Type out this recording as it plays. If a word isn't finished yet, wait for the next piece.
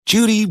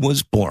Judy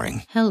was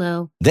boring.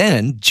 Hello.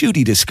 Then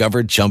Judy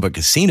discovered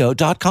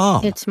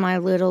ChumbaCasino.com. It's my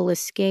little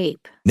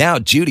escape. Now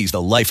Judy's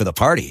the life of the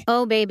party.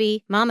 Oh,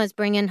 baby, mama's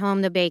bringing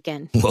home the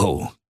bacon.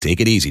 Whoa,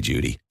 take it easy,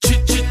 Judy.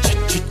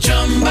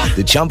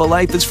 The Chumba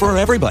life is for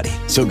everybody.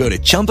 So go to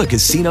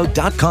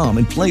ChumbaCasino.com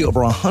and play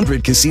over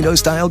 100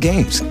 casino-style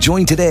games.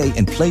 Join today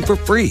and play for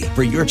free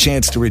for your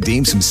chance to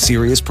redeem some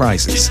serious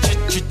prizes.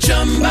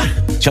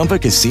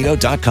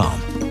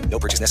 ChumbaCasino.com. No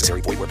purchase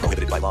necessary. Void where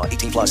prohibited by law.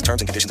 18 plus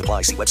terms and conditions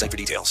apply. See website for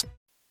details.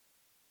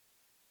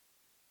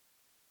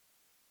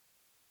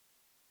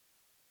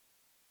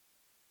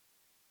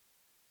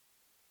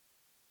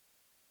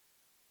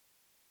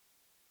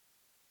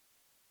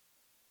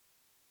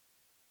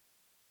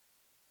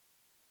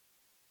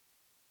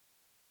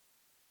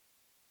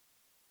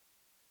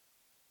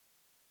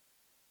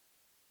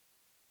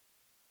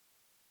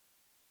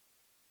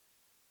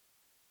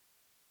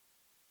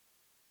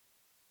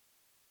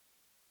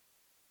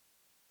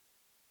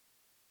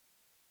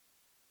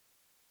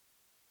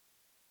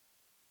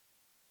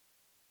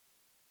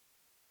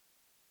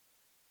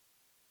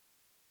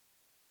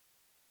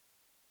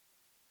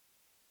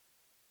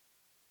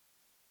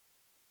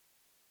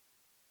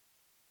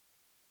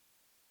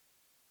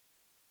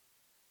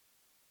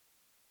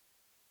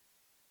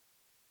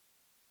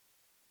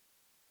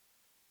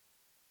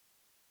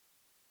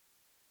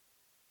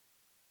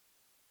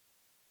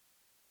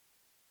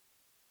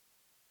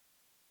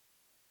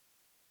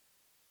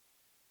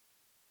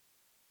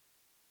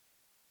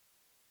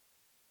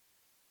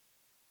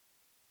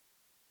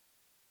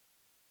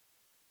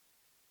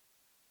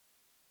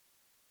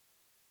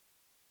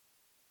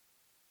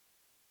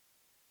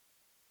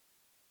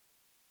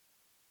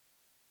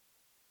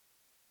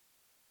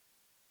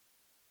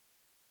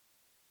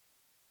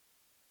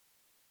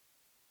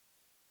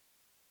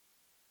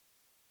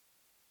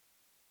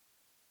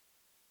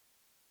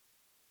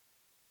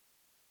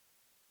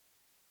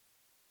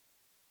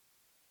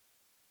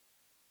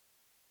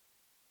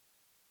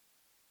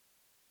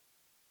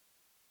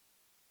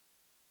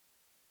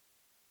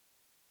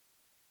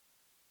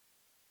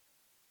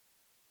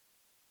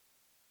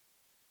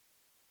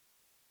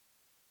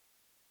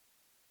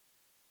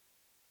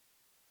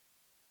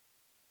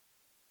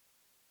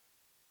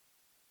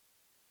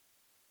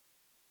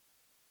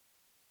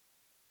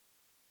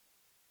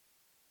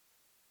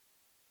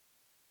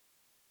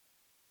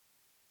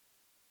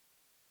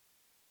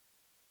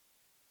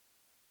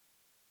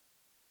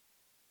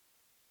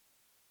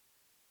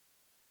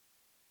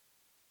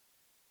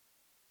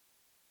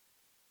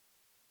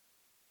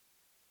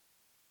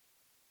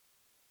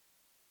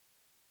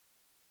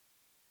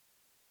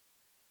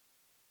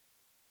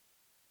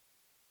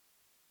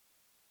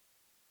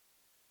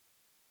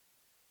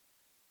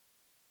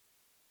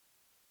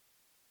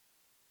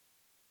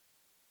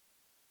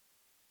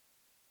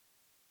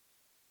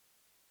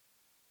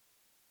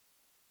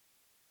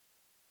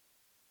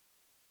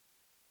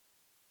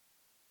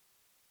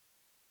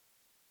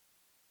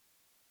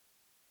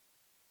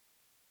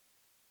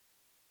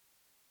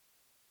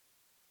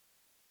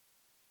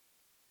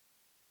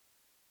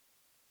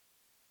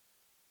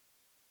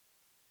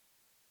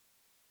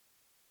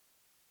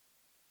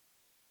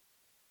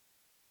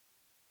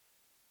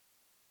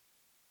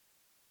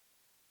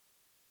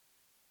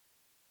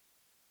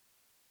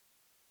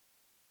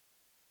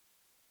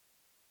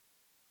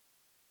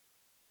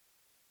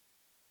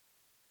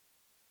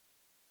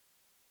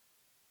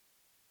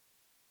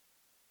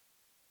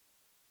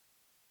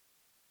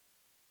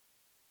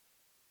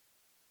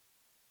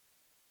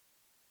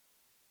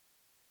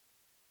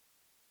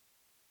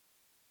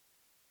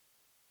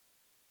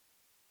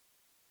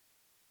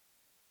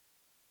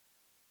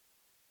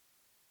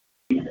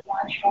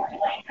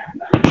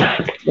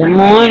 Good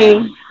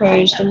morning.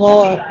 Praise the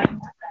Lord.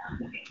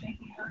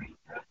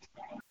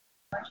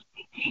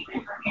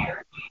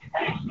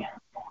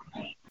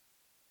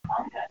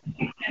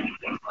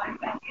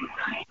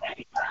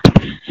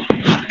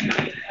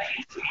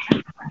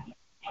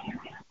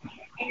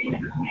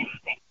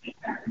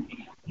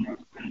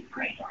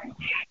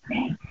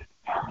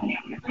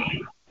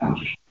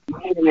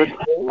 Good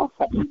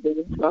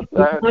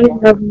morning,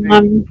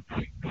 everyone.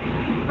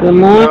 Good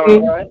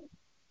morning. Right.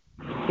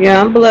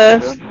 Yeah, I'm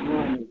blessed.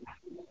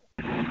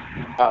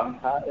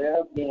 How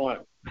you doing?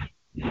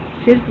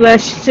 She's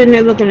blessed. She's sitting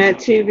there looking at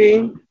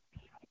TV.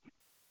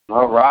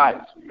 All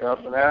right.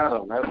 Up and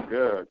Adam. That's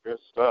good. Good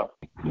stuff.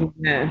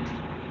 Yeah.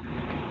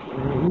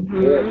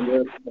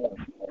 Good stuff.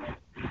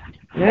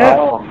 Yeah.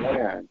 Oh,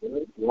 man.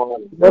 Good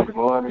morning. Good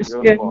morning.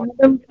 Good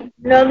morning.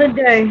 Another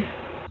day.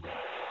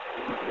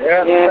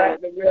 Yeah, the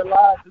fact that we're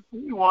alive to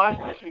see one.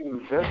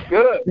 Shoot, that's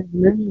good.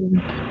 Amen. The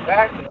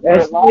fact that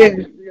Yes, we're alive it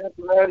to is. see a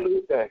brand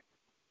new day.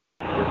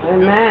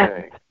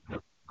 Amen.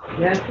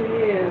 Yes, it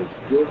is.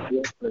 Good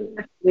thing.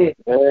 Yes.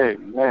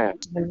 Amen.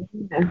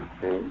 Amen.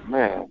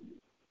 Amen.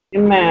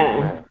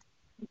 Amen.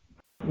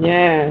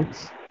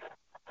 Yes.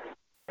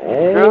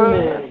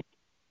 Amen.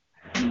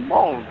 Good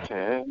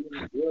morning.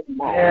 Good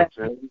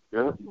morning.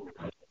 Good morning.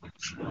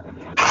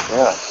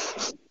 Yeah.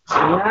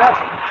 Yep.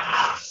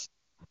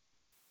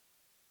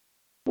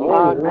 All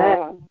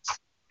Amen.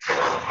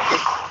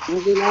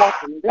 He's an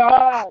awesome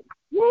God.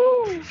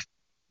 Woo!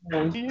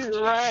 He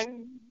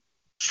reigns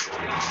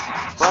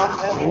from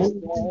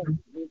heaven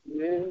with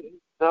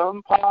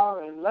wisdom,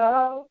 power, and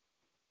love.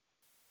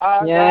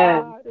 Our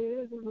God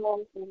is an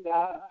awesome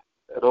God.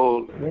 That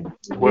old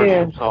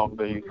worship song,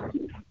 baby.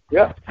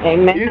 Yep.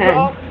 Amen. He's an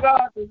awesome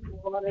God this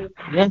morning.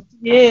 Yes,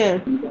 he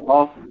is. He's an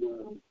awesome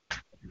God.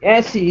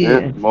 Yes, he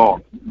This is.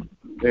 morning.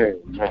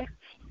 Amen.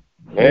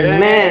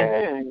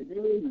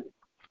 Amen.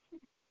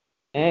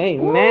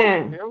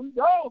 Amen. Woo, here we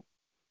go.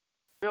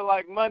 Feel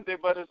like Monday,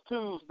 but it's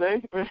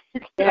Tuesday.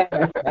 Yeah,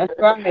 that's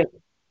right.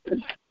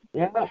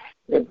 Yeah.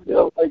 It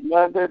feels like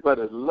Monday, but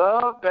it's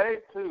Love Day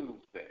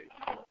Tuesday.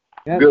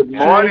 That's Good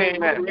morning,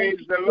 right. and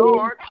praise the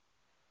Lord.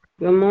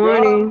 Good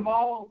morning.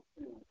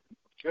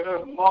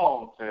 Good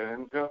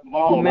morning. Good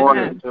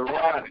morning to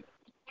Ronnie.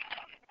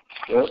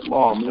 Good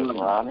morning,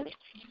 Ronnie.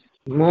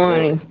 Good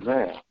morning.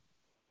 Amen.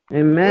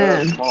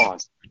 Amen. Good morning.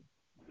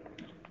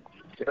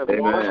 Good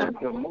morning.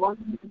 Good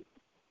morning.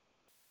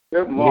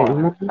 Good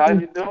morning. How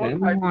you doing?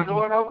 How you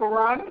doing, Uncle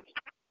Ronnie?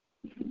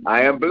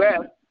 I am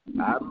blessed.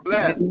 I'm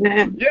blessed.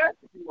 Amen. Yes,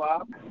 you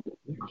are.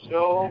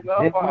 Show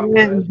up.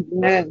 Amen.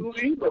 Better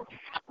believe it.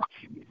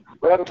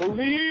 Better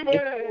believe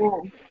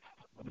it.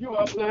 You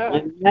are blessed.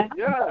 Amen.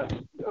 Yes.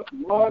 Good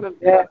morning,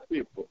 blessed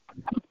people.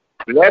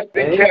 Blessed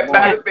and kept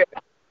by the best.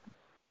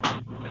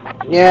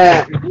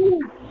 Yeah.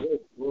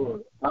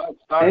 I'm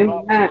starting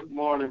off this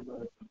morning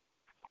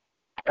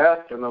by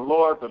asking the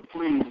Lord to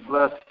please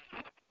bless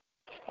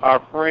our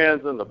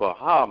friends in the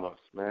Bahamas,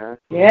 man.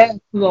 Yes,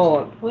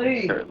 Lord,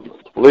 please.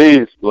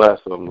 Please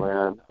bless them,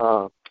 man.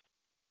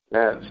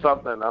 Man,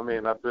 something, I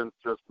mean, I've been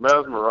just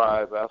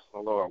mesmerized asking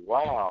the Lord,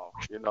 wow,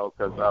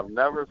 because I've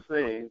never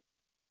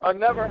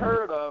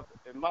heard of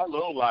in my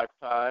little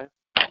lifetime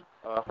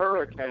a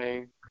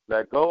hurricane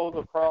that goes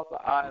across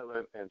the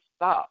island and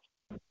stops.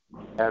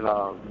 And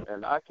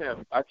I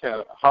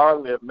can't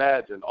hardly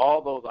imagine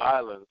all those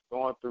islands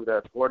going through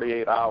that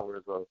 48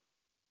 hours of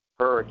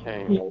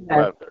hurricane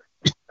weather.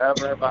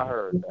 Never have I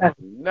heard that.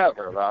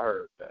 Never have I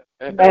heard that.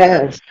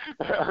 Yes.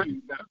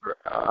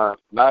 Never.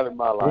 Not in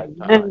my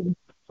lifetime.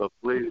 So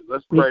please,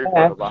 let's pray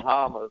for the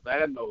Bahamas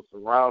and those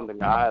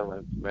surrounding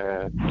islands,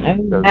 man.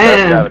 Because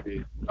that's got to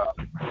be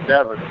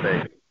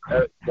devastating.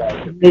 That's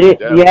got to be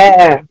devastating.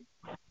 Yeah.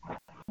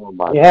 Oh,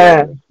 my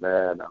goodness,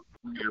 man.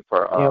 I'm here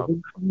for,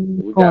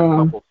 we got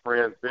a couple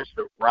friends,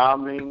 Bishop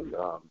Romney,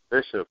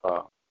 Bishop,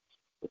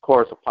 of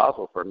course,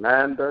 Apostle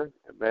Fernanda.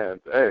 And man,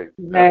 hey,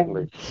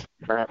 definitely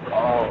praying for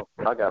all.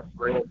 I got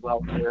friends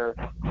out there.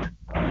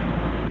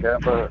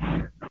 Never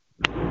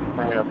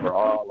praying for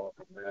all of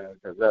them, man,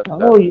 because that's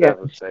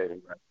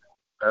devastating right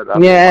now. I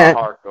mean, my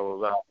heart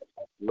goes out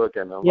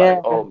looking and I'm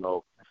like, oh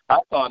no. I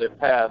thought it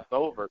passed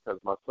over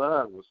because my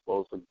son was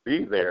supposed to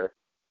be there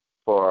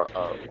for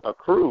a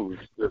cruise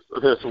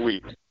this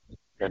week,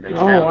 and they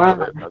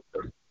canceled it.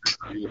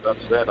 He was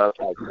upset. I was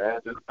like, man,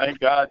 just thank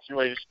God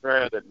you ain't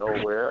stranded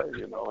nowhere, and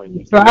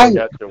you still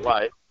got your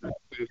wife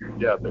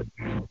together.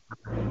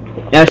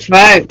 That's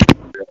right.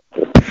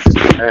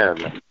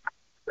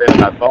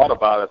 And I thought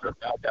about it. I said,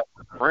 I got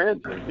some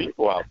friends and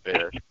people out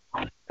there,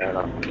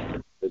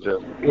 and it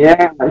just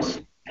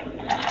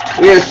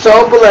we're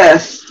so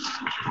blessed.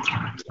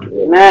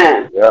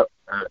 Man. Yep.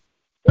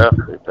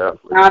 Definitely.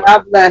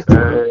 God bless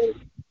you.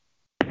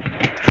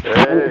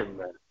 Amen.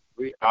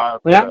 We are.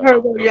 When I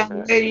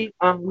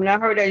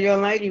heard that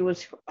young lady,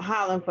 was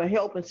hollering for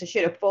help and said she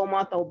had a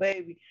 4-month-old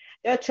baby,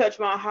 that touched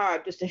my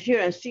heart just to hear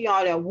and see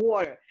all that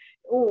water.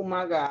 Oh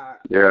my God.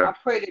 Yeah. I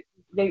pray that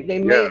they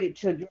made it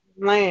to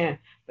land,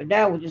 but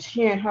that was just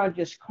hearing her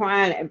just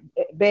crying and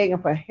begging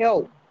for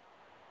help.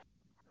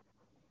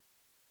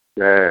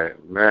 Yeah,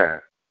 man.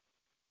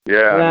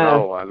 Yeah,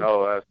 I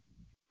know. That's,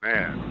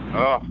 man.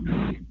 Oh.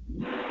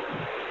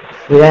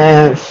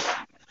 Yes.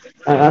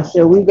 And I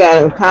said, we got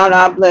to count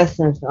our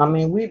blessings. I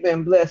mean, we've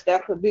been blessed.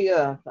 That could be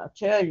us. I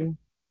tell you.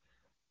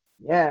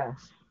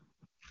 Yes.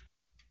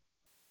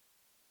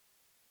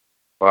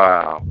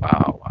 Wow.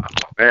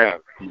 Man.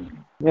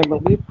 Yeah,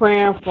 but we're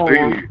praying for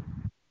them.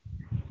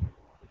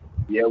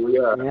 Yeah, we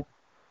are. Yeah.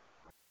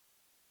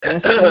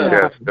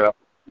 Yes,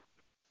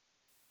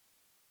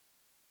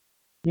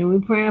 yeah,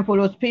 we're praying for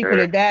those people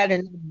that died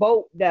in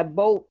that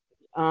boat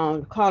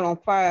caught on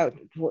fire.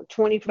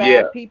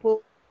 25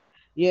 people.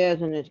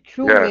 Yes, and the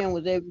crewmen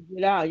was able to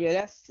get out.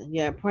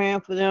 Yeah,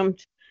 praying for them,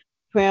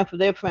 praying for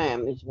their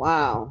families.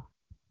 Wow.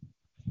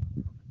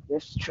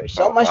 There's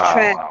so much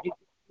tragedy.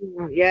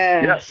 Wow.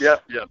 Yes.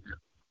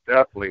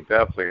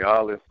 Definitely.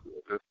 All this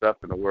stuff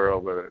in the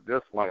world, but I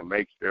just want to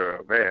make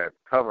sure, man,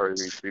 cover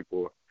these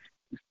people,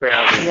 these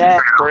families in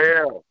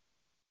prayer.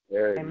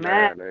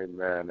 Amen.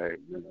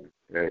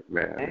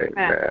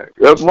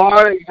 Good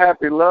morning.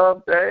 Happy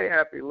Love Day.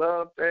 Happy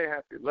Love Day.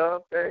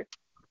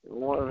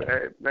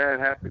 Man,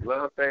 happy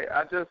Love Day.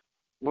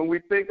 When we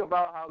think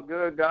about how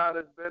good God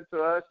has been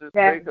to us, just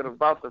thinking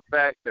about the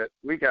fact that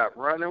we got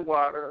running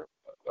water,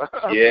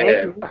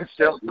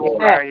 shelter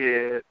over our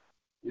head,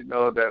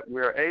 that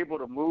we're able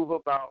to move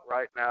about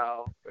right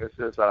now. It's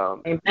just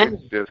we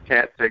just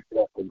can't take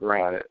that for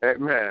granted.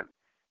 Amen.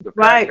 The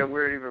fact that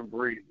we're even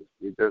breathing,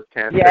 we just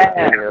can't take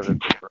any of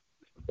it for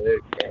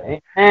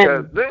granted.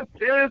 Because this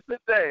is the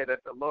day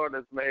that the Lord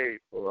has made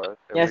for us,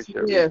 and we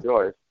should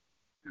rejoice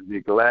and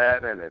be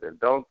glad in it. And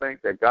don't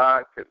think that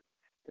God can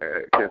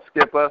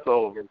skip us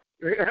over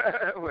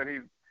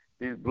when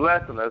He's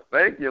blessing us.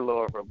 Thank you,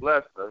 Lord, for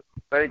blessing us.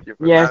 Thank you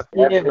for not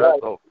skipping us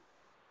over.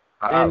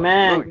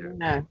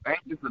 Amen.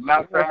 Thank you for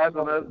not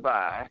passing us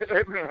by.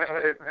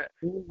 Amen.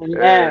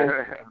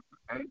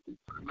 Thank you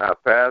for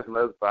not passing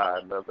us by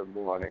another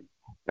morning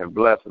and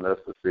blessing us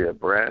to see a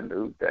brand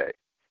new day.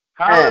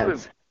 Hallelujah.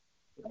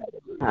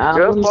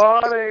 Good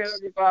morning,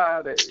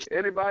 everybody.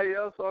 Anybody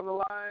else on the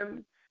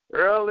line?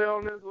 Early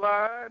on this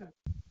line?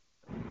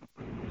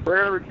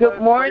 Prayer request.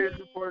 Good morning.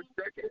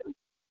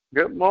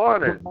 Good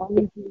morning. Good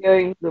morning,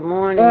 Jerry. Good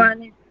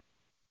morning.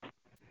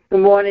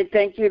 Good morning.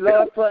 Thank you,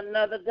 Lord, for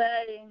another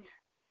day.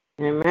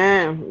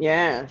 Amen.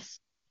 Yes.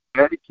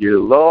 Thank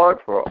you, Lord,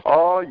 for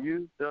all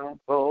you've done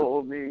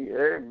for me.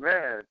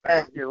 Amen.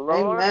 Thank you,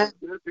 Lord. Amen.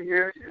 Good to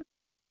hear you.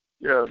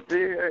 Yeah,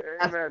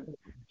 amen.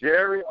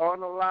 Jerry on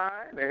the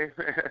line. Amen.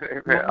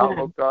 Amen. I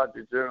almost called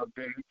you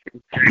Geraldine.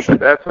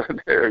 That's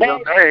your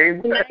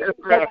name.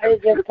 Somebody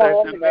just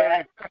told me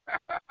that.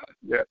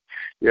 Yeah.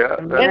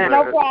 There's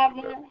no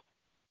problem.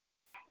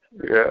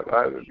 Yeah.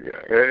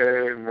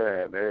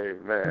 Amen.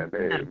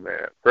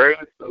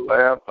 Praise the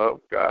Lamb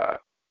of God.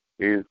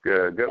 He's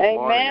good. Good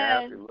morning.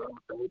 Happy Love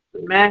Day.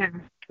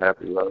 Amen.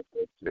 Happy Love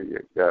Day to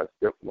you guys.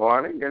 Good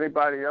morning.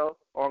 Anybody else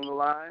on the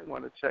line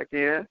want to check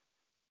in?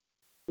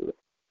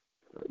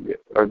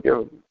 Or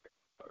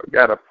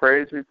got a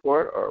praise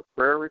report or a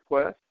prayer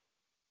request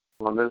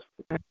on this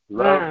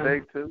Love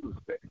Day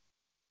Tuesday?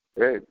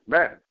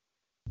 Amen.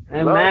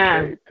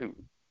 Love Day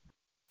Tuesday.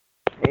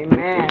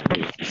 Amen.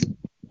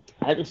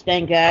 I just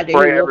thank God that He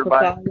woke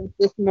us all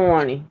this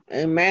morning.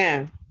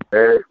 Amen.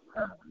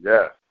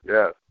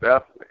 Yes,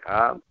 definitely.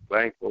 I'm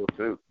thankful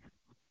too.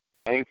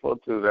 Thankful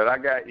too that I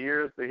got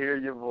ears to hear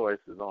your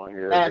voices on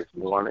here this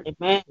morning.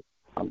 Amen.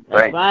 I'm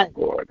thankful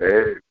for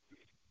it.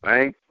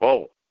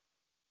 Thankful.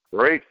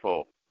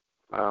 Grateful.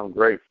 I'm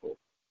grateful.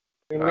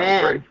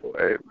 Amen. I'm grateful.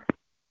 Amen.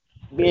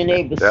 Being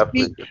able to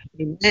speak.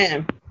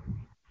 Amen.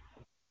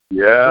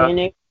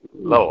 Yeah.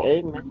 Lord.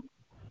 Amen.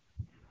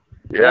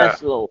 Yeah.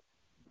 Yes, Lord.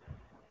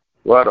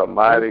 What a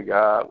mighty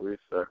God we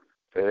serve.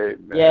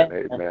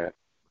 Amen. Amen.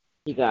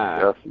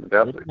 God.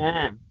 Definitely.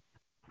 Amen.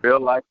 Feel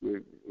like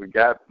we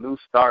got a new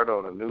start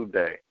on a new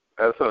day.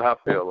 That's what I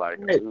feel like.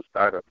 A new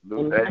start on a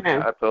new day.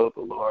 I told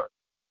the Lord,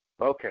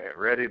 okay,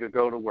 ready to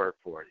go to work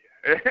for you.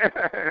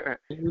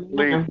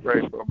 Please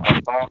pray for my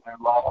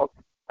father-in-law,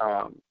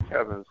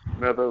 Kevin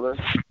Smitherland.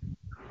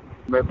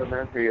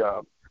 He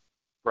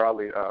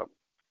probably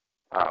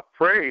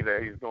prayed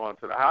that he's going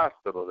to the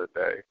hospital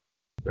today.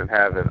 Been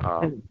having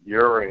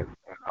urine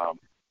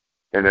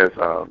in his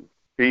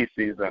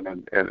feces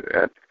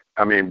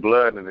and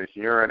blood in his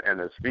urine and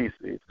his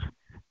feces.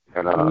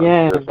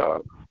 And just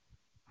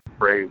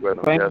prayed with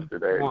him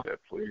yesterday that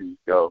please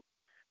go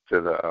to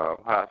the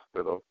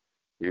hospital.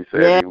 He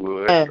said he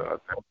would.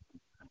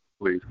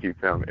 Please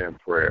keep him in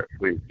prayer.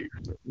 Please keep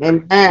him in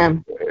prayer.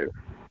 Amen.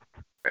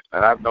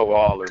 And I know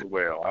all is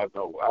well. I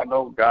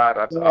know God.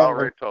 I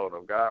already told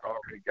him, God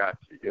already got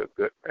you. You're a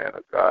good man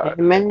of God.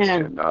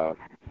 Amen.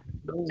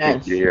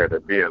 And keep you here to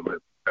be a living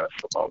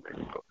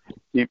testimony. So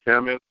keep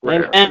him in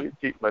prayer. Please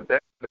keep my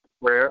dad in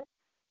prayer.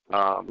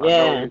 I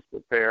know he's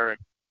preparing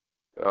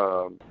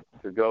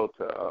to go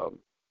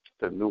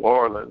to New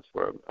Orleans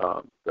for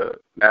the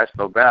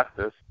National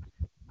Baptist.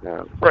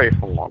 Pray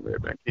for him,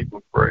 man. Keep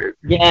him prayed.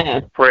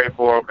 Yeah. Pray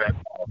for him, and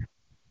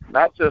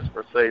not just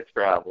for safe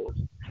travels,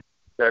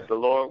 that the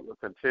Lord will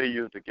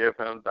continue to give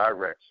him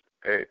direction.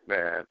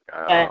 Amen.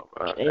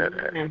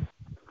 And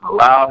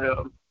allow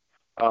him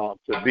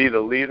to be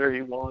the leader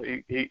he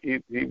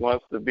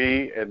wants to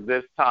be in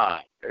this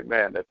time.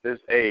 Amen. At this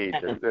age,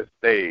 at this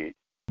stage,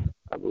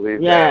 I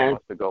believe that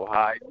wants to go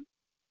higher.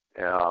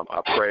 And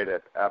I pray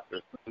that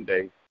after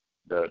Sunday,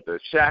 the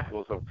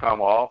shackles have come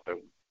off and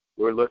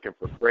we're looking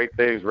for great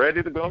things,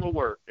 ready to go to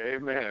work.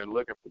 Amen.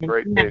 Looking for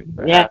great things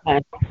to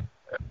happen.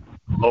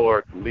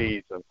 Lord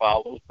leads and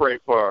follows. Pray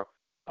for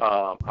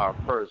our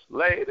First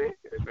Lady,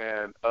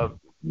 amen, of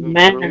New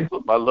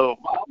Jerusalem, my little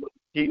mama,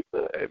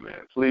 Keitha.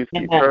 Amen. Please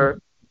keep her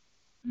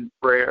in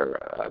prayer.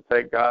 I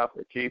thank God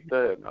for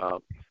Keitha, and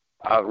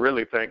I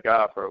really thank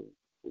God for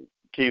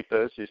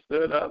Keitha. She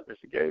stood up and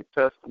she gave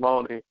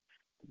testimony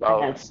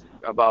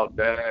about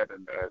Dad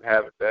and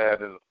having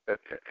Dad and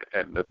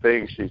the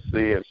things she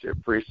see, and she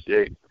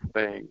appreciates the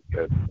things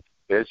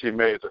that she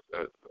made.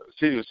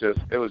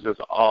 It was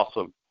just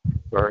awesome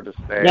for her to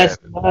stand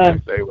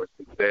and say what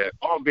she said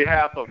on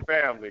behalf of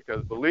family,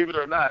 because believe it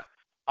or not,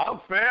 I'm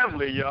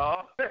family,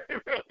 y'all.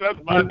 That's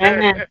my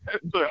dad.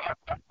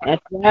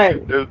 That's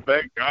right. Just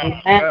thank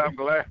God. I'm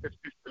glad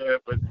she said,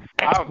 but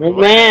I'm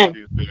glad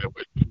she said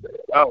what she said.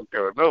 I don't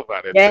care what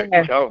nobody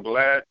thinks. I'm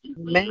glad she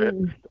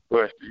said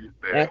what she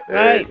said. That's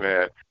right.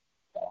 Amen.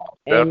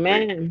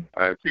 Amen.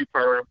 Keep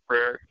her in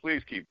prayer.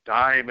 Please keep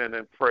Diamond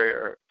in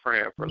prayer,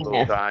 praying for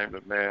little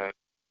Diamond, man.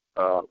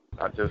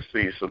 I just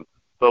see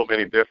so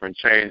many different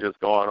changes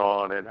going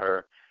on in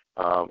her.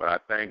 And I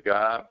thank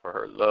God for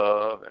her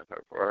love and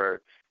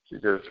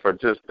for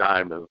just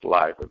Diamond's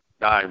life,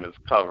 Diamond's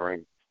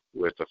covering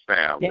with the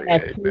family.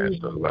 Amen.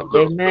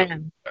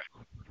 Amen.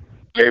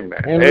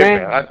 Amen.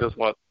 Amen. I just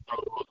want to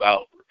throw those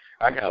out.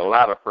 I got a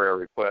lot of prayer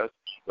requests,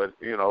 but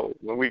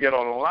when we get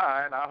on the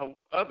line, I hope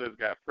others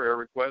got prayer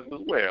requests as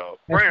well.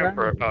 Praying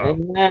for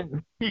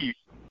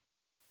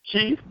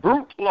Keith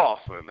Brute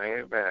Lawson.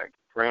 Amen.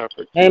 Praying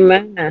for Keith.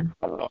 Amen.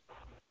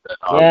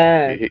 I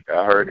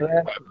heard he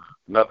had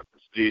another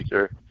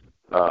procedure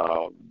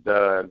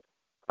done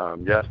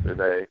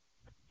yesterday.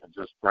 And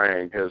just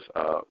praying his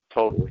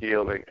total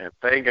healing and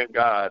thanking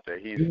God that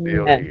he's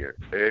still here.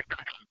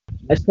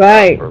 That's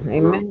right.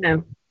 Amen.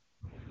 Amen.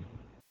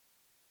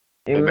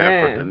 And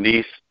then for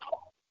Denise,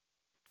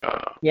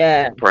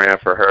 praying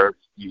for her,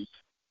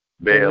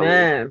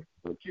 Bailey,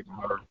 and keep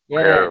her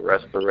prayer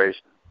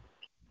restoration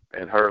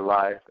in her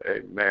life.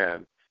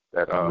 Amen.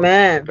 That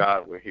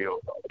God will heal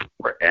her.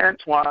 For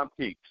Antoine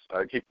Peaks,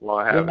 I keep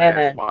on having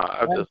Antoine.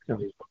 I just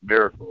believe a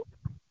miracle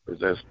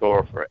is in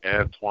store for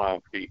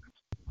Antoine Peaks.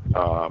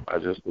 I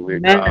just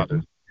believe God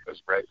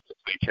is ready to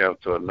take him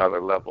to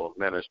another level of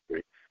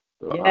ministry.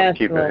 So I'm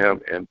keeping him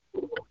in.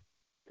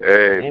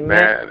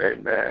 Amen.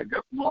 Amen.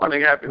 Good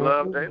morning. Happy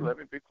Love Day. Let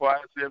me be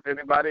quiet. See if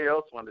anybody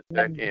else want to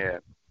check in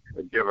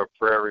and give a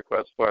prayer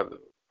request for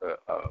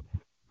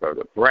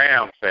the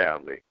Brown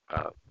family.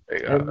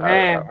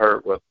 I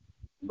heard what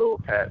Little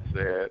Pat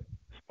said.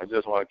 I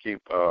just want to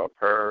keep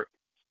her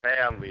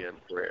family in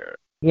prayer.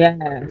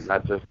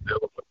 Not just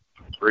dealing with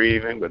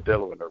grieving, but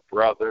dealing with her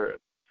brother.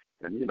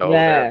 And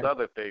there's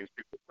other things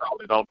people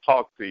probably don't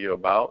talk to you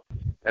about.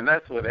 And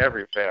that's with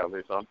every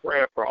family. So I'm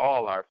praying for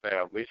all our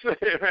families. If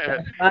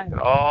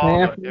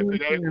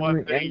it ain't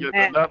one thing,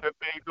 there's another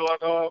thing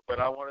going on. But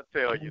I want to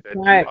tell you that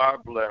you are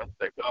blessed,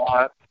 that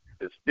God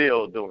is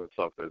still doing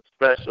something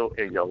special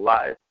in your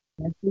life.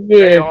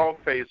 Stay on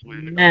faith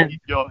with him.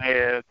 Keep your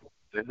hands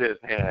in his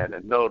hand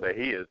and know that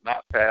he is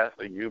not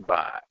passing you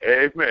by.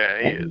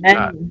 Amen. He is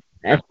not.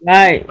 That's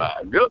right.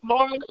 Good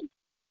morning.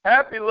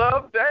 Happy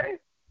Love Day.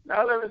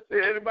 Now let me see.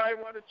 Anybody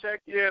want to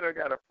check in or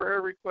got a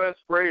prayer request,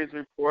 praise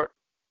report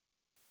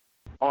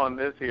on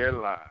this here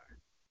line?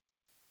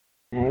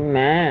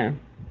 Amen.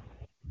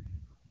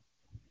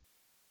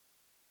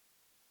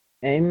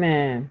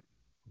 Amen.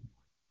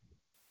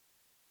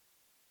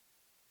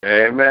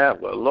 Amen.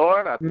 Well,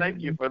 Lord, I thank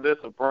you for this,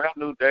 a brand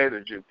new day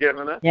that you've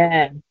given us.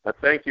 I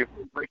thank you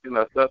for waking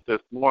us up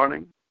this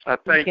morning. I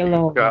thank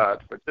you,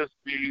 God, for just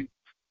being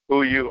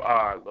who you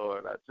are,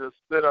 Lord. I just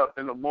sit up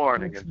in the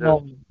morning and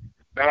just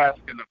bask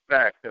in the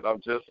fact that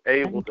I'm just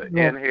able to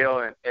inhale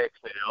and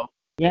exhale.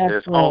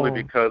 It's only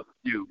because of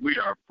you. We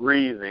are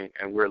breathing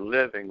and we're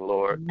living,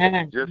 Lord,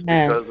 just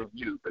because of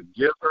you. The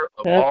giver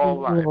of all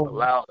life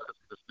allowed us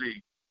to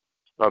see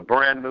a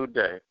brand new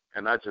day.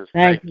 And I just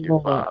thank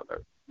you,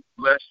 Father.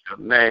 Bless your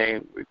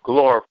name. We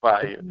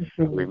glorify you.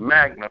 We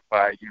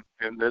magnify you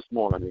in this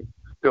morning.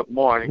 Good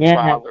morning,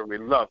 Father. We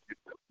love you.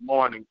 Good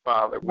morning,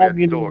 Father.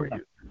 We adore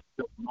you.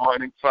 Good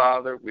morning,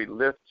 Father. We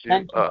lift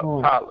you up.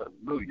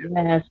 Hallelujah.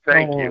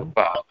 Thank you,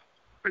 Father,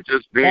 for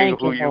just being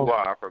who you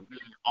are, for being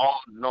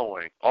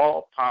all-knowing,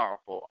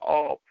 all-powerful,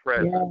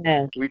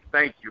 all-present. We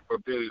thank you for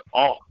being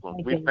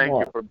awesome. We thank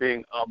you for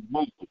being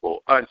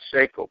unmovable,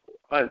 unshakable,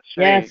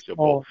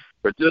 unchangeable,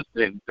 for just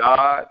being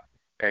God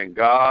and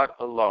God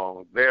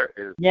alone. There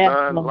is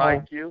none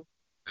like you.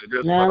 I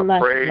just want to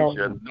praise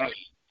your name.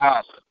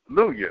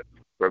 Hallelujah.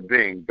 For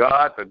being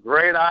God, the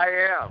great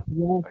I am.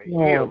 A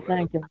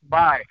healer,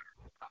 fire.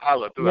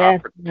 Hallelujah. Our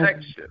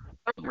protection.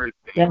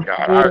 Everything,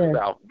 God. Our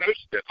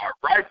salvation, our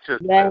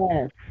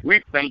righteousness.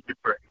 We thank you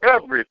for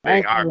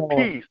everything. Our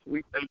peace.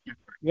 We thank you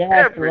for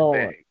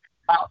everything.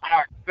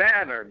 Our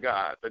banner,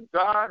 God, the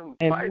God who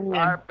fights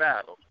our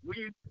battles.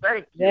 We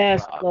thank you,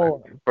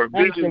 Father, for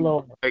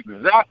being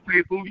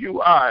exactly who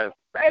you are,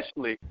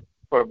 especially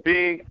for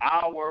being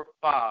our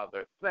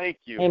Father. Thank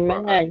you for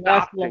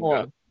adopting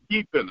us,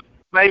 keeping us.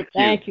 Thank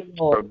you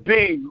for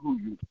being who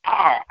you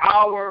are,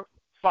 our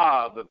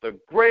Father, the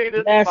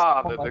greatest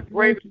Father, the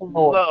greatest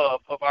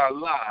love of our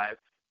lives.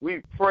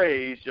 We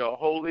praise your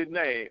holy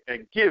name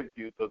and give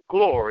you the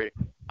glory,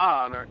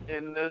 honor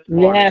in this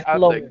morning. I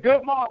say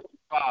good morning,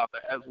 Father,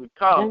 as we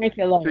come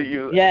to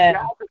you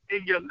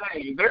in your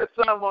name. There's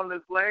some on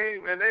this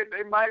lane, and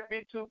they might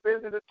be too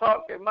busy to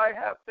talk. They might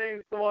have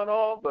things going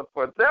on, but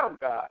for them,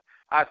 God,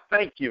 I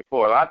thank you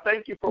for it. I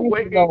thank you for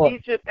waking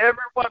each and every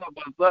one of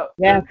us up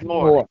this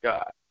morning,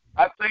 God.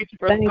 I thank you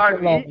for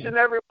starting each and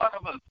every one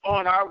of us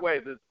on our way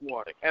this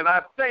morning. And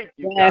I thank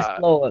you,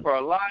 God, for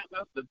allowing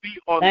us to be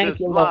on this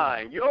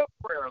line, your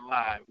prayer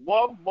line,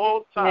 one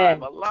more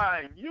time,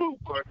 allowing you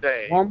for a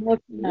day.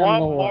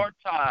 One more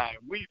time.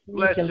 We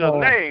bless your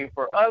name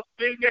for us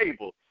being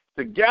able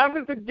to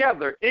gather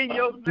together in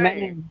your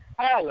name.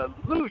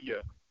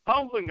 Hallelujah.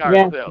 humbling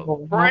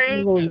ourselves,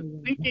 praying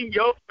and seeking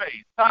your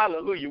face.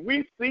 Hallelujah.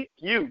 We seek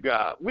you,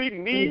 God. We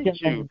need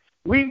you.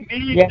 We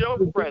need your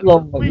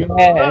presence. We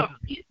love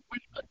you. We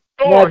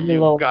adore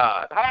you,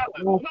 God.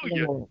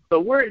 Hallelujah. So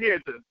we're here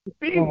to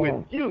be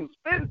with you,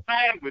 spend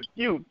time with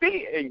you,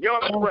 be in your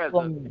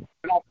presence.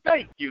 And I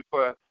thank you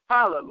for,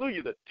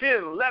 hallelujah, the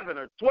 10, 11,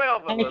 or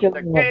 12 of us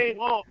that came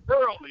home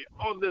early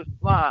on this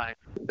line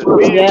to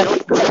be in your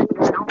presence.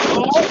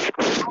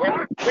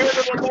 Where the Spirit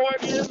of the Lord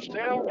is,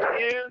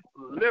 there is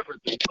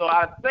liberty. So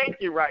I thank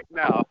you right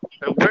now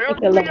that wherever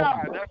we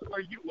are, that's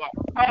where you are.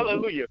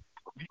 Hallelujah.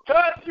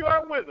 Because you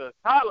are with us,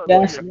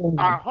 hallelujah,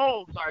 our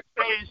homes are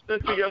changed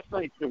into your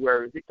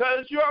sanctuary.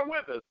 Because you are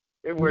with us,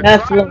 and we're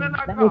driving in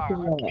our car,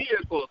 our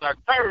vehicles are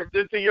turned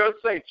into your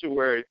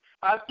sanctuary.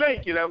 I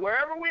thank you that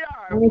wherever we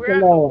are, if we're at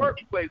the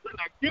workplace, in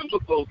our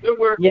cubicles, if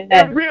we're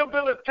in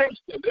rehabilitation,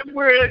 if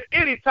we're in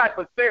any type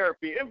of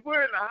therapy, if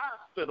we're in the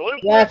hospital,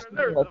 if we're in a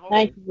nursing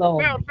home,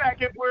 matter of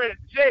fact, if we're in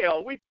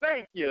jail, we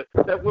thank you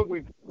that when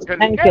we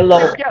connect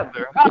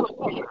together,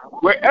 hallelujah,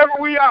 wherever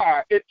we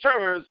are, it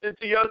turns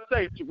into your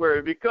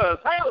sanctuary because,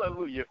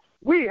 hallelujah,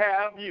 we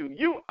have you.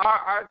 You are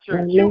our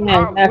church. You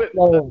are with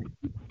us.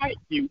 Thank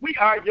you. We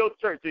are your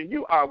church, and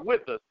you are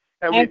with us.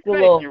 And we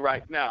thank you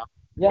right now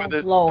for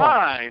this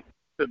time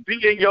to be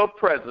in your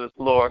presence,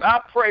 Lord. I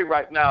pray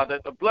right now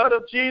that the blood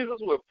of Jesus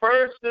will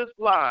purge this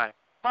line.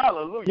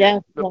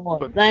 Hallelujah. The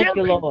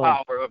forgiving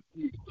power of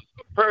Jesus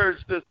will purge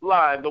this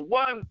line. The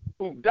one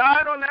who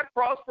died on that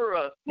cross for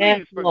us,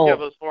 please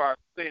forgive us for our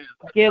sins.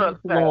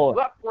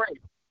 I pray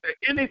that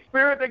any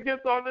spirit that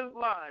gets on this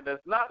line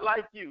that's not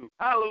like you,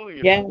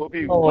 hallelujah, will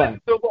be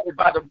whisked away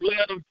by the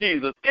blood of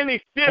Jesus.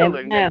 Any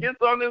feeling that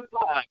gets on this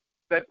line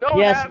that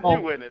don't have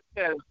you in it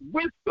is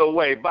whisked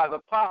away by the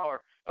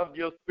power of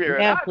your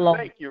Spirit. I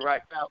thank you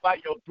right now by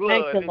your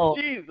blood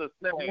in Jesus'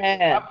 name.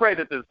 I pray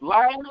that this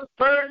line is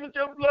purged with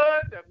your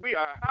blood, that we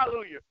are,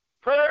 hallelujah,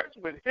 purged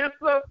with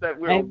hyssop, that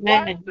we're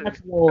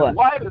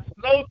white as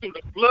snow through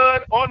the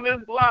blood on this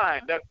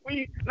line, that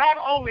we not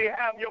only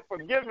have your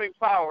forgiving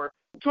power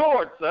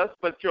towards us,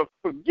 but your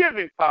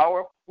forgiving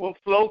power will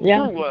flow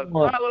through us.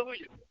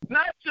 Hallelujah.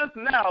 Not just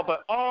now,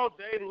 but all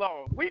day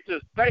long. We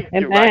just thank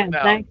you right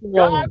now.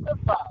 God the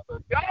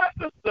Father, God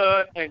the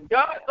Son, and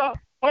God the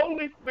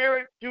Holy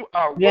Spirit, you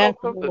are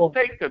welcome to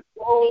take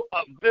control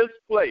of this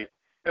place.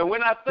 And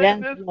when I say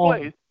this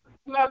place,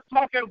 I'm not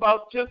talking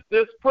about just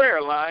this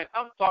prayer line.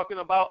 I'm talking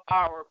about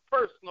our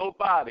personal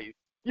bodies.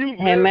 You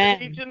live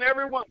in each and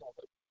every one of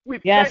us. We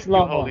thank you,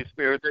 Holy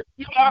Spirit, that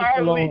you are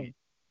our lead.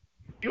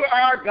 You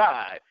are our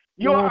guide.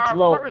 You are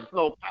our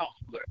personal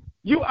counselor.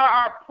 You are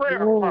our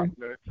prayer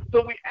partner.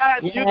 So we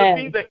ask you to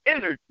be the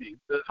energy.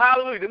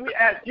 Hallelujah. We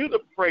ask you to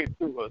pray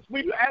through us.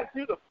 We ask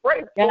you to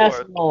pray for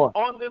us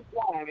on this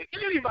line.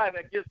 And anybody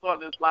that gets on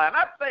this line,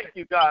 I thank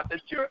you, God,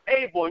 that you're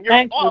able and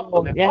you're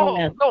awesome and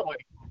all-knowing.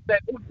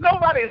 That if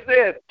nobody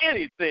says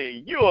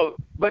anything,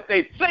 but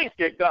they think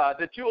it, God,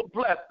 that you'll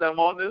bless them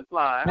on this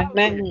line.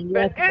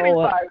 That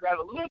anybody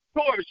that'll look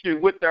towards you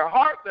with their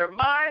heart, their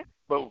mind,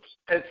 but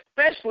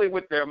especially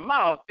with their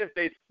mouth, if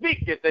they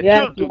speak it, that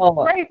you'll do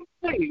great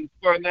things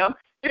for them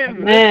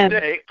in this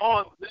day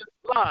on this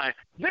line.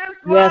 This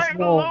line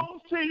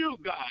belongs to you,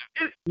 God.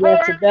 It's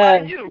purged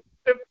by you.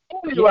 If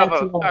you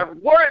are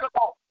worried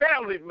about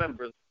family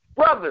members,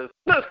 brothers,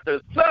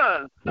 sisters,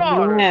 sons,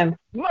 daughters,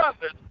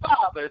 mothers,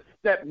 fathers,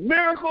 that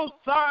miracles,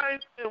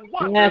 signs, and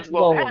wonders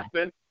will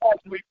happen as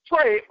we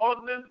pray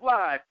on this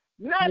line.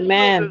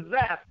 Natural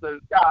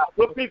disasters, God,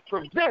 will be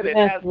prevented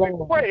as we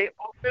pray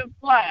on this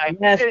line.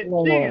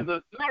 In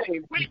Jesus'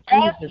 name, we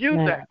ask you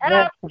to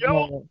have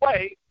your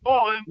way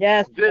on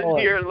this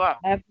here line.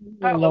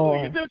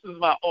 Hallelujah. This is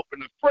my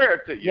opening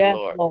prayer to you,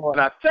 Lord. And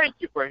I thank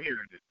you for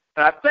hearing it.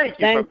 And I thank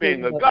you for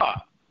being a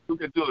God who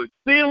can do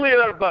exceedingly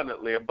and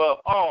abundantly above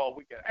all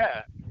we can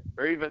ask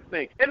or even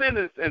think. And then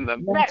it's in the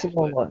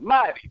matchless,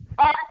 mighty,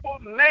 powerful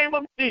name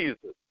of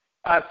Jesus,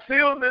 I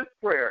seal this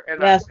prayer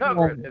and I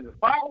cover it in the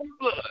power of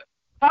blood.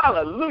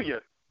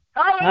 Hallelujah.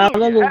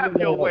 Hallelujah. Have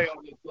your way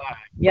on this line.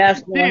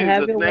 Yes, Lord.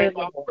 Have your way,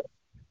 Lord.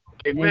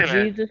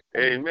 Amen.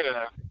 Amen.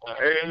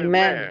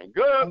 Amen.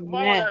 Good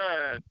morning.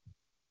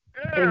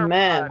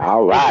 Amen.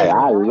 All right.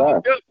 I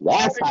love it.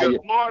 That's how you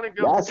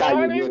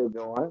get it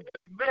going.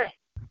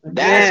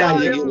 That's how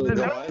you get it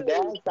going.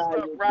 That's how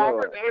you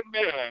Robert.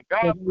 Amen.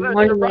 God bless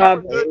you,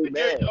 Robert. Good to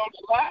hear you on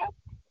the line.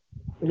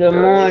 Good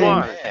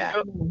morning.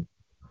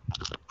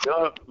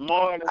 Good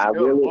morning. I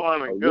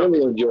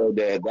really enjoyed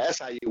that. That's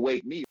how you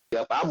wake me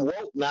up. I'm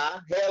woke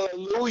now.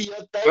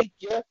 Hallelujah. Thank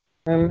you.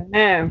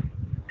 Amen.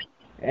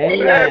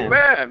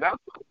 Amen. That's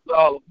what it's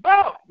all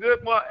about.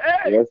 Good morning.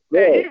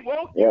 Hey, he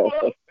woke you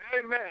up.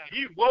 Amen.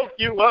 He woke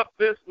you up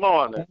this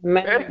morning.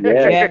 Amen.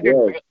 Yes. He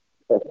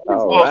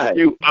woke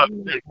you up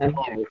this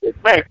morning.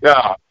 Thank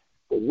God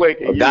for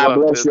waking you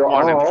up this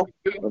morning. All.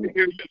 Good to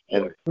hear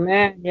your voice.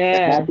 Amen.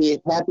 Yeah.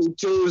 Happy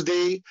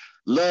Tuesday,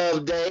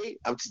 Love Day.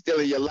 I'm still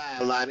in your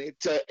line, Lonnie.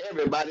 To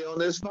everybody on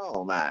this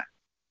phone, man.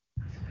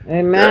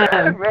 Amen.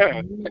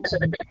 Amen.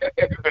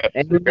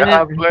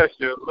 God bless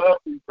you. Love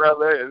you,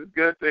 brother. It's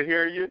good to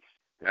hear you.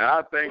 And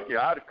I thank you.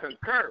 I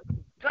concur.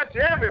 Touch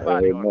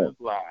everybody on this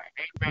line.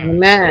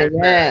 Amen.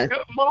 Yes.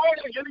 Good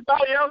morning.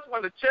 Anybody else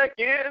want to check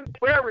in?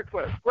 Prayer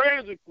request,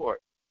 praise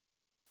report.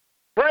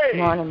 Praise. Good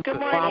morning,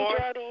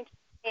 Jody.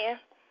 Yeah.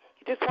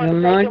 Just want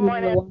to say good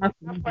morning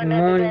for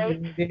another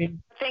day.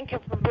 Thank you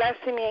for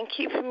blessing me and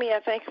keeping me.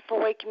 I thank you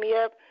for waking me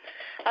up.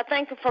 I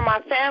thank you for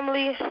my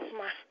family,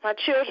 my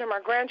children,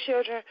 my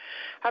grandchildren.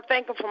 I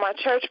thank him for my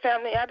church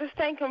family. I just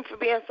thank him for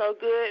being so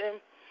good, and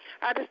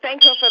I just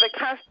thank him for the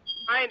constant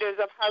reminders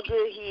of how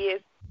good he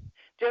is.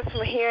 Just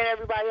from hearing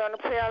everybody on the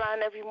prayer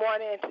line every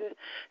morning and to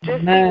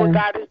just see what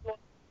God is doing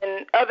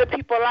in other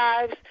people's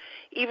lives,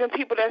 even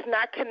people that's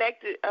not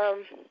connected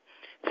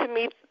to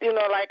me,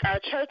 like our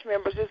church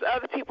members, just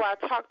other people I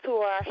talk to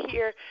or I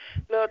hear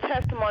little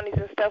testimonies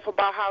and stuff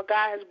about how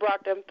God has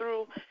brought them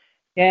through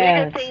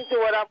bigger things than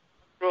what I'm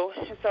through.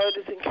 And so it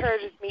just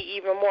encourages me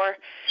even more.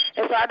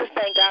 And so I just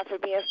thank God for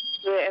being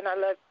so good, and I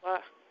love you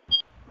all.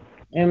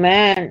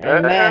 Amen.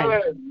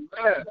 Amen.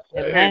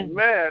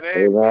 Amen.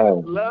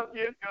 Amen. Love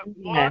you. Good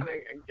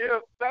morning. And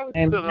give thanks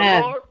to the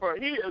Lord, for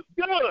he is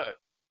good.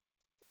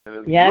 And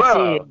his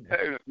love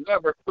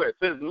never quits.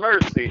 His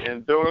mercy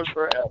endures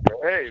forever.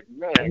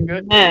 Amen.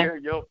 Good to hear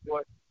your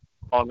voice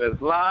on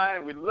this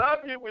line. We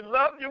love you. We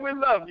love you. We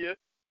love you.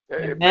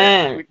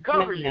 Amen. We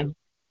cover you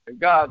in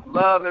God's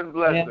love and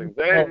blessings.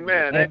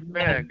 Amen.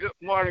 Amen. Good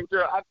morning,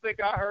 girl. I think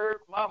I heard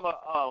Mama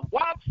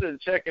Watson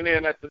checking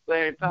in at the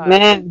same time.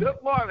 Amen. Good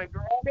morning,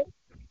 girl.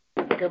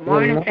 Good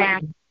morning,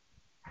 Sam.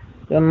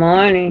 Good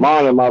morning.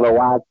 Morning, Mother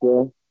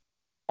Watson.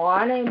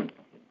 Morning,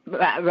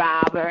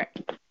 Robert.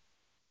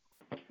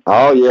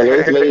 Oh, yeah,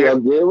 this lady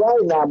up there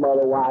right now,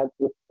 Mother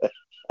Watson.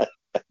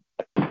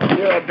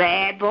 You're a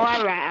bad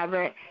boy,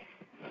 Robert.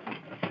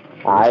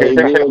 I ain't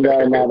doing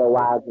that, Mother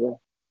Watson.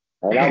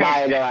 And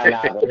nobody doing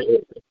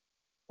that.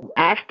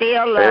 I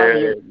still love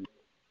you.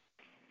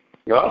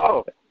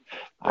 Oh,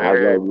 I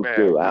love you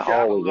too. I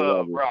always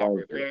love you.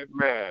 Robert.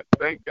 Amen.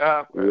 Thank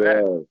God for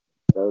that.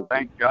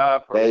 Thank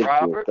God for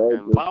Robert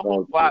and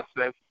Mama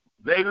Watson.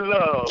 They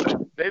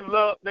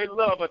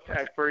love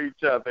attack for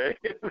each other.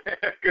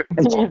 Good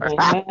morning.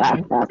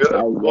 Good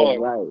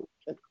morning.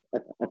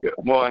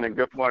 Good morning.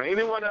 Good morning.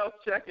 Anyone else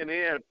checking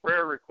in?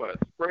 Prayer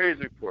requests, praise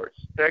reports,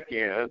 check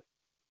in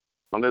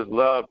on this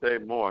Love Day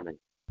morning.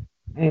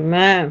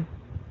 Amen.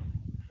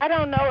 I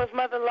don't know if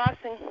Mother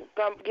Lawson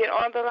gonna get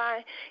on the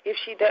line. If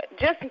she does,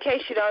 just in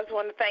case she does,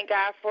 want to thank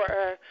God for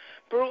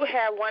Brew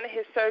had one of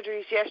his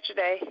surgeries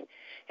yesterday,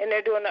 and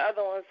they're doing the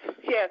other ones.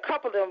 Yeah, a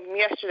couple of them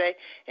yesterday,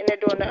 and they're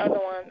doing the other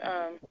one.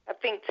 I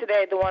think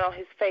today, the one on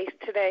his face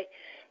today.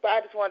 But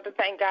I just wanted to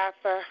thank God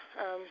for,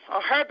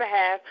 on her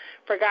behalf,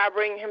 for God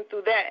bringing him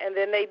through that. And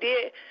then they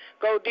did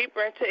go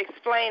deeper into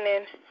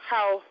explaining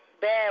how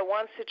bad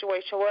one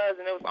situation was,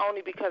 and it was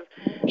only because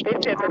they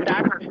said the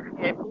doctor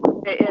said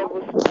that it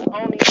was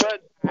only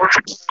blood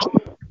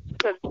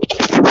because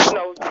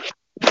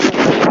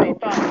they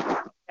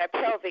thought that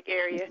pelvic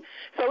area.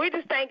 So we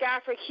just thank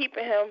God for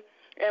keeping him,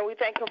 and we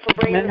thank him for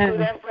bringing him through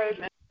that first.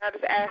 I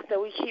just ask that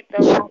we keep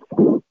them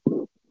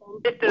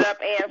lifted up,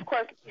 and of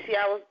course, you see,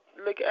 I was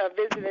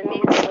visiting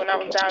nieces when I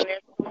was down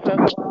there, so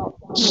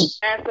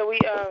ask that we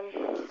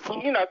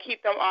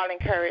keep them all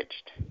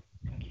encouraged.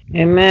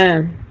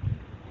 Amen.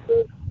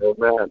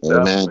 Amen.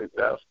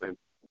 Definitely.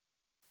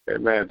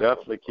 Amen.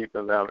 Definitely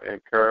keeping them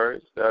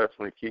encouraged.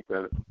 Definitely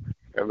keeping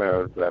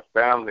that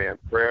family in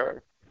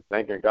prayer.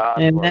 Thanking God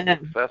for a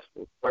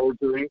successful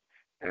surgery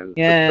and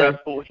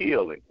successful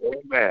healing.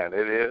 Amen.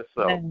 It is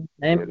so.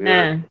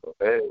 Amen.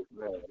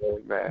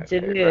 Amen.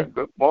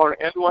 Good morning.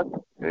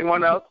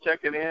 Anyone else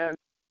checking in?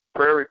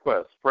 Prayer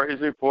requests, praise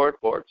report,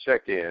 or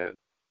check in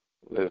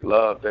this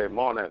Love Day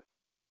morning.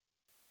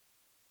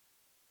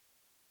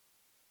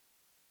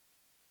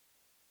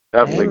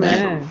 Definitely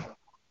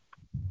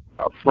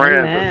our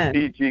friends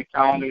in PG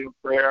County in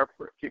prayer.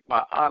 Keep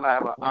my aunt. I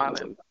have an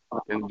aunt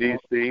in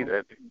D.C.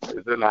 that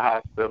is in the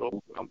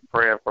hospital. I'm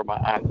praying for my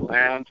Aunt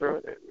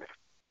Sandra.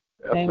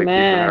 Definitely keeping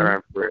her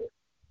in prayer.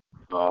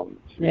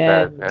 She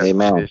has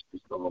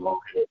issues going on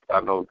here. I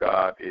know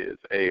God is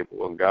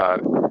able, and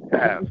God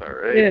has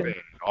her. Amen.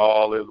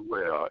 All is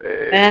well.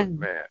 Amen.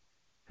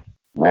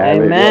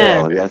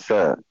 Amen. Yes,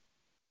 sir.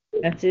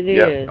 Yes, it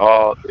is.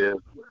 All is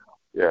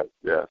well.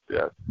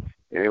 Yes.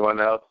 Anyone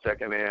else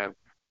checking in?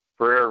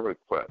 Prayer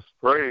requests,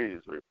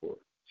 praise report,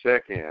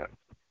 check in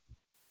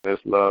this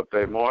Love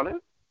Day morning.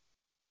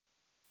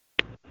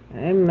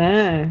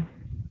 Amen.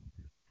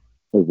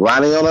 Is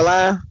Ronnie on the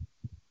line?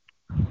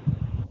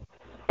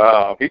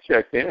 He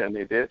checked in.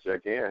 He did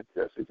check in.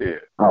 Yes, he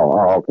did.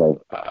 Oh, okay.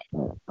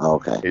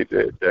 Okay. He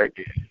did check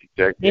in. He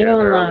checked in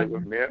early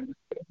with me.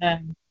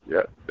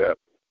 Yes, definitely.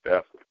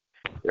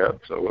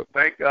 Yep. So,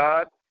 thank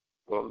God.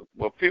 Well,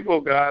 people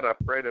of God, I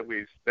pray that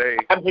we stay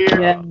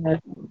here.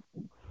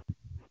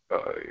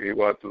 He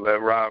wants to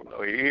let Rob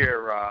know. He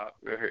here, Rob.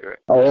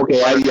 Oh,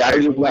 okay. I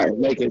just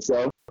making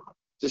sure.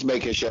 Just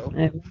making sure.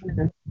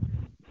 Amen.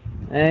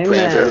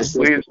 Praying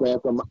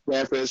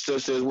for his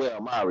sister as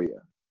well,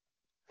 Maria.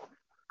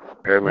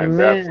 Amen.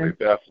 Definitely.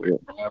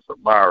 Praying for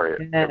Maria.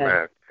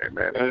 Amen.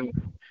 And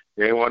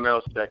Anyone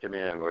else checking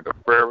in with a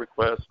prayer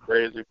request,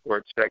 praise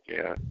report, check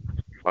in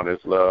on this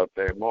Love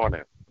Day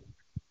morning?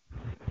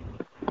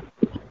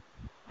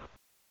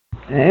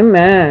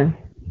 Amen.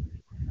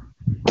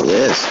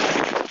 Yes.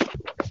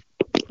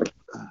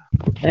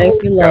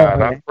 Thank you, Lord.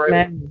 God, I pray.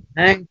 Amen.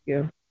 Thank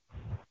you.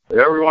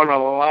 Everyone on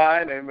the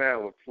line, amen,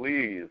 well,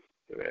 please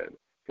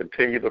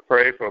continue to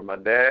pray for my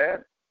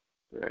dad.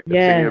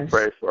 Continue to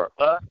pray for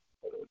us,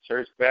 for the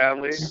church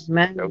family,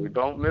 that we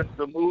don't miss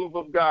the move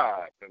of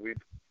God, that we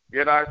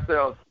get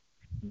ourselves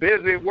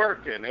busy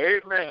working.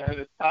 Amen.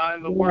 It's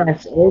time to work.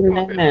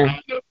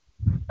 Amen.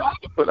 Time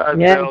to put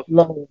ourselves,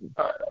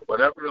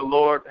 whatever the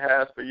Lord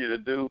has for you to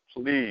do,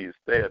 please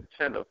stay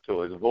attentive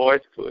to His voice,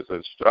 to His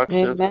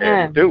instructions,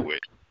 and do it.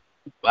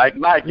 Like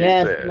Nike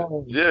said,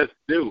 Lord. Just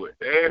do it.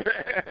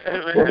 Amen.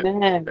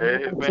 Amen.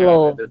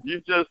 Amen. If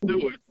you just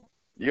do it,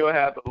 you'll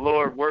have the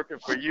Lord working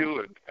for you,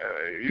 and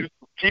you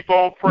keep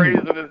on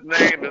praising His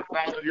name and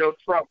sounding your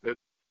trumpet.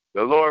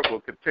 The Lord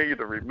will continue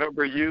to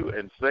remember you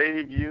and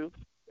save you.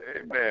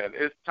 Amen.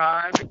 It's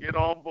time to get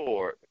on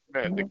board.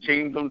 Amen. The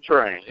kingdom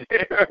train.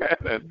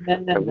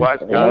 and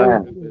watch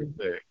God do this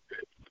thing.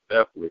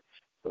 Definitely.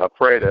 So I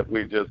pray that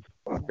we just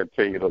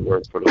continue to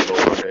work for the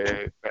Lord.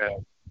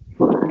 Amen.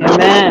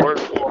 Amen. Work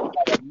for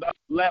enough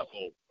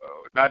level,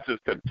 not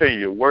just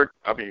continue.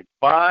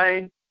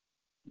 Find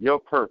your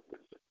purpose.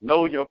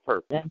 Know your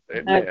purpose.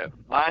 Amen.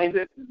 Find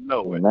it and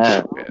know it.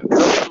 Amen. Know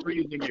the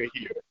reason you're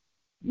here.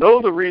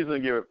 Know the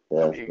reason you're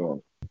here.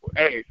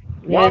 Hey,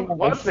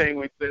 one thing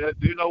we said,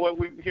 do you know what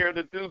we're here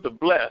to do? To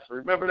bless.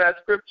 Remember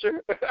that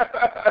scripture?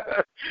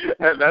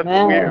 And that's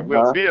what we're here.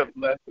 We'll be a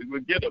blessing.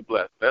 We'll get a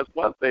blessing. That's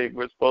one thing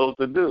we're supposed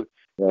to do.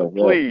 So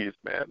please,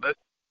 man,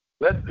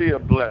 let's be a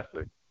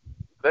blessing.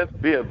 Let's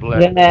be a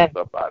blessing to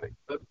somebody.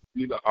 Let's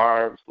be the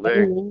arms,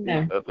 legs,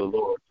 feet of the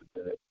Lord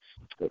today.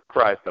 Of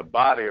Christ, the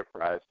body of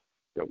Christ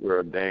that we're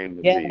ordained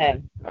to be.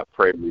 I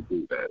pray we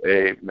do that.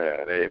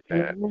 Amen.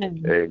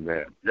 Amen.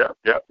 Amen. Yep.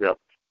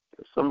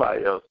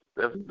 Somebody else.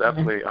 That's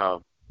definitely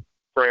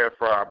prayer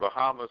for our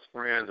Bahamas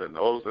friends and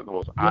those in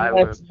those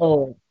islands.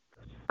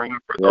 Praying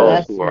for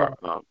those who are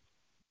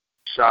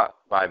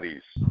shocked by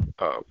these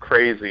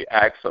crazy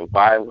acts of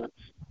violence.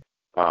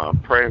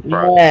 Praying for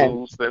our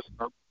school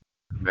system.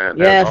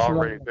 And there's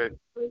already been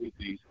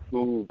crazy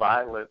school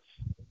violence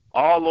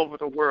all over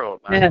the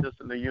world, not just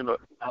in the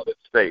United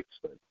States.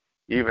 But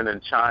even in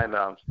China,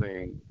 I'm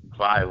seeing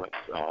violence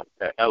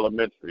at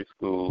elementary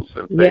schools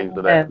and things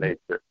of that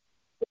nature.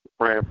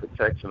 Praying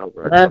protection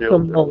over our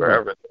children,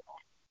 wherever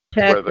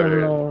they are,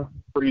 whether it's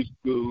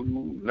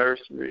preschool,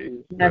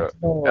 nurseries,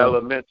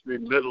 elementary,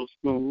 middle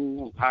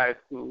school, high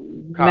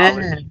school,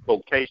 college,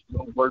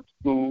 vocational work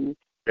school.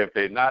 If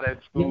they're not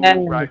at school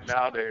right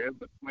now, they're in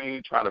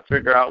between trying to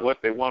figure out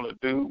what they want to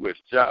do,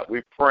 which job.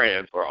 We're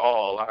praying for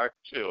all our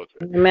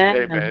children.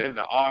 Amen. In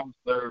the armed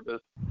service,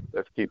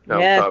 let's keep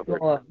them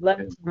covered. Lord. Bless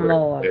them,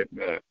 Lord.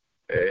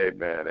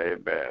 Amen.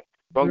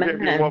 Gonna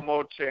give you one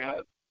more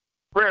chance.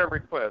 Prayer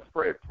request.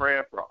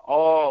 Praying for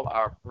all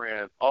our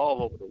friends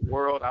all over the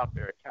world, out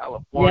there in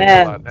California,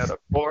 Lynetta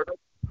Porter.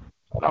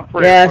 And I'm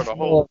praying for the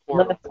whole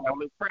Porter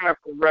family. Praying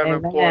for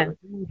Reverend Porter.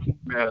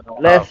 Man,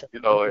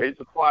 he's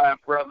a quiet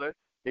brother.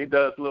 He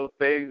does little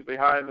things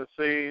behind the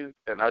scenes,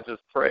 and I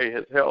just pray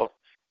his health.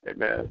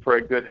 Amen.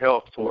 Pray good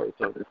health towards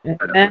him.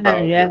 Amen.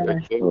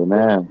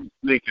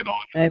 Sneaking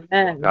on him.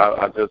 Amen.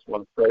 I just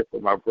want to pray for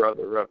my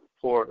brother, Reverend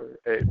Porter.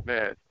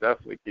 Amen.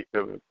 Definitely keep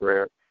him in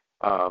prayer.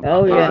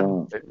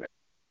 Amen.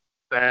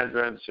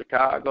 Sandra in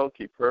Chicago,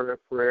 keep her in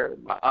prayer.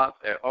 My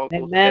aunts and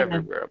uncles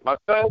everywhere. My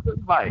cousin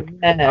Mike,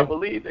 I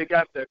believe they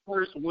got their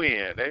first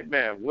win.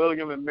 Amen.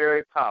 William and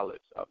Mary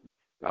College.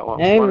 I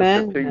want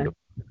to continue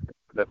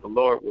that the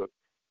Lord will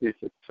be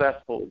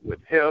successful with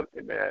him.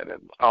 Amen.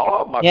 And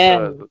all my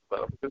cousins,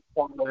 but I'm just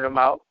pointing them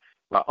out.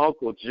 My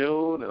Uncle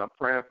June, and I'm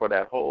praying for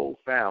that whole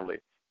family,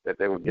 that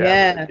they will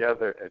gather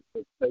together and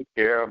take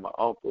care of my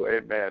uncle.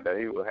 Amen. That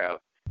he will have,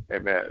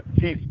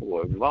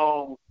 peaceful and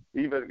long,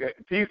 even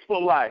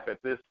peaceful life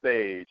at this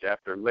stage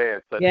after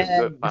laying such a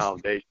good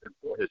foundation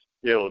for his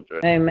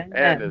children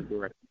and his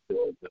grandchildren.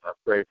 I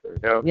pray for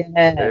him.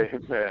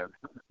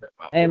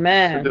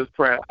 Amen. I'm just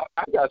praying.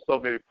 I got so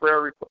many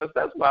prayer requests.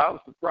 That's why I'm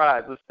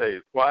surprised it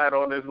stays quiet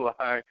on this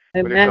line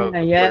when it comes to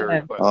prayer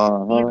requests.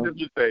 Even if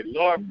you say,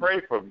 Lord, pray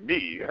for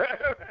me.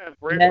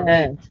 Pray for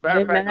me.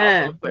 Matter of fact, I'm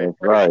going to say,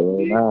 pray for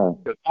me,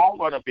 because I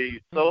want to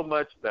be so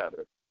much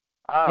better.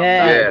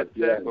 I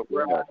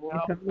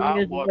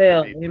want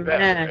to be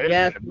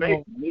better.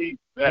 Make me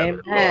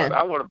better, Lord.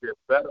 I want to be a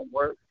better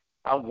work.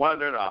 I'm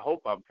wondering, I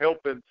hope I'm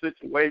helping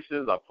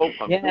situations. I hope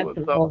I'm doing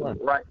something the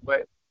right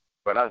way.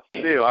 But I'm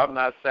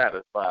not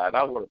satisfied.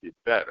 I want to be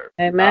better.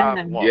 I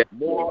want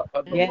more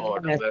of the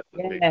Lord and less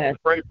of me.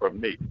 Pray for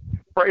me.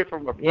 Pray for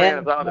my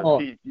friends out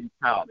in PG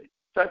County.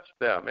 Touch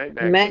them.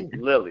 Amen.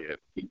 Keep Lillian.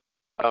 Keep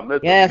Miss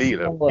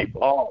Anita. Keep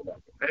all of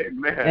them.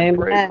 Amen.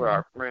 Pray for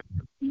our friends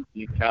in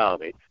PG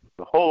County.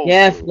 The whole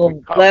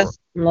Lord. Bless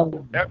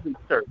Lord. Every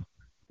church.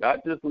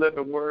 Not just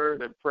Living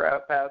Word and prayer,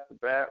 Pastor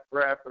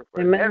Bradford,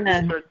 but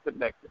every church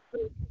connected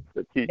to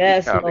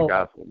PG County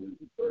Gospel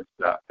Music Church.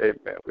 stuff.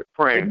 Amen. We're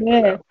praying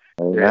Amen.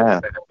 for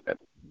them.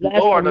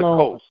 Florida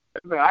coast.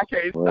 I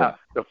can't stop.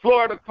 The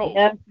Florida coast.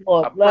 Yes,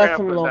 Lord. I'm bless praying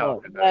them, for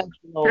Lord. them. Bless them,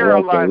 Lord.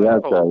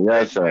 Carolina coast.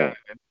 Yes, sir.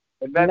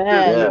 And that's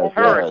this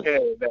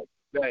hurricane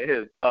that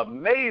is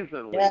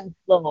amazingly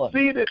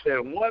seated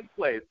in one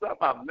place. Something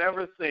I've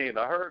never seen.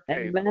 A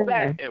hurricane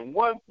sat in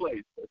one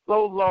place for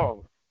so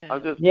long.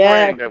 I'm just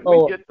praying that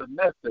we get the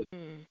message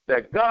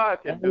that God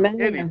can do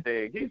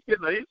anything. He's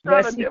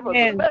trying to give us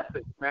a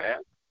message, man.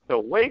 To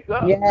wake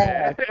up,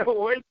 man.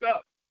 Wake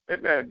up.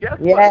 Amen. Guess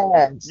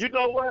what? You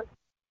know what?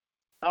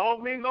 I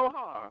don't mean no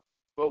harm,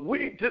 but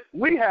we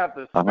have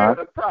the Spirit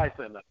of Christ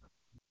in us.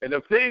 And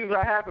if things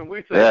are happening,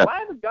 we say,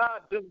 why did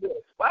God do this?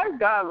 Why did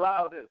God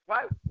allow this?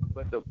 Why?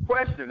 But the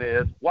question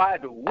is, why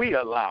do we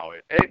allow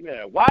it?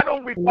 Amen. Why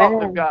don't we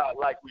talk to God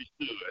like we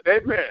should?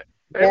 Amen.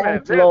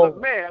 Amen. There's a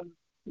man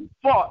who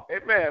fought.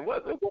 Amen.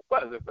 What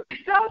was it? But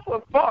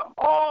Joshua fought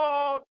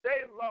all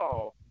day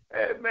long.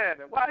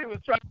 Amen. And while he was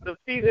trying to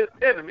defeat his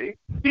enemy,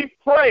 he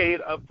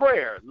prayed a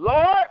prayer.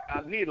 Lord,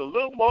 I need a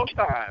little more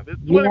time. It's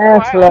 24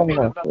 hours. I need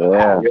another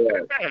hour.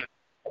 Amen.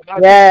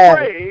 And I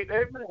prayed.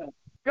 Amen.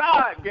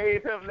 God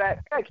gave him that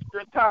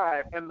extra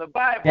time, and the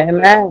Bible says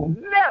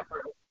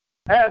never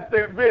has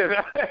there been,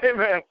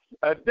 amen,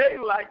 a day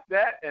like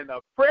that and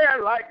a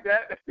prayer like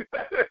that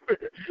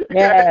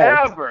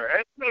ever.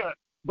 Amen.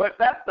 But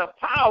that's the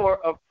power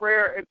of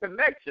prayer and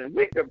connection.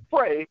 We can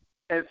pray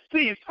and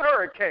cease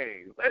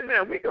hurricanes.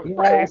 Amen. We can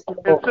pray and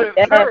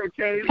send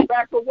hurricanes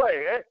back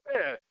away.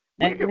 Amen.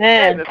 We can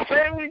pray the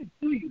same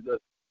Jesus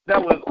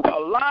that was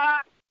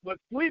alive, was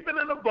sleeping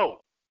in a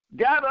boat,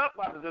 got up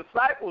while the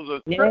disciples were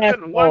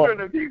tripping and wondering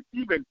if he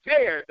even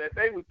cared that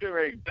they were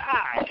going to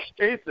die.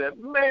 He said,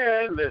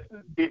 man,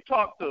 listen. He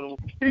talked to them.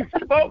 He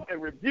spoke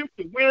and rebuked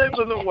the winds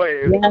and the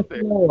waves. He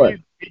said,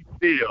 peace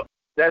be still.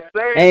 That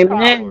same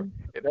power,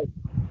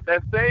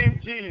 that same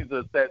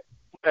Jesus, that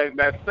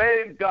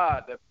same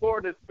God that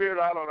poured his Spirit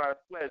out on our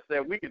flesh,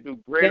 said we can do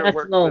greater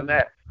works than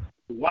that.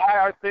 Why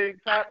are things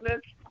happening?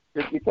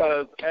 It's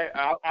because,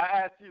 I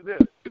ask you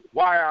this,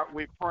 why aren't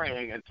we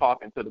praying and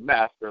talking to the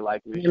Master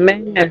like we should?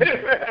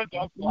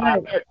 That's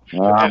why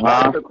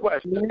that's the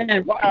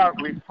question. Why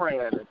aren't we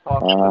praying and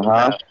talking to the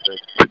Master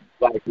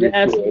like we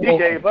should? He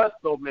gave us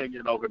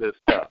dominion over this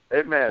stuff.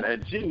 Amen.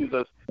 And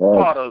Jesus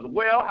taught us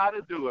well how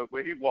to do it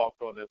when he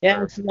walked on this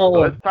earth.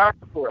 So it's time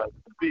for us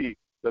to be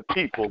the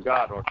people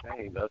God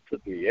ordained us to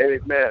be.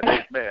 Amen.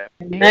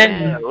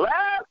 Amen.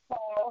 Last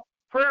call,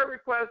 prayer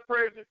request,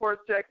 praise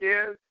report,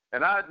 check-in.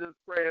 And I just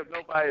pray if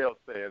nobody else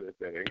say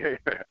anything.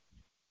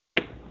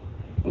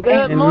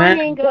 Good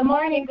morning.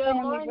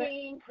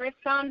 Chris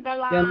on the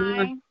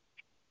line.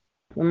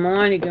 Good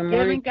morning.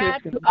 Giving God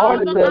all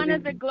the honor,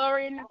 the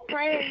glory, and the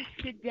praise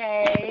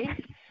today.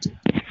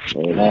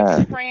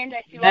 Just praying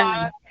that you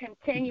all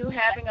continue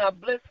having a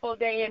blissful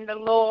day in the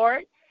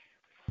Lord.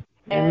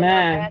 And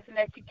I'm asking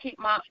that you keep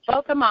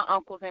both of my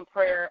uncles in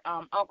prayer,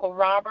 Uncle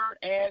Robert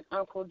and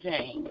Uncle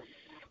James.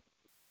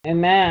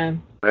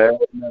 Amen.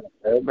 Uncle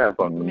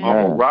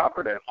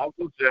Robert and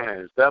Uncle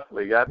James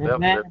definitely got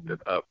them lifted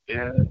up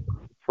in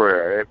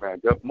prayer. Amen.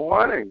 Good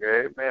morning.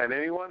 Amen.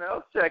 Anyone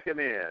else checking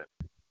in?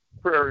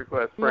 Prayer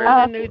request.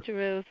 Prayer New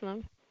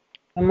Jerusalem.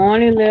 Good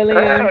morning,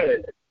 Lillian. Hey,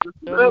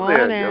 Good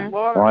morning. Good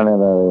morning,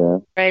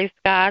 Lillian. Praise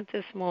God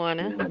this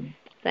morning.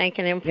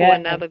 Thanking him for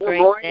another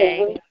great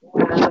day.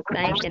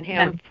 Thanking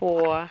him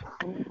for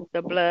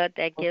the blood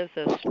that gives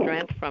us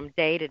strength from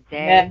day to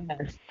day.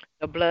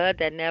 The blood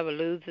that never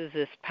loses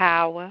its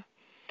power.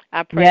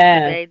 I pray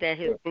today that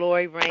his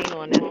glory reign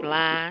on this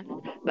line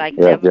like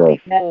never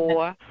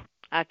before.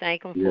 I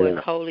thank him for his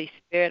Holy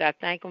Spirit. I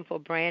thank him for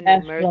brand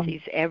new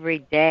mercies every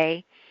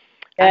day.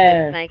 I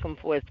just thank him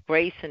for his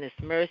grace and his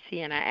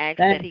mercy, and I ask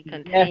that he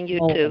continue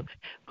to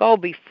go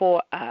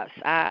before us.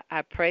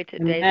 I pray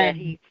today that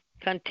he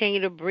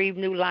continue to breathe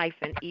new life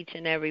in each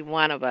and every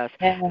one of us.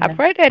 I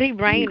pray that he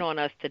rain on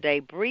us today,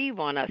 breathe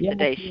on us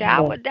today,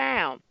 shower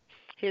down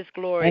his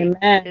glory,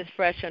 his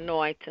fresh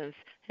anointings,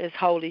 his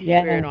Holy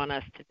Spirit on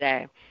us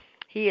today.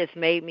 He has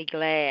made me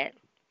glad,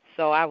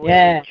 so I will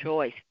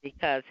rejoice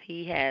because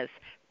he has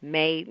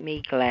made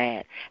me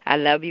glad. I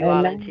love you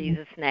all in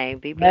Jesus' name.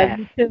 Be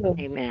blessed.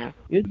 Amen.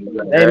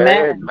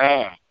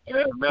 Amen.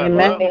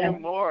 Love you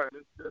more.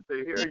 It's good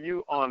to hear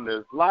you on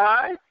this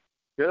live.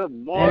 Good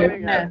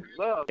morning.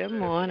 Good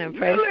morning.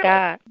 Praise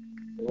God.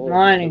 Good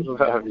morning.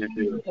 Love you,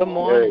 too. Good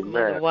morning,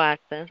 Mother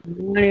Watson.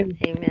 Amen.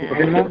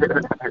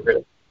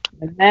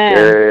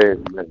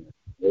 Amen.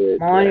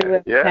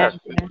 Morning, yes.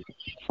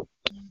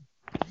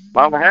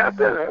 Mama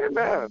Hampton,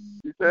 amen.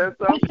 You said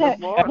something this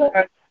morning.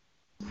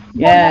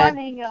 Good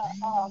morning,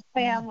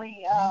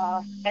 family.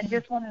 I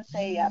just want to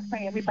say I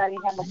pray everybody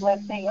have a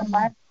blessed day. And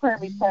my prayer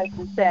request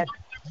is that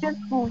this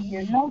school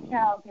year, no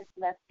child gets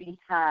left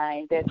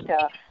behind, that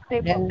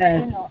they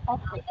will,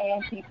 up the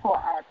ante for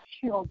our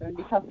children.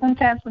 Because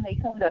sometimes when they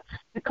come to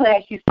the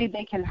class, you see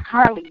they can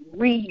hardly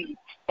read,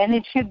 and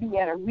it should be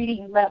at a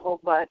reading level,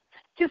 but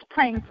just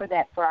praying for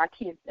that for our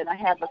kids, and I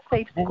have a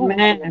safe school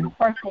year, the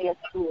first day of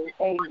school.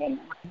 Amen.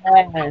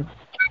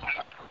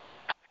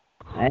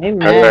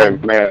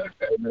 Amen. Amen.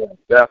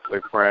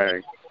 Definitely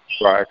praying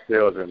for our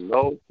children.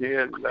 No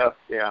kid left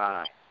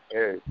behind.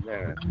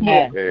 Amen.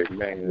 Yes.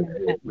 Amen.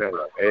 Amen.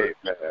 Amen.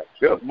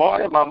 Good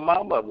morning. My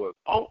mama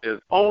is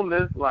on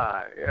this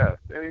line. Yes.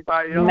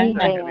 Anybody else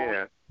checking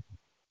in?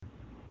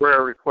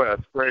 Prayer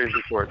requests, praise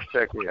reports,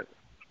 check in.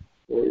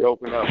 We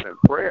open up in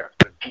prayer.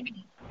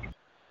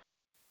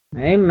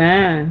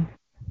 Amen.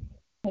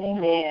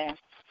 Amen.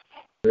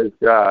 Praise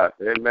God.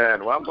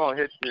 Amen. Well, I'm going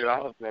to hit you.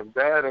 If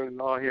Dad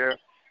isn't on here,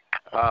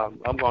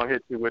 I'm going to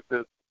hit you with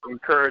this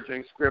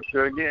encouraging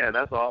scripture again.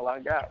 That's all I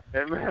got.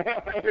 Amen.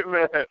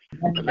 Amen.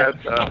 And that's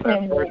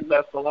 1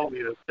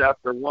 Thessalonians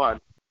chapter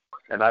 1.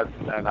 And I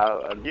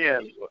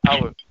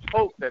would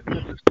hope that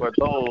this is for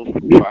those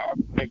who are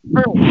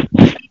encouraged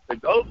to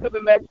go to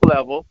the next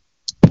level.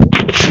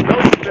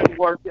 Those who've been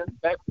working.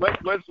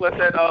 What's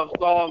that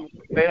song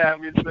they have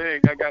me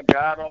sing? I got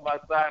God on my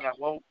side. I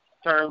won't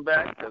turn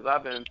back because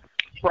I've been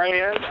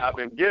praying. I've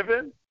been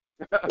giving.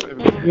 I've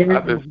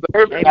been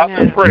serving. I've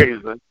been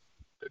praising.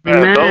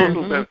 Man, those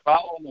who've been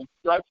following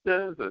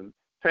instructions and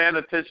paying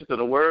attention to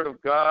the Word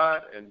of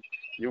God, and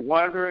you're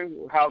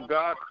wondering how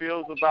God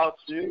feels about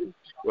you,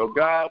 well,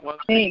 God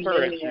wants to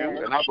encourage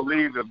you, and I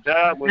believe if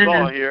Dad was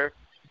on here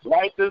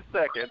right this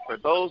second, for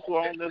those who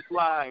are on this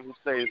line who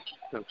stay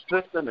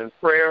consistent in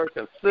prayer,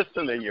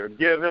 consistent in your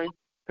giving,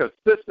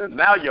 consistent,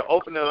 now you're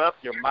opening up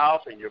your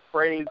mouth and you're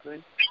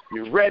praising,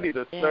 you're ready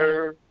to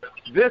serve.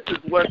 This is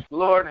what the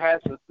Lord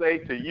has to say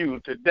to you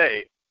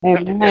today.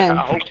 Amen.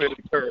 I hope it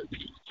encourages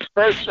you.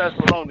 1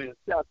 Thessalonians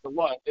chapter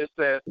 1, it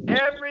says,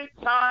 every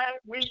time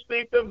we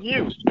think of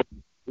you,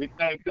 we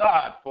thank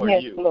God for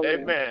you. Lord.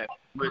 Amen.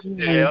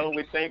 Michelle,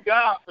 we thank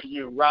God for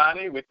you.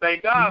 Ronnie, we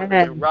thank God for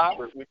you.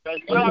 Robert, we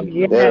thank God for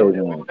you. We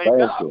thank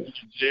God for you.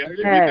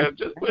 Jerry,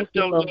 just put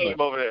your name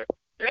over there.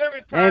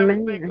 Every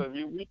time we think of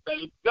you, we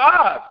thank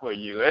God for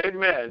you.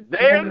 Amen.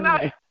 Day and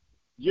night,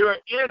 you're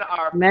in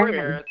our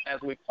prayers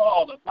as we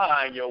call to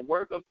mind your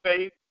work of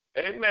faith.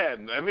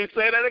 Amen. Let me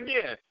say that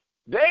again.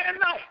 Day and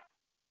night,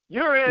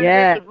 you're in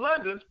Bishop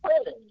London's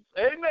prayers.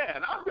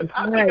 Amen.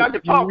 I think I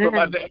can talk for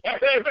my day.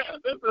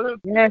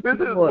 Amen. This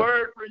is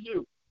word for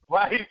you.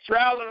 While he's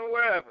traveling or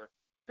wherever.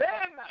 Day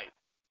and night,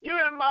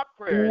 you're in my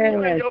prayers.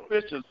 You're in your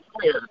bishop's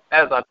prayers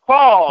as I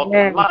call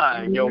to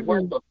mind your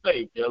work of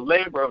faith, your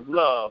labor of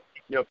love,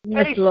 your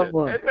patience.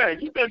 Amen.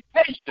 You've been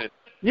patient.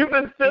 You've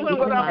been feeling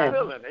what I'm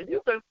feeling. And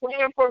you've been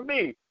praying for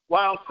me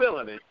while I'm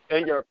feeling it.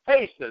 And your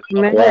patience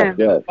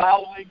of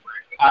following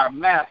our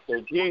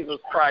Master, Jesus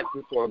Christ,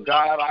 before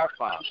God our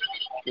Father.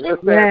 It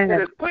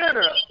is clear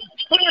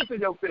to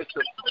your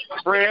bishop,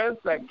 friends,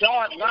 that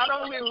God not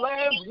only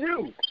loves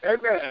you,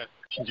 amen,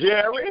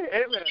 Jerry,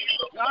 amen,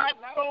 God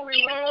not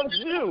only loves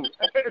you,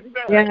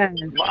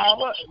 amen,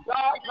 Mama,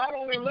 God not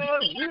only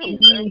loves you,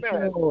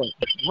 amen,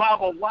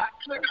 Mama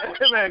Watson,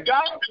 amen,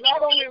 God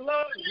not only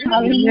loves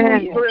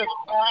you, Chris,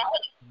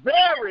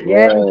 very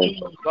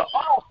much, but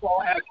also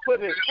has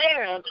put his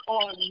hand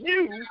on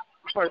you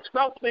for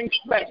something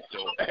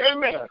special.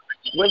 Amen.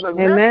 When the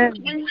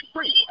message we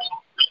preached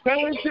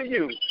came to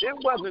you, it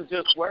wasn't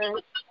just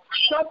words.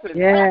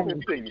 Something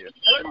happened to you.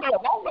 Amen.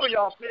 I know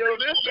y'all feel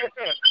this.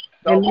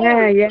 The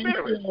Holy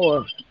Spirit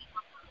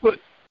put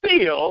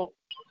seal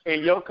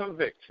in your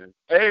conviction.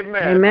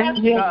 Amen. Thank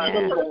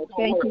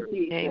you,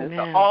 Jesus.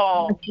 To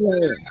all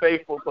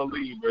faithful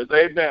believers.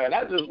 Amen.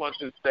 I just want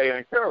you to stay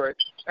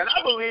encouraged. And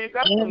I believe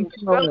that's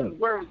some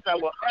words that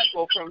will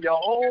echo from your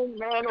own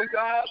man of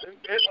God.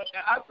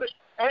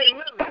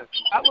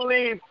 I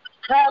believe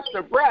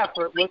Pastor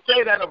Bradford will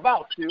say that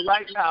about you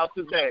right now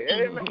today.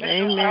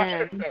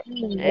 Amen.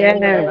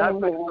 Amen. I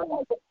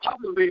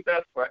believe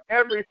that's for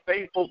every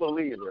faithful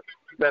believer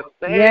that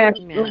stands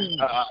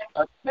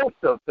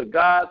attentive to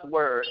God's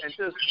word and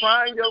just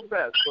trying your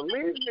best.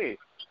 Believe me,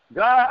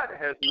 God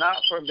has not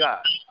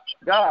forgotten.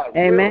 God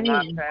will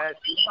not pass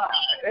you by.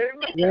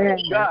 Amen.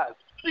 God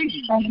sees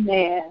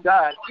you.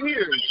 God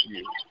hears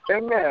you.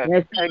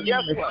 Amen. And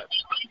guess what?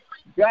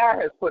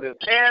 God has put his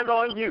hand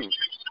on you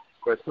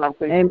for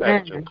something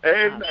special.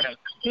 Amen.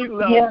 He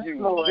loves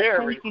you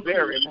very,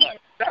 very much.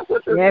 That's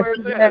what this word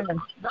says.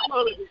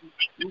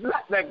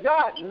 That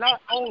God not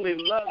only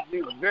loves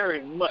you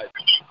very much,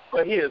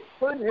 but he has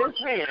put his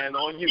hand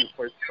on you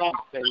for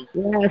something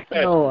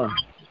special.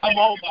 Come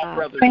on, my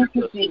brothers and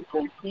sisters.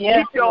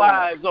 Keep your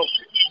eyes open.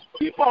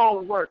 Keep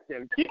on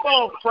working. Keep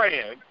on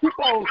praying. Keep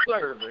on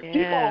serving.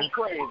 Keep on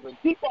praising.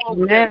 Keep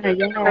on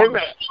giving.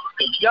 Amen.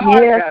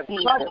 God has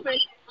something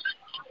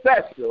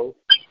special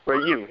for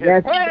you.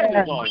 His hand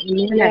is on you.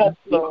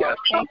 He's got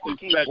something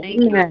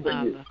special for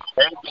you.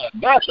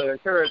 That's an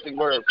encouraging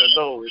word for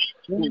those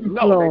who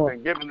know they've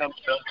been giving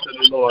themselves to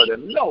the Lord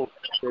and know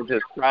they're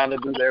just trying to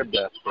do their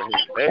best for him.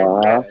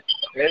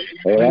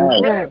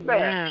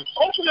 Amen.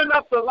 Opening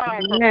up the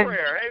line for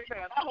prayer.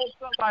 Amen. I hope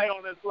somebody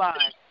on this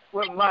line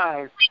wouldn't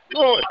mind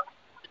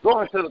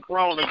going to the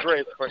throne of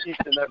grace for each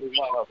and every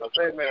one of us.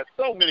 Amen.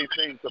 So many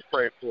things to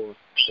pray for.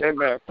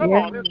 Amen. Come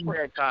on, it's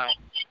prayer time.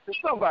 Can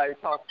somebody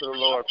talk to the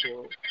Lord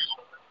for us?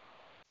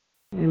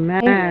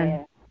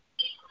 Amen.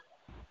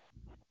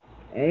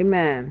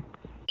 Amen.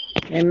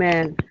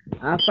 Amen.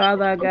 Our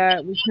Father, our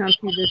God, we come to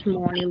you this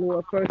morning,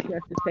 Lord. First,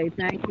 just to say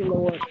thank you,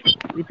 Lord.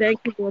 We thank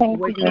you, Lord, for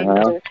waking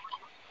us up.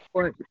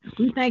 Lord.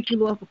 We thank you,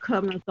 Lord, for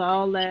covering us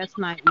all last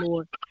night,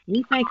 Lord.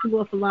 We thank you,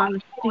 Lord, for allowing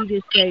us to see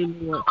this day,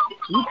 Lord.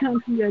 We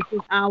come to you at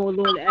this hour,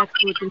 Lord, to ask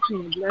for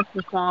continue to bless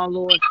us all,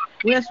 Lord.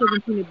 We ask for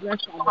continue to bless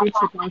our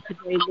bishop on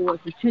today,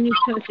 Lord. Continue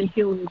to touch and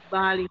heal his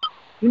body.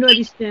 You know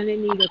he stand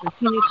in need of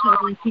continue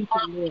covering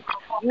people, Lord.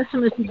 Bless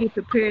him as he get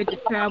prepared to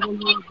travel,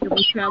 Lord. Give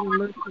him travel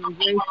mercy and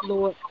grace,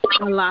 Lord.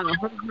 Allow the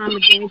hurt, harm,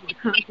 and danger to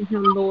come to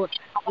him, Lord.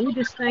 We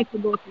just thank you,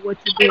 Lord, for what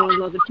you're doing,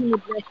 Lord. Continue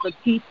to bless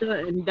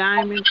Lakeitha and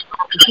Diamond.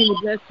 Continue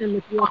to bless them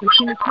as well.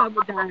 Continue to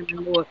cover Diamond,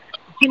 Lord.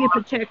 Continue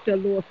to protect her,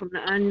 Lord, from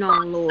the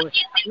unknown, Lord.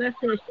 Bless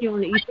her as she on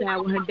the east side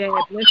with her dad.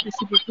 Bless her as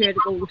she prepared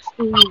to go to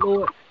school,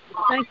 Lord.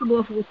 Thank you,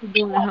 Lord, for what you're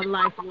doing in her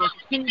life, Lord.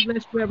 Continue to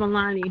bless Reverend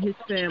Lonnie and his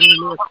family,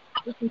 Lord.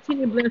 We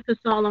continue to bless us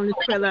all on this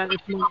prayer line this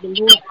morning,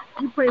 Lord.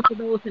 We pray for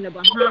those in the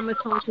Bahamas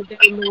on today,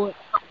 Lord.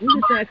 We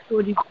just ask,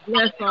 Lord, you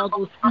bless all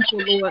those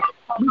people, Lord.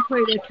 We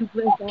pray that you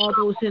bless all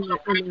those in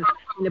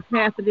the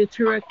path of this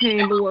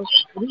hurricane, Lord.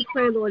 We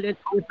pray, Lord, that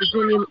if there's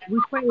any,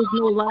 we pray there's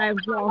no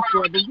lives lost,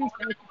 Lord, but we just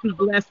ask that you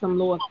bless them,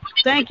 Lord.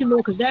 Thank you,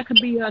 Lord, because that could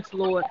be us,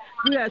 Lord.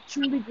 We are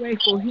truly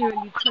grateful here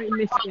in Detroit,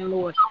 Michigan,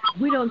 Lord.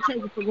 We don't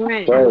take it for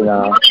granted,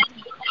 Lord.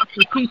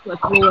 You keep us,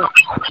 Lord.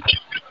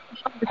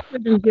 The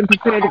children getting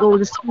prepared to go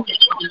to school,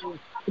 Lord.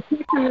 The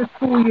kids in the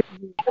school year,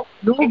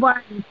 no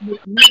violence,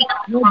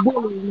 no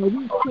bullying, no.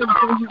 We pray that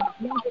they have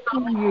a blessed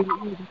school year,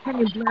 Lord.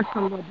 Continue to bless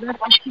them, Lord. Bless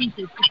the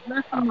teachers.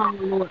 Bless them all,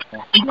 Lord.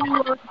 And then,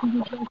 Lord,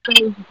 continue to bless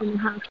those in the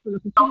hospital.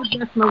 Continue to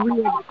bless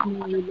Maria this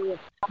morning, Lord.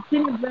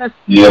 Continue to bless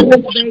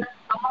baby this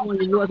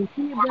morning, Lord.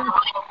 Continue to bless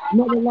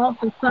Mother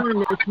Lawson's son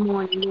this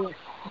morning, Lord.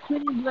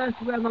 Continue to bless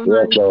Reverend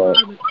Lonnie's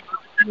father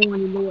this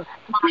morning, Lord.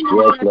 Continue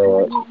to bless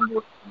Lord. In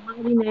the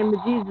mighty name of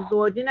Jesus,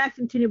 Lord. Then I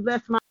continue to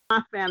bless my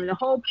family, the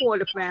whole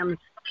Porter family.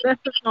 Bless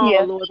us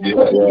all, Lord.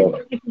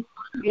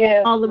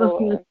 Yes, all of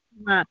Lord. us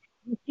on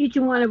each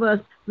and one of us.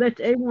 Let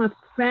everyone's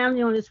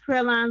family on this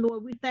prayer line,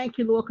 Lord. We thank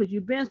you, Lord, because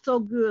you've been so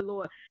good,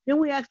 Lord. Then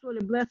we ask for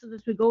the blessings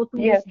as we go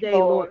through this day,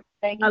 Lord.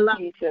 Thank you,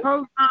 Jesus.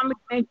 Her harm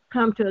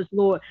come to us,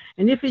 Lord.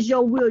 And if it's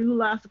your will, you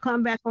allow us to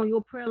come back on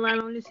your prayer line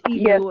on this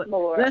evening, Lord.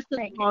 Bless us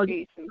all.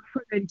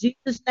 In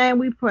Jesus' name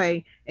we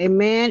pray.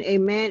 Amen,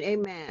 amen,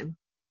 amen.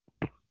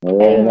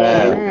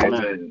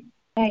 Amen.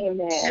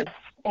 Amen.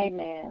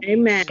 Amen.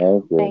 Amen.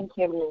 Thank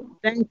you, Lord.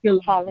 Thank you,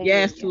 Lord. Hallelujah.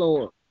 Yes,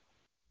 Lord.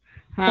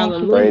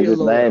 Hallelujah, Praise his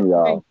Lord. name,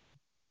 y'all.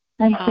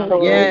 Thank you,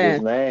 Lord. Praise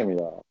his name,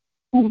 y'all.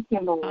 Thank you,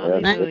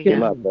 Lord. Thank you.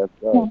 Let's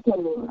go. Thank you,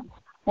 Lord.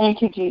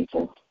 Thank you,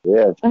 Jesus.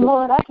 Yes. And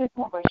Lord, I just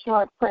have a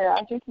short prayer.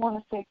 I just want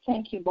to say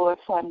thank you, Lord,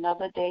 for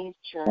another day's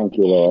journey. Thank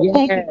you, Lord.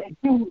 Thank you that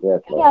you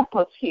kept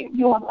us here.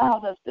 You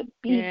allowed us to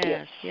be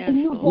here. And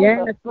you gave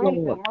us grace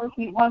and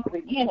mercy once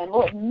again. And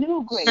Lord,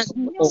 new grace,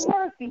 new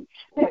mercy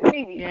that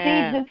we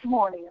received this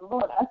morning. And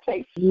Lord, I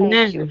say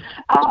thank you.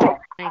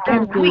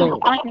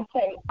 I can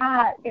say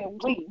I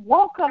and we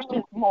woke up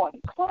this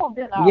morning, clothed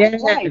in our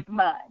right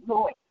mind,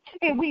 Lord.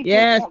 And we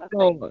just want to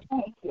say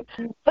thank you.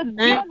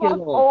 Forgive us,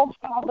 oh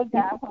Father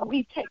God, when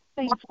we take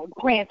things for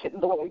granted,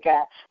 Lord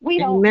God. We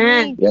don't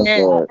need you,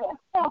 God, to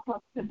help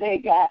us today,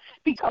 God,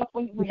 because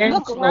when we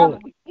look around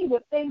and we see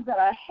the things that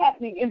are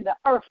happening in the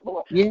earth,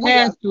 Lord, we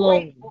are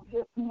grateful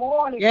this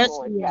morning,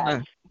 Lord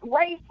God.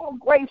 Grateful.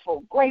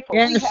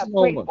 Yes, we have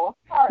grateful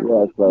hearts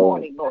this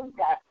morning, Lord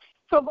God.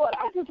 So, Lord,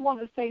 I just want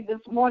to say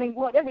this morning,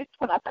 Lord, when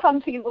I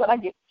come to you, Lord, I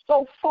get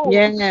so full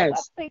because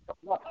I think of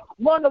the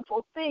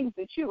wonderful things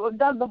that you have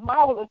done, the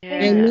marvelous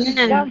things that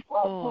you've done for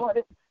us, Lord.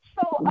 It's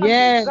so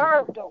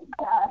undeserved, oh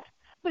God,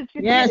 that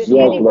you did it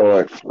anyway,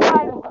 Lord.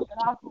 And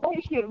I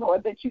thank you,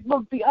 Lord, that you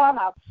look beyond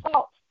our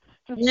faults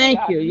to see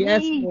our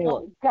needs,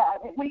 oh God,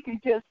 and we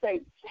can just say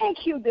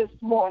thank you this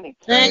morning.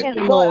 Thank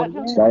you, Lord.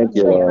 Thank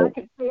you, Lord. I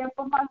can say it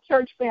for my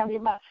church family,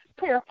 my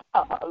prayer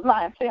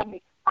line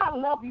family. I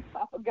love you,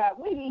 Papa God.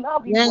 We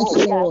love you,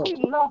 Lord God.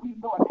 We love you,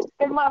 Lord.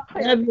 And my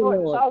prayer,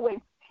 Lord, is always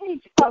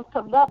teach us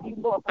to love you,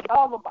 Lord, with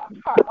all of our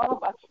heart, all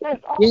of our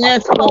strength, all of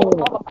our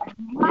soul, all of our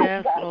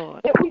mind,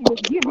 God, that we will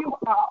give you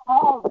our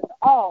all and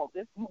all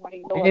this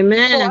morning, Lord.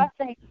 Amen. So I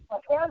thank you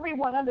for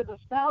everyone under the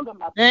sound of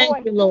my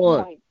voice this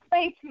morning.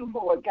 Thank you,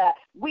 Lord God.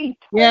 We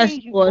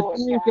praise you, Lord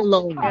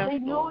God.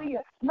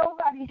 Hallelujah.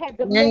 Nobody had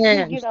to make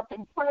me get up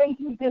and praise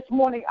you this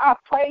morning. I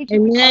praise you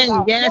because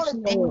I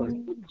wanted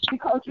to,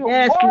 because you're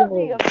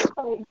worthy of the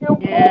praise. You're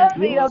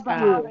worthy of the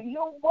honor.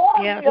 You're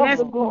worthy of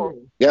the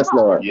glory. Yes,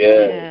 Lord.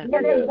 Yes.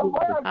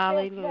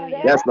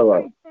 Hallelujah. Yes,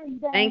 Lord.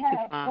 Thank you,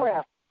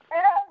 Father.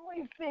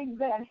 Everything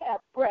that has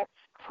breath,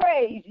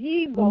 praise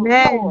ye the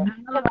Lord.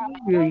 And I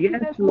thank you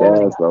this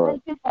morning. I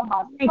thank you for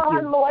my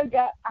son, Lord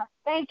God. I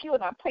thank you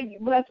and I pray you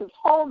bless his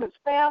home, his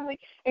family,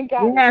 and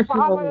God, his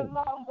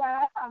father-in-law,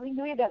 God.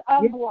 Hallelujah. That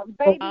unborn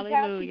baby,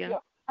 God, keep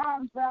your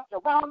arms wrapped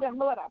around them,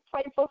 Lord. I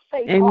pray for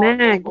faith.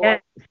 Amen. Also,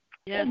 Lord,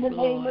 in the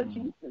name of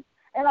Jesus.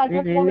 And I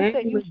just want to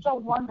say you're so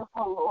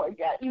wonderful, Lord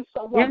God. You're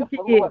so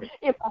wonderful, Lord.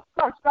 If I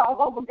searched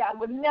all over, God, I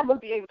would never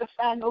be able to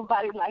find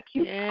nobody like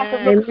you. I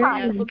could look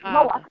high, I could look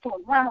low, I could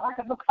look around, I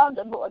could look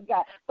under, Lord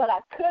God. But I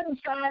couldn't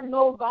find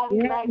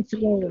nobody like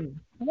you.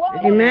 What a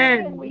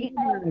friend we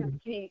have in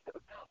Jesus.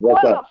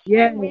 What a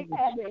friend we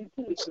have in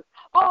Jesus.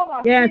 All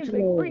our sins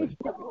and griefs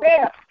to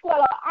bear. What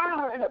an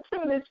honor and a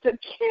privilege to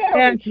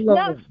carry.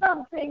 Not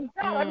some things,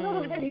 not a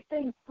little bitty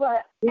things,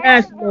 but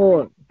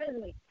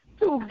everything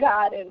to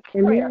God in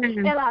prayer.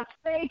 And I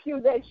thank you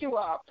that you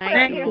are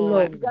praying,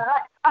 Lord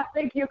God. I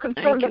think you're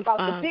concerned about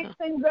the big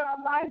things in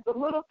our lives, the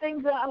little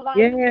things in our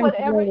lives,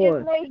 whatever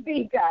it may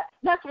be, God.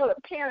 That's what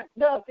a parent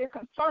does. They're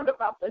concerned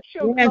about the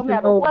children, no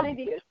matter what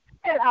it is.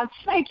 And I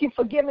thank you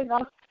for giving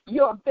us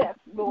your best,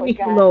 Lord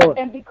God.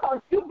 And because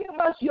you give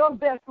us your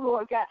best,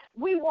 Lord God,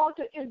 we want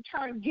to in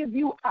turn give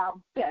you our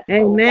best.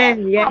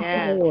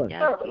 Amen.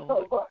 Yes,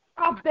 Lord.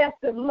 Our best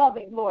in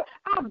loving, Lord.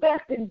 Our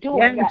best in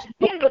doing, God.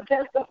 Be the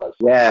best of us.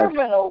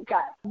 Servant, oh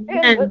God. In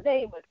the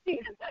name of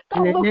Jesus.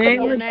 Don't look at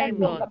your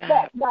name on the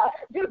back, God.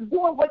 Just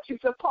doing what you're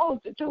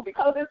supposed to do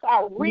because it's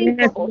our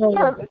reasonable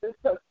service is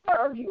to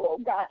serve you, oh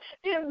God.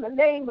 In the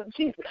name of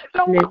Jesus.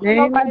 Don't look at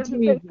nobody and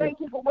say thank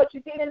you for what you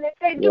did. And if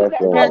they do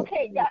that,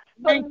 okay, God.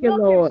 But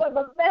looking for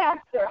the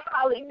Master,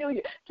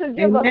 hallelujah, to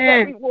give us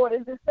that reward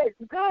and to say,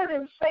 good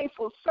and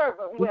faithful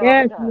servant, well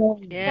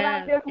done. And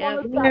I just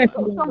want to say,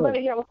 so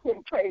somebody else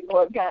can pray,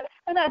 Lord God.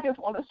 And I just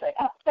want to say,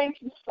 I thank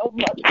you so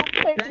much. I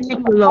thank you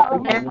from the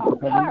bottom of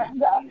my heart,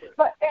 God,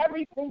 for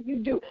everything you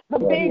do, the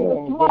big,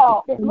 the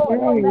small. Lord,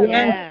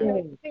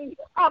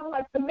 I'm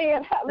like the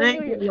man,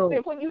 hallelujah,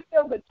 that when you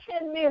healed the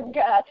 10 men,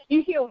 God,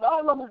 you healed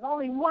all of them,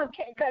 only one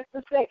came back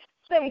to say,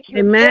 thank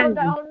you. Fell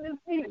down on his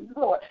knees,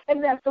 Lord.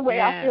 And that's the way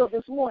I feel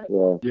this morning.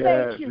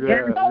 Thank you.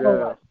 Thank you, Lord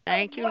God.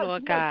 Thank you,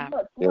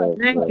 Lord.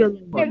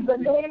 In the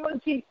name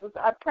of Jesus,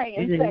 I pray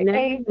and say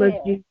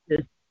amen.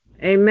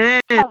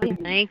 Amen.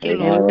 Thank you,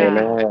 Lord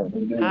God.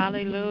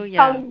 Hallelujah.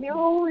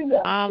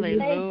 Hallelujah.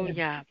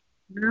 Hallelujah.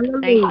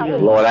 Thank you.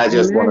 Lord, I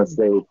just want to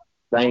say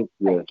thank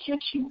you.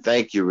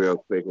 Thank you real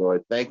quick,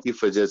 Lord. Thank you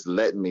for just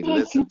letting me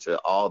listen to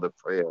all the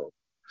prayers.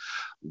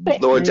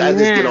 Lord, I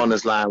just get on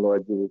this line,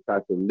 Lord Jesus,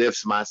 to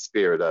lifts my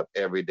spirit up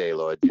every day,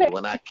 Lord Jesus.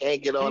 When I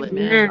can't get on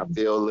it, I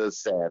feel a little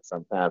sad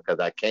sometimes because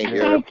I can't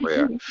hear a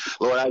prayer.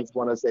 Lord, I just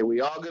want to say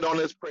we all get on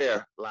this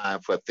prayer line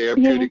for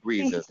therapeutic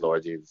reasons,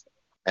 Lord Jesus.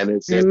 And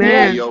it's just to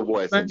hear your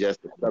voice and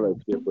just to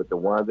fellowship with the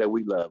ones that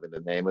we love in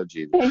the name of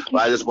Jesus.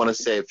 But I just want to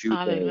say a few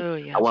things.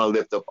 I want to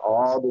lift up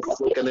all the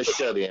sick and the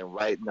shut-in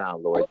right now,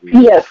 Lord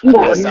Jesus.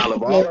 Under the sound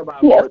of all of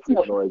our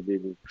voices, Lord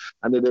Jesus.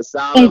 Under the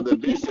sound of the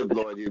bishop,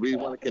 Lord Jesus. We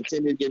want to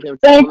continue to give him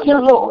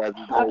travel as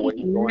we go away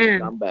and going to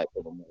come back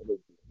to the name of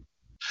Jesus.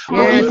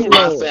 Lord, lift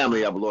my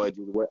family up, Lord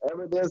Jesus.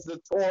 Wherever there's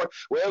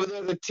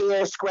a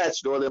tear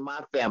scratched, Lord, in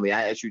my family,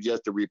 I ask you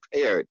just to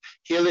repair it,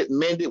 heal it,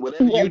 mend it,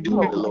 whatever you do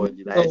with it, Lord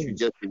Jesus. I ask you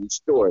just to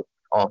restore it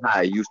on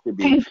how it used to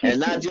be. And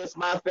not just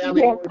my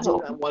family, Lord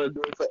Jesus. I want to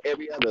do it for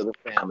every other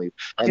family.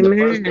 And the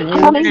person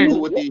that do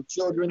with these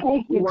children,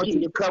 we want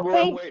you to cover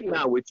them right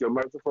now with your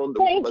merciful,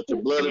 with the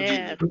blood of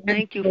Jesus.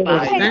 Thank you,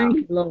 Father. Thank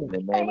you, Lord.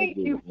 In the name of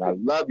Jesus. And I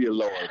love you,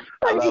 Lord.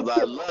 I love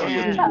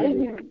you, Jesus.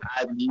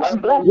 I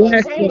love you.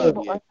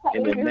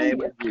 In the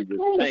name of Jesus.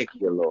 Thank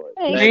you, Lord.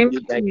 Thank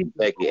you.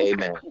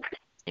 Amen.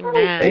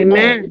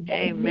 Amen.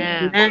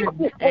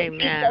 Amen.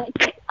 Amen.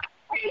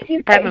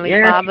 Heavenly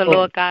Father,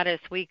 Lord God, as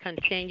we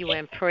continue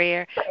in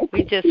prayer,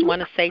 we just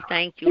want to say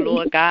thank you,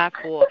 Lord God,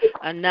 for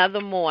another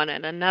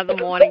morning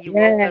you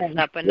woke us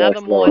up.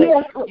 Another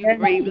morning you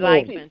breathe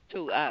life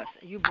into us.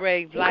 You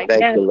breathe life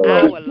into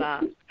our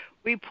lives.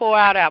 We pour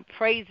out our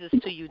praises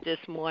to you this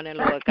morning,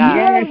 Lord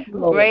God.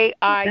 Great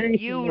are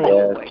you,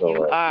 Lord.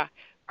 You are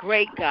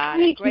great, God,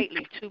 and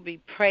greatly to be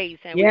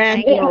praised. And we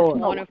thank you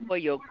this morning for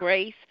your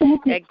grace,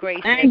 that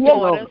grace that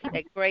taught us,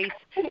 that grace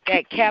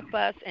that kept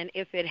us. And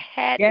if it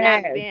had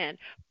not been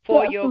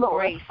for your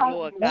grace,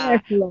 Lord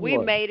God, we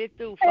made it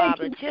through,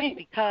 Father, just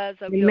because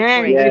of your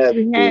grace.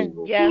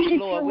 Yes,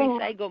 Lord. We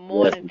say good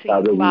morning to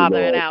you, Father,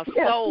 and our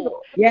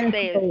soul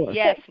says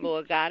yes,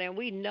 Lord God. And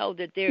we know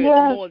that there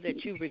is more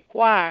that you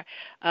require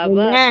of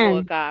us,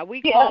 Lord God.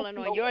 We calling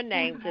on your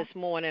name this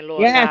morning,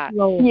 Lord God.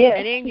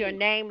 And in your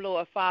name,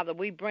 Lord Father,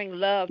 we bring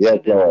love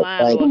to this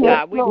line, Lord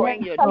God. We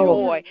bring your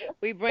joy.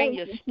 We bring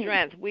your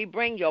strength. We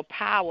bring your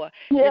power.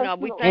 You know,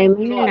 we thank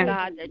you, Lord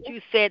God, that you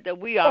said that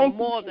we are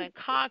more than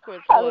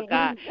conquerors, Lord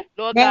God.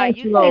 Lord God,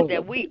 you said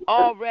that we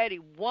already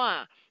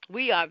won.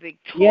 We are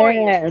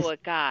victorious, Lord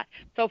God.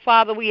 So,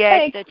 Father, we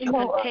ask that you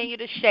continue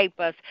to shape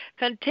us,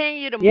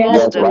 continue to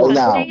mold us,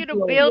 continue to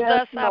build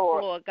us up,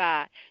 Lord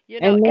God.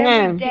 You know,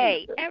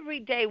 every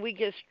day we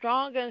get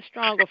stronger and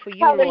stronger for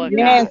you, Lord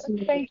God.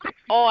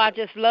 Oh, I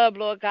just love,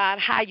 Lord God,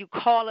 how you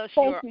call us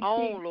your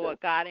own, Lord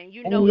God. And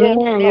you know each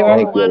and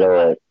every one of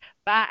us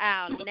by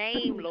our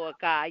name, Lord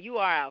God. You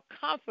are our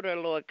comforter,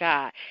 Lord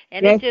God.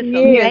 And it just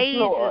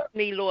amazes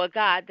me, Lord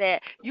God,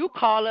 that you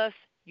call us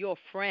your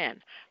friend.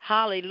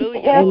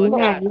 Hallelujah, Lord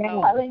God.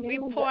 So we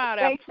pour out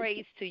our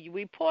praise to you.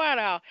 We pour out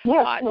our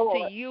hearts to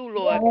you,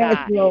 Lord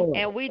God.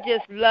 And we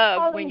just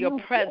love when your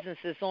presence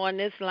is on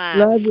this line.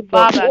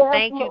 Father, I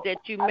thank you that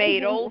you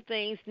made old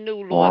things new,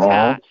 Lord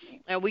God.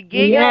 And we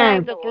give your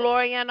name the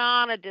glory and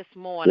honor this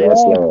morning.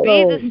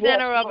 Be the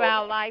center of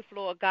our life,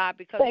 Lord God,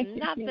 because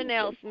nothing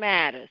else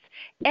matters.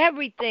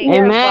 Everything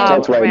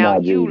revolves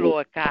around you,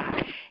 Lord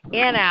God.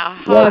 In our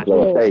hearts,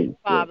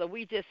 Father,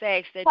 we just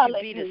ask that you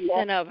be the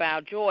center of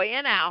our joy,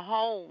 in our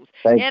homes,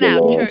 in our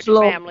church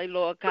family,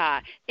 Lord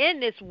God, in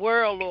this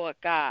world, Lord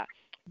God.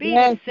 Be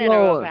the center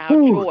of our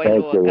joy,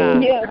 Lord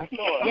God.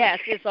 Yes,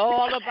 it's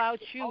all about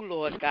you,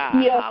 Lord God.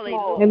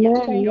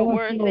 Hallelujah. Your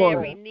word says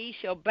every knee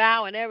shall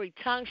bow and every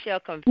tongue shall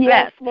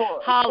confess.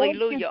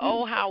 Hallelujah.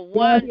 Oh, how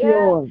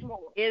wonderful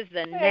is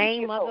the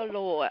name of the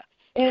Lord.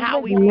 How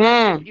we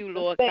worship you,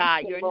 Lord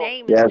God. Your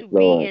name is to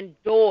be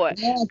endured.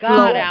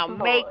 God, our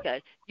Maker,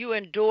 you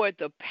endured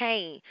the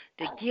pain,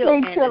 the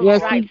guilt, and the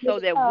strife so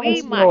that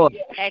we might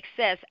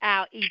access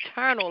our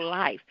eternal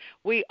life.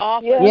 We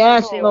offer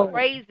sincere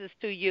praises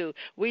to you.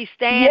 We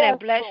stand and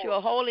bless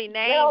your holy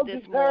name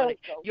this morning.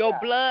 Your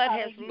blood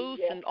has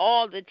loosened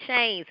all the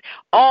chains.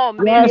 All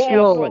men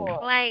shall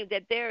proclaim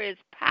that there is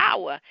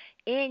power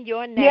in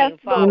your name,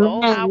 Father.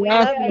 Oh, how we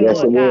love you,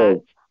 Lord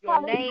God.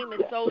 Your name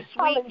is so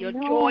sweet. Your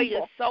joy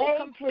is so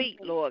complete,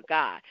 Lord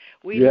God.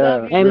 We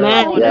love you this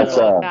morning,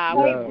 Lord God.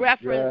 We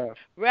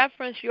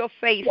reference your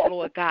face,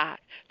 Lord God.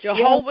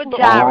 Jehovah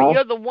Jireh,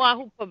 you're the one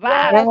who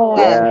provides for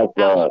us.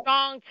 Our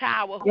strong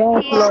tower who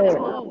hears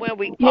and moves when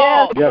we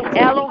call.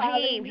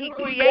 Elohim, he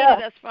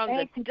created us from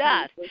the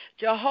dust.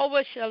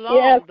 Jehovah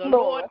Shalom, the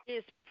Lord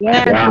is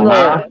present.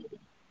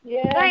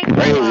 Thank you,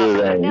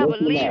 Father, for never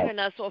leaving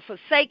us or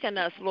forsaking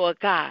us, Lord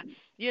God.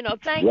 You know,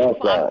 thank you,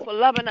 Father, for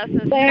loving us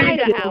in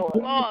spite of our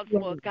flaws,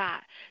 Lord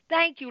God.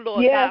 Thank you,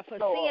 Lord God, for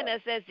seeing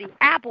us as the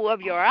apple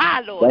of your eye,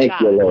 Lord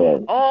God.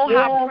 Oh,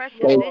 how precious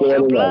is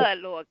your blood,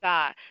 Lord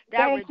God.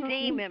 That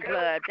redeeming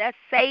blood, that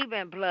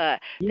saving blood,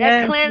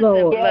 that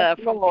cleansing blood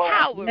from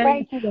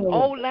Calvary.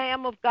 Oh,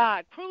 Lamb of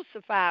God,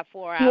 crucified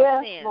for our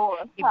sins.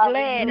 He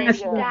bled and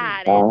he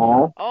died.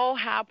 And oh,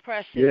 how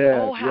precious.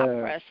 Oh, how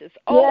precious.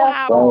 Oh,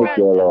 how precious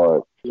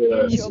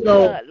is your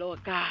blood, Lord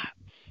God.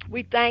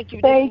 We thank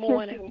you this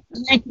morning.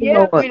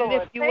 We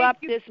lift you up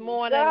this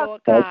morning, Lord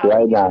God.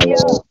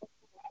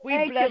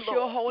 We bless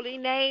your holy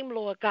name,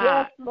 Lord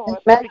God,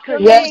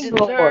 because you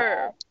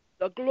deserve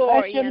the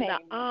glory and the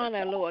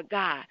honor, Lord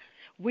God.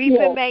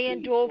 Weeping may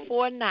endure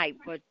for a night,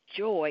 but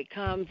joy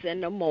comes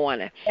in the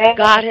morning.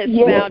 God has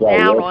smiled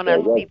down on us,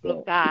 people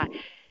of God.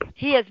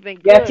 He has been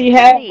good to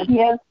me.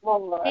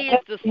 He is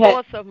the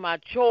source of my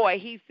joy.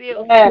 He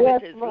fills me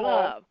with his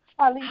love.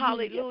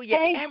 Hallelujah.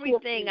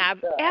 Everything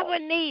I've ever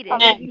needed,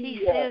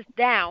 he sends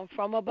down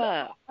from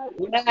above.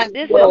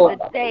 This is the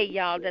day,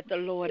 y'all, that the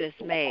Lord has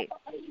made.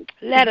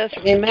 Let us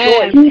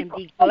rejoice and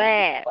be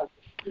glad.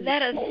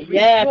 Let us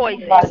rejoice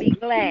and be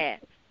glad.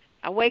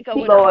 I wake up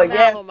with a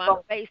smile on my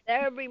face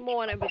every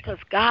morning because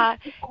God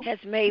has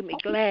made me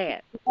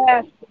glad.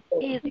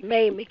 He has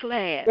made me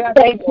glad.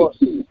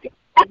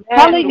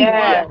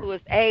 Hallelujah. Who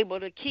is able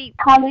to keep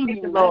us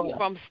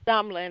from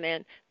stumbling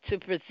and to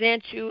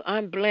present you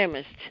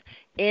unblemished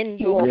in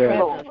your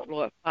presence,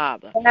 Lord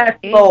Father,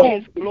 in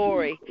his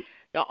glory.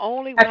 The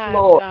only wise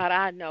God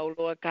I know,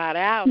 Lord God,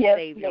 our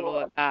Savior,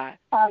 Lord God.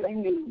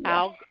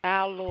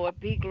 Our Lord,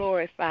 be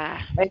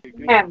glorified.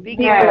 Be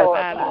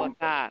glorified, Lord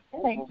God.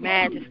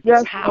 Majesty,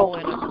 power,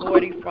 and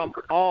authority from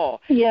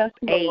all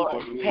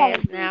ages,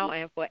 past now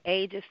and for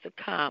ages to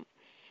come.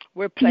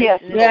 We're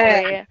placing this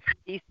prayer,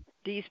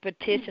 these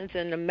petitions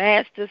in the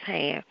Master's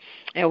hand,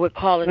 and we're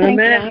calling them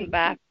done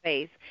by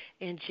faith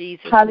in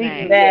Jesus'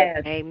 name.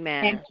 Amen.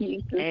 Amen.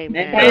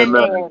 Amen.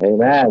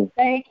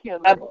 Thank you,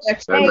 Lord.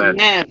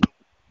 Amen.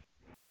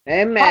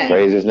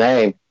 Praise his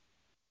name.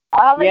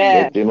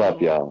 Lift him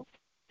up, y'all.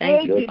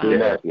 Thank you, Lift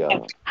him up,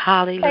 y'all.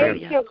 Hallelujah.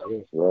 Yes.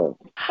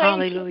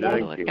 Hallelujah,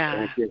 Lord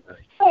God.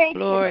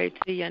 Glory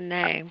to your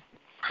name.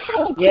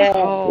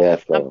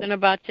 Something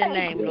about your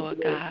name,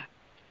 Lord God.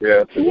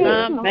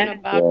 Something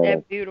about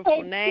that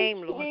beautiful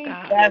name, Lord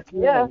God.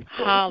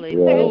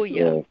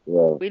 Hallelujah.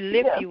 We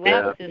lift you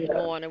up this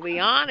morning. We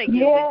honor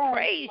you. We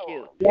praise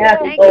you.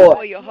 Thank you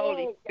for your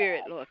Holy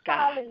Spirit, Lord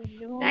God.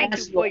 Thank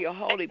you for your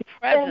holy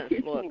presence,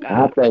 Lord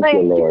God. Thank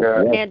you, Lord.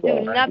 Can't do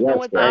nothing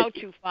without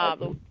you,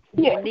 Father.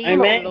 We need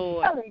you,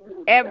 Lord,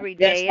 every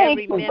day,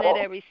 every minute,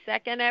 every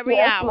second, every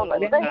hour,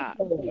 Lord God.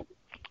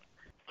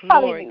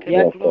 Glory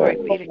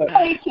be to God.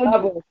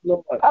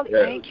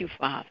 Thank you,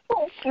 Father.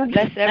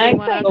 Bless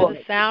everyone under the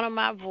sound of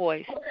my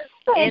voice,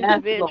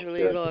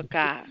 individually, Lord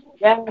God.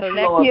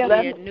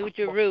 Collectively at New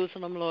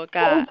Jerusalem, Lord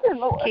God.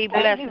 Keep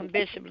blessing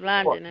Bishop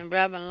London and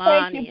Reverend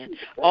Lonnie and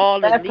all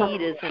the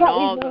leaders and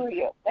all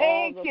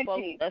the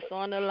folks that's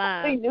on the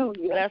line.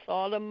 Bless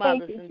all the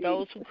mothers and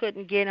those who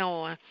couldn't get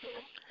on.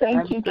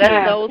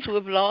 Bless those who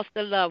have lost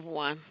a loved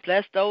one.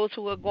 Bless those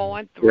who are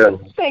going through.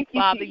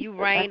 Father, you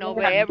reign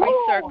over every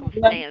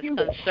circumstance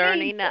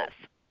concerning us.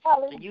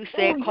 And you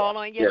said, call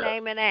on your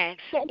name and ask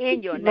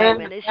in your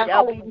name, and it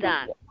shall be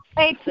done.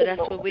 So that's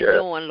what we're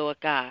doing, Lord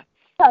God.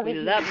 We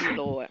love you,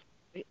 Lord.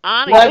 We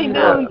honor you,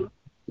 God.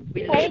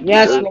 We lift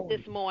you up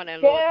this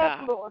morning, Lord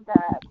God.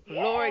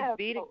 Glory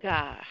be to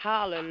God.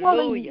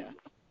 Hallelujah.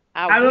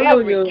 I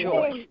will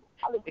rejoice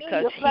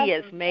because he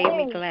has made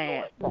me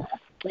glad.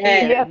 He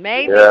has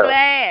made me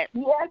glad.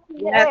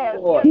 Yes,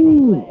 Lord.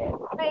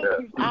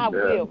 I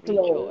will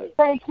rejoice.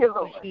 Thank you,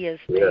 Lord. He has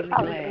made me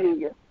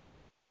glad.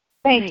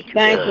 Thank you.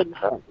 Thank you.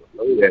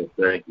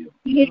 Thank you.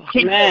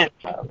 Amen.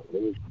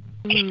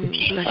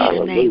 Bless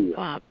your name,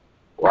 Father.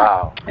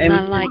 Wow.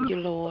 None like you,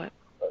 Lord.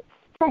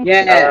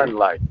 Yes. None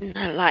like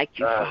None like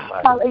you,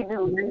 Father.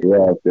 Hallelujah.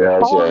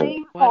 Yes. What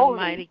a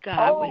mighty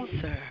God we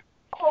serve.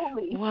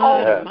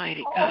 What a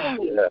mighty God.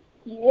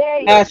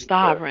 Yes.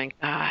 Sovereign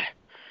God.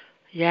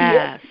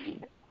 Yes.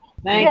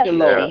 Thank you,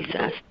 Lord.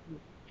 Jesus.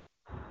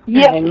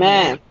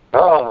 Amen.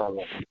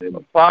 Oh,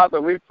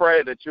 Father, we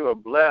pray that you are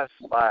blessed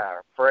by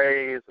our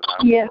praise and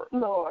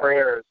our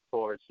prayers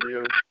towards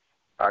you,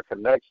 our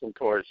connection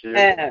towards you.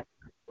 Yes.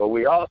 But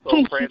we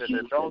also pray that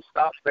it don't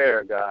stop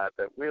there, God,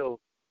 that we'll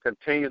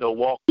continue to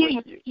walk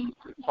with you,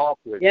 to talk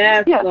with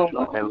you,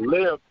 Lord. and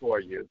live for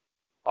you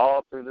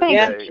all through the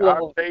day.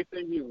 Lord. Our faith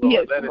in you,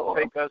 Lord, let it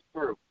take us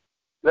through.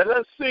 Let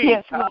us see,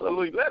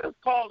 hallelujah. Let us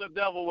call the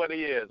devil what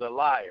he is, a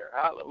liar.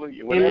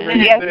 Hallelujah. Whatever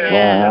he says,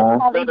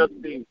 let us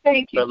see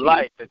the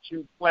light that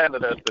you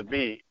planted us to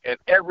be in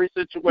every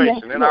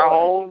situation, in our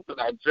homes, in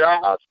our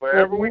jobs,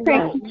 wherever we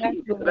go.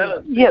 Let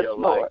us be your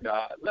light,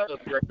 God. Let us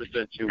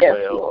represent you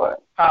well.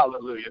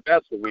 Hallelujah.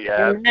 That's what we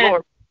have.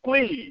 Lord,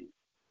 please,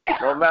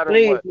 no matter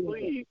what,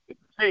 please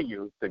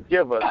continue to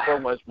give us so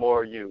much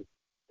more of you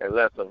and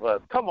less of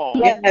us. Come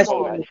on,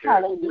 Holy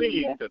Spirit,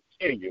 please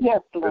continue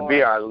to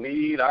be our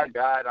lead, our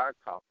guide, our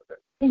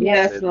confidence.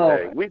 Yes,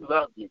 Lord. We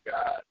love you,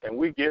 God, and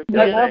we give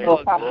your name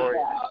glory,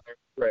 honor, and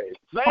praise.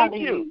 Thank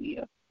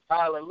you.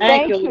 Hallelujah.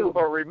 Thank you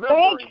for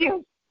remembering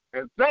us.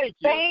 And thank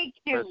you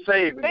for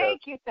saving us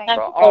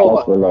from all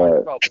of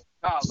our trouble.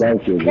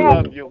 Thank you, we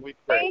love you and we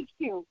pray. Thank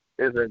you.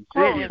 It's in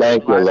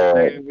Jesus'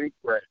 mighty name we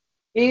pray.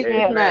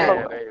 Amen.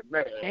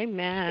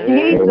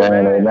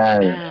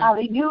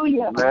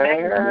 Hallelujah.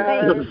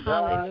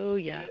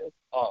 Hallelujah.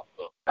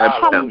 Awesome.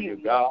 Hallelujah.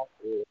 God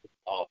is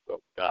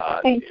awesome.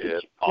 God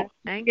is awesome.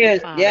 Thank you,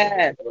 Father.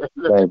 Yes.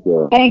 Thank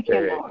you. Thank you,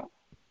 Lord.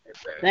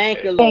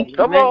 Thank you, Lord.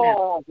 Come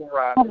on,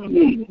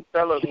 Rodney.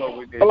 Tell us what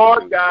we need.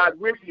 Lord God,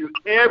 with you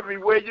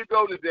everywhere you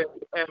go today,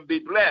 and be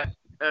blessed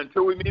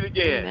until we meet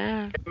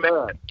again.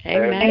 Amen.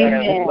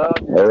 Amen. Love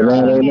you,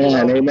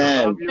 Amen.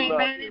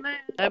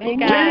 Love you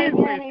guys.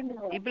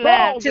 Be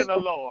blessed. in the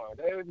Lord.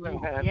 Amen.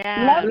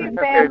 Yeah. Love you,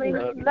 family.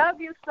 Love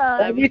you, son.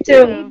 Love you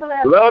too. Be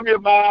blessed. Love you,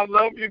 Mom.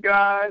 Love you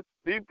guys.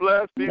 Be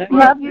blessed. Be blessed.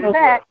 Love you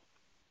back.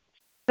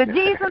 The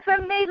Jesus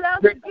in me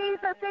loves the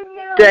Jesus in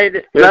you.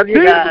 Love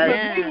you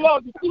guys. We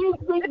love the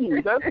Jesus in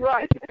you. That's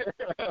right.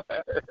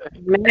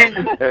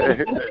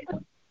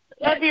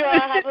 Love you all.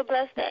 Have a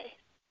blessed day.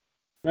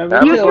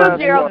 Love you too,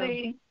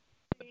 Geraldine.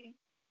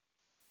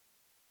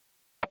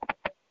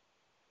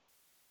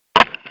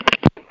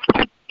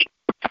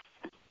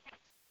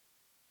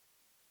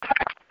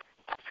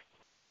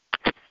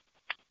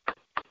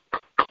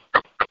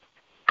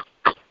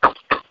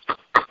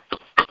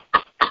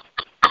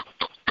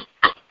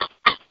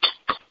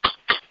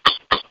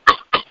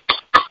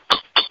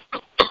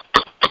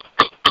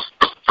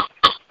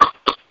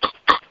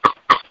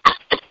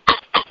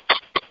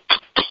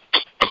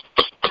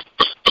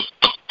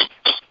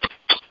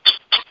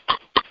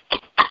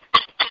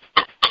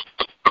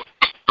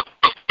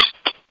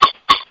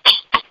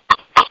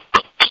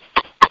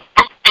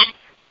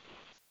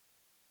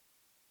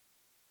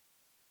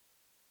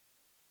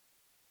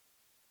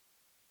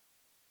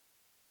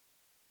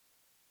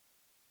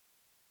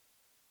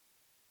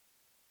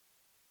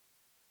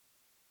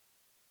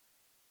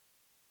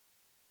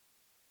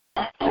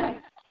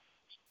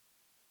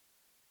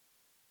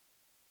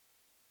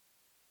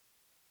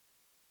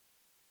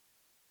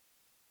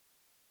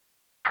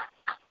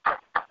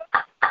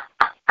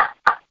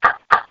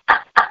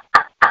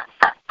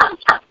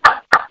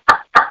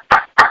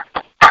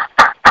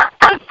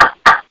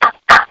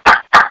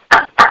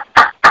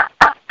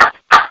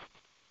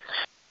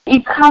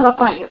 He called up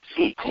on your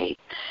feet,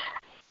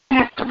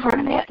 Pastor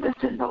Burnett,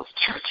 that's in those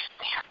churches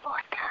there,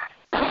 Lord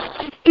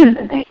God. In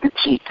the name of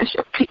Jesus,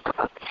 your people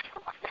are there,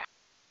 Lord God.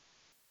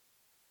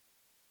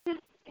 In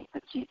the name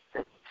of Jesus,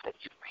 that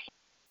you reign.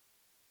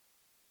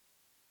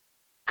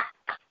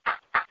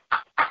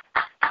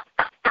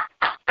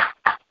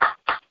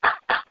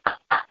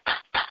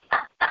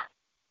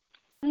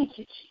 Thank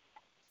you, Jesus.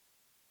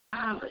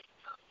 Hallelujah.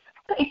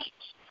 Thank you,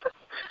 Jesus,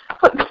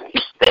 for the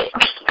respect.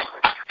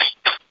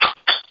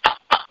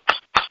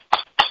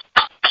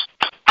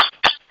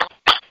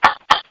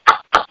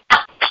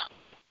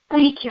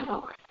 Thank you,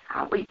 Lord.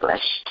 How we bless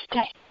you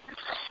today.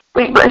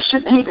 We bless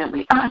your name and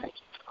we honor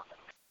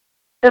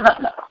you.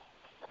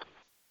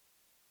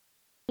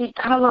 He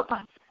call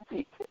upon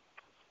you.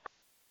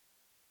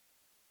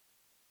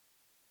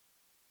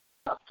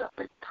 Up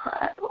in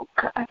pride, oh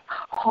God,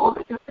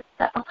 holding it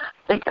down,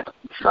 thinking of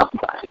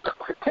somebody,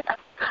 Lord God.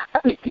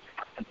 I mean,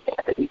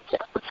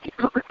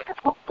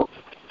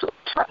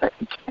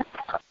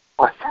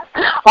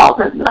 all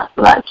that's not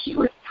like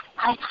you is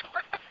life.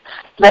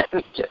 Let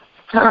me just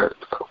turn,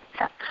 Lord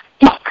God.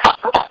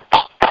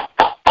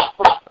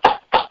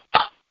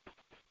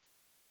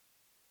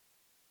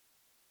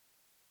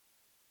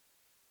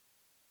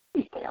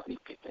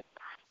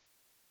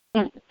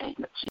 In the name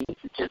of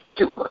Jesus, just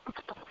do what we're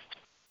supposed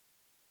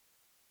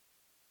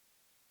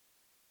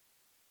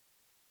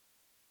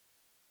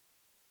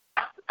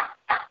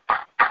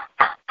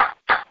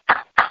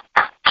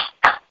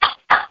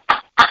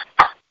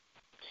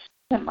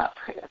to. In my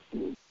prayers.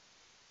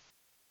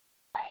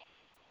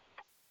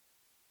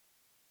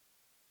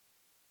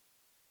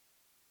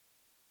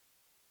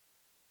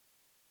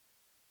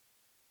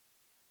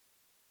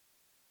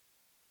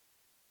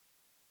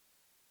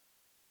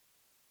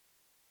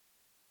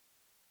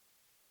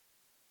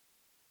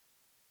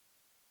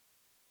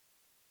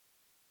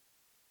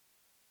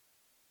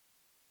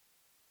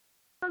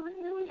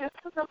 Hallelujah.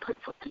 I pray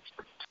for the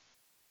church.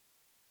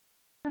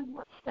 And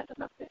what's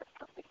standing up there?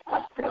 Something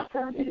I feel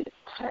that it is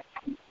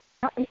checking.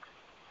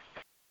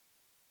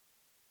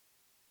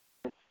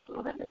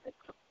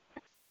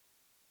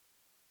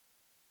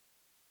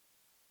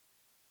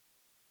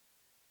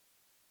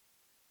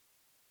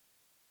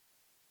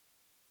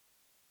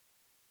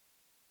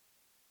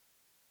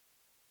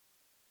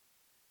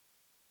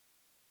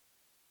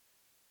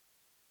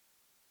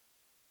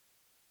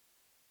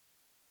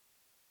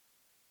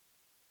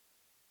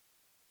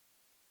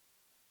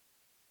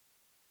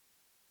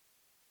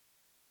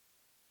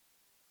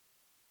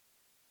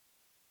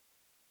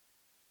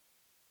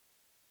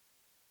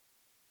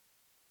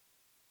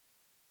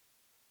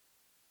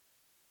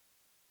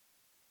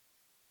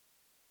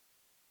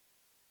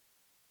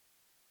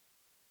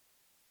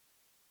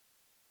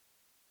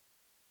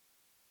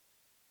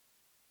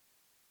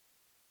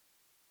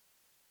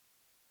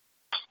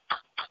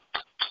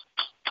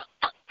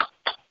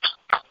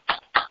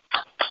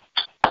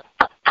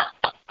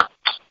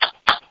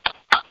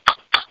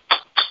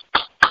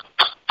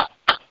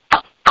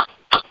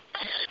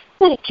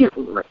 Thank you,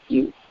 Lord.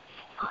 You.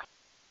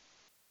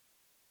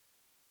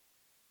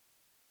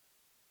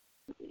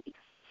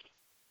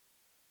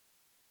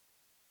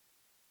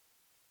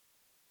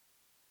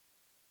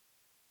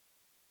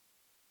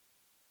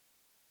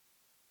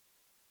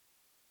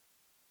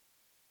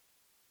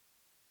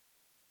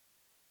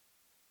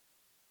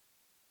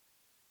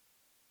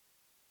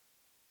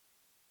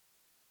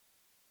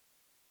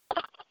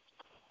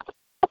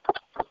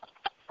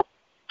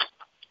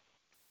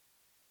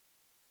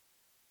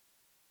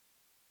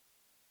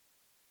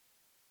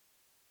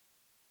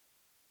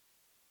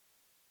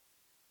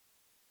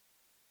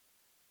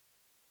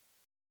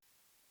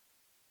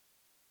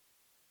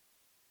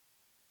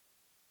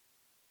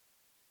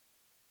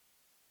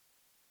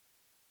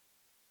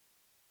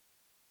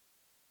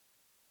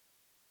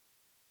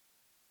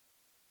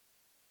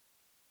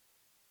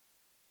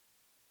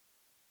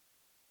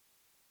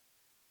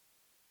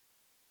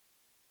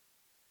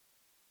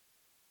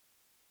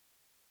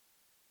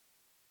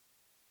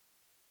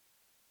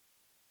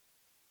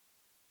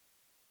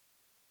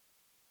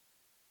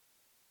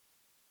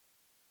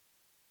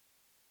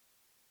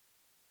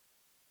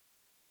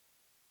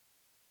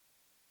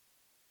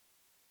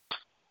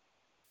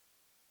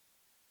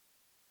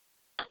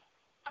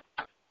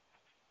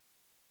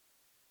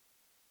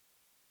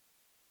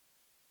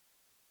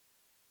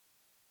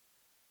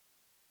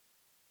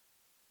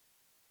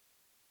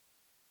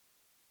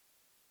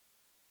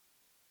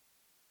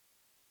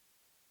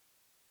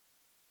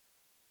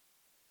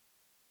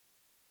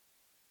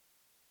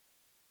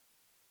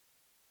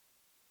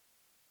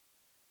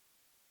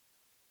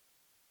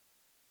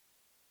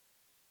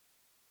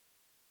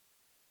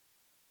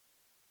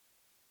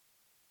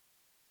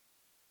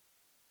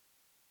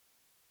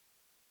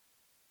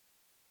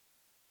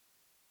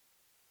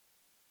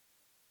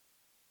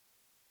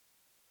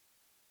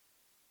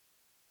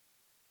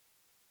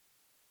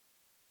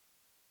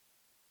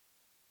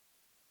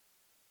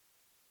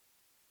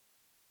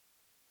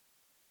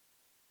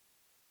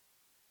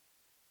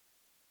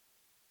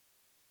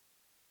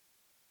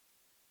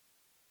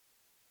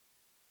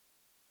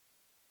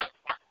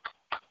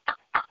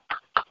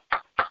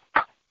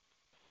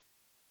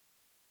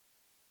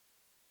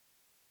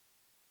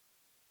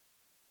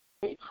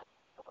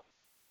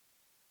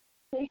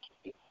 Thank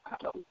you. I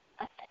don't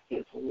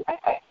is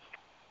right.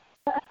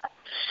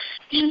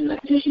 In the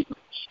name of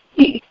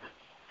Jesus.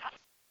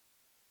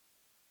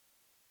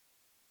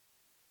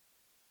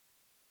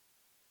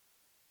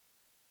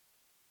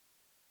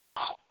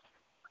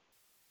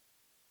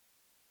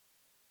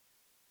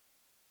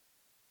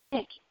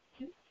 Thank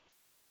you.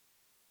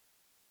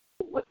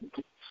 What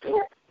the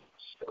Spirit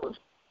shows.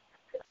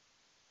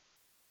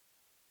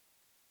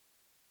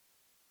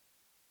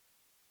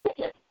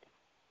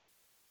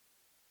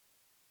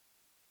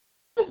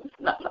 It's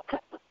not like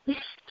that.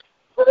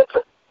 What is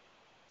it?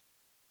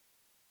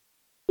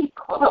 He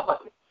called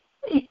up.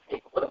 He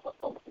called up.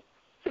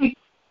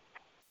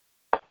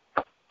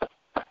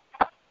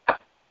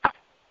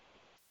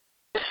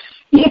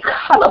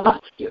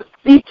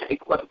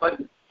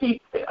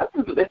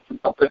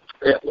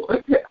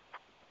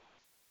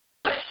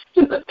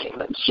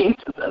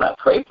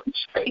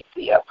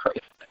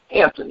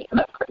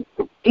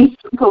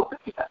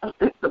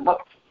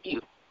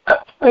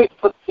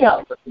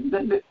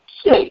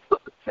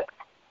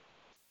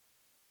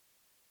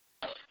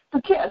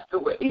 the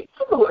castaways,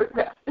 Lord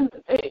God, in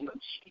the name of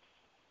Jesus.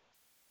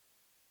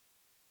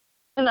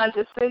 And I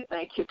just say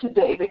thank you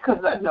today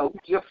because I know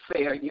you're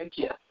fair, you're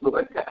just,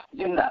 Lord God.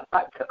 You're not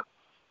like us.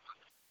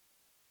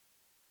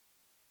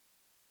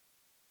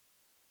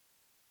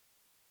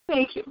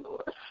 Thank you,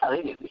 Lord.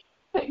 Hallelujah.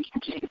 Thank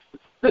you, Jesus.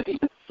 Let me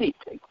see.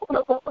 Take one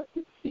of all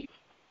you see.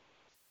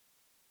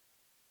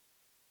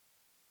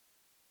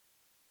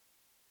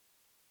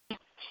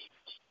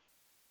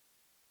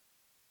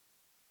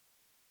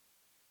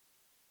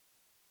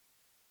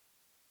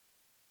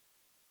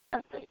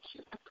 I thank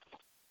you.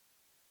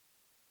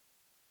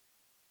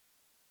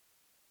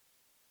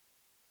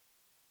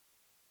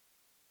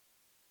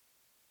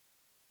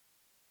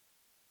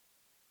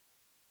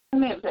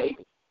 Come here,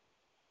 baby.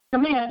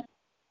 Come here.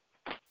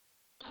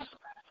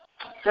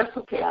 That's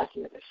okay. I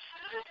get it.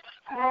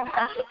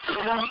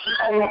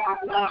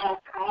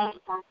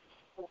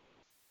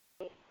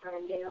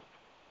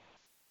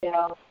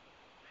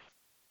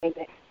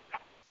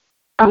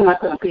 I'm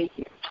not going to be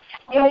here.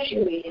 Yes,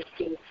 you is,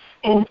 too.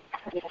 And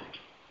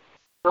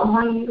I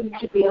want you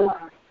to be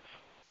alone.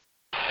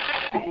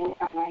 And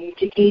I want you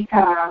to keep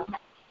calm.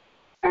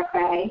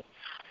 Okay?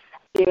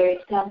 There is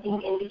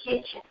something in the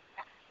kitchen.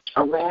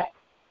 A rat?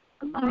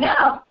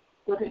 No.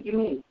 What did you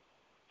mean?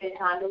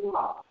 Behind the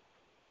wall.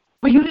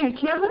 Well, you didn't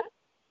kill it?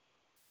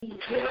 He's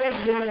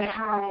very, very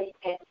high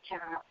at the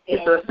top.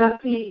 It's a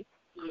centipede?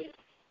 Yes.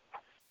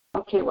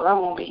 Okay, well, I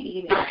won't be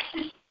eating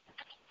it.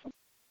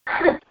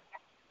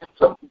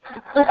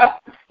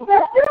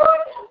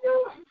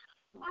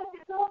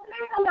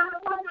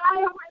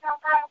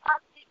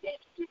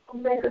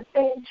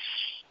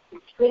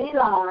 It's pretty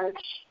large.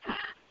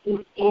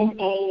 He's in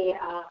a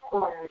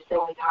corner,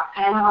 so it's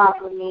kind of hard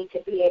for me to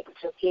be able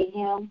to get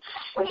him.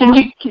 Can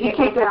you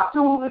take that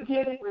stool and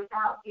get it?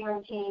 Without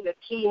guaranteeing the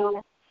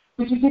kill.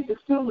 Would you get the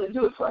stool and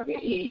do it for me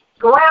to eat?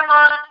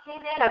 Grandma,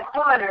 he's in a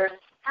corner,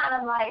 kind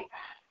of like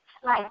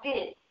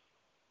this.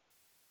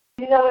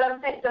 You know what I'm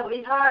saying? So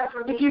it's hard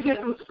for me. If you get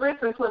some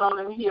spritz and put on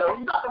them heels.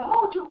 You got to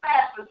move too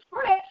fast for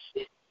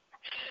spritz.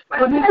 But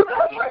well, you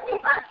something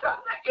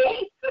to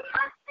eat.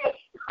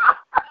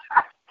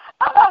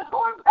 I'm not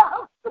going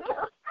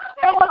downstairs.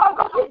 And when I'm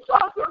going to get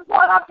something,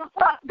 going out the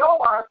front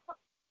door.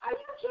 Are you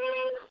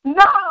kidding?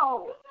 No.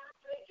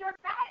 You're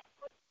back.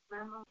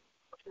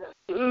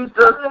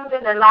 Jesus. I'm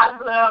losing a lot of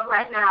blood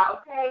right now,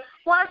 okay?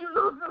 Why are you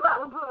losing a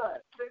lot of blood?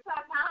 Because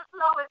I'm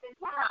slow at the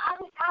time. I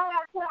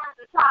have time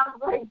to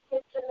tolerate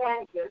this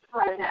shenanigans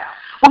right now.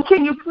 Well,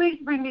 can you please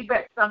bring me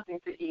back something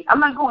to eat? I'm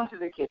not going to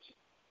the kitchen.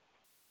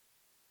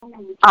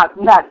 I'm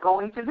not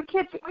going to the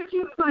kitchen. Would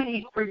you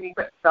please bring me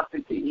back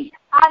something to eat?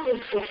 I'll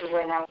just get it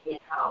when I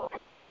get home.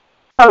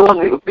 How long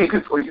will it be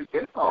before you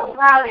get home?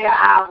 Probably an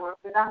hour,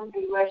 but I'm going to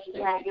be rushing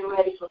trying to get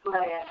ready for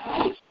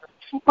class.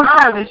 What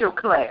time is your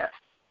class?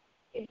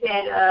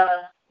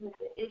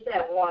 It's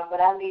at 1, but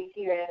I leave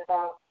here at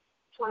about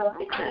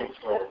 12:15,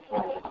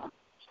 12:20.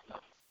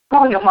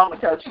 Oh, your mama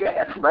tells you to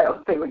ask somebody else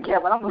to stay with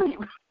Kevin. I'm leaving.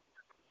 What's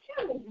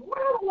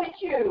wrong with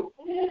you?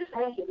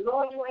 Thank you,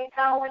 Lord, you ain't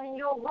got one in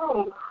your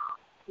room.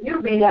 You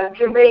be there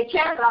to make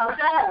chance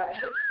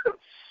outside.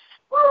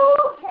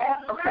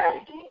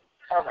 Okay.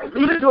 All right.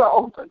 Leave the door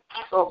open.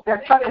 So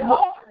that's something.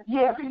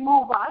 Yeah, if you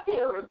move, I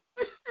hear him.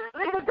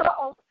 Leave the door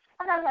open.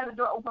 I gotta have the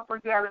door open for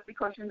Garrett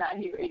because you're not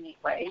here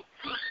anyway.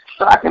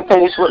 So I can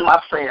finish with my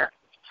prayer.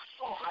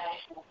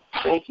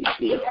 Thank you,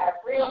 Jesus.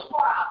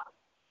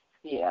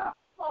 Yeah.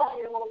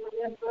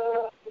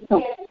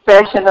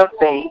 Confession of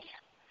faith.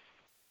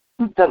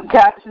 God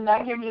does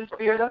not give me a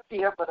spirit of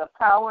fear, but a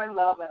power and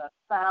love and a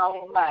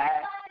sound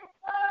mind.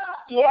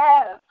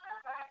 Yes.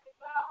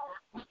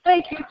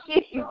 Thank you,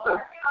 Jesus.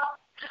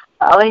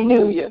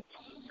 Hallelujah.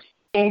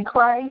 In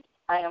Christ,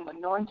 I am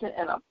anointed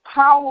and a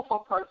powerful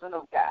person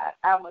of God.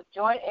 I am a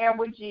joint heir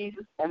with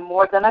Jesus and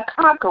more than a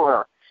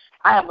conqueror.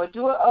 I am a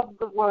doer of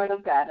the word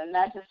of God and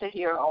not just a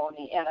hearer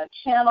only, and a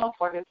channel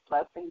for his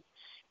blessings.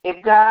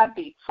 If God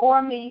be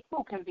for me,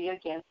 who can be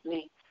against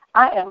me?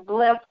 I am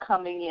blessed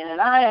coming in,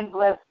 and I am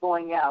blessed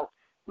going out.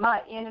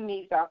 My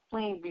enemies are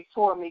fleeing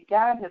before me.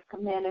 God has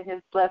commanded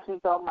his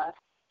blessings on my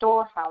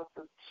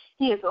storehouses.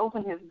 He has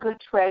opened his good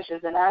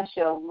treasures, and I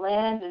shall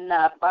lend and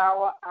not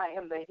borrow. I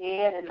am the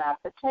head and not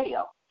the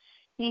tail.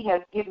 He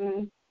has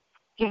given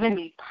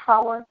me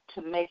power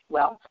to make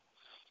wealth.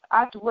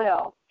 I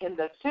dwell in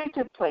the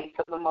secret place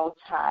of the Most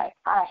High.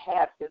 I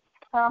have his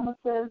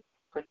promises,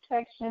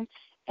 protection,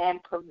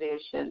 and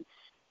provision.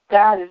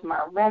 God is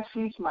my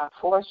refuge, my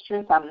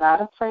fortress. I'm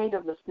not afraid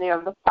of the snare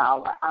of the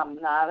fowler. I'm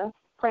not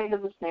afraid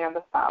of the snare of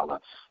the fowler.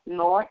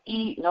 No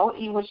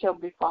evil shall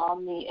befall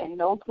me, and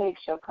no plague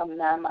shall come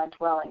nigh my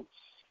dwelling.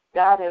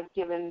 God has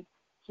given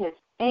his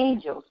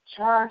angels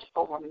charge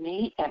over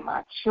me and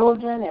my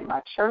children and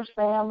my church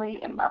family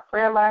and my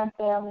prayer line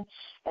family,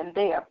 and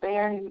they are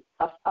bearing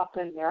us up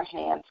in their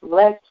hands,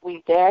 lest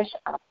we dash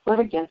our foot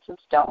against a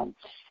stone,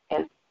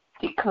 as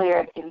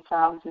declared in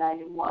Psalms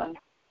 91.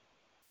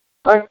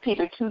 1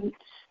 Peter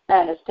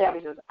 2:9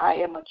 establishes, I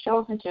am a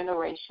chosen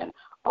generation,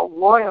 a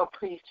royal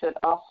priesthood,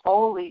 a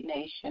holy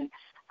nation.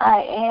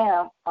 I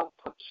am a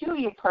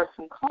peculiar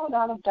person called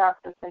out of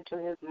darkness into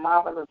his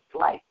marvelous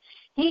light.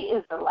 He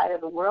is the light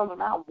of the world,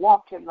 and I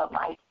walk in the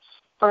light.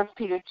 1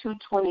 Peter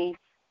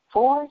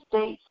 2:24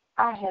 states,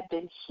 I have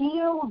been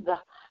healed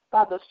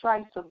by the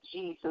stripes of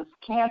Jesus.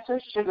 Cancer,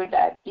 sugar,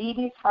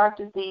 diabetes, heart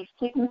disease,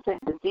 sickness and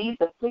disease,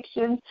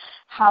 afflictions,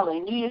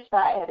 hallelujah,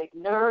 sciatic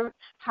nerve,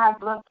 high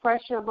blood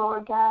pressure,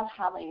 Lord God,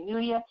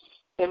 hallelujah,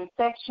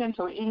 infections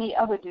or any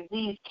other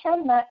disease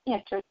cannot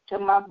enter to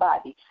my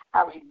body.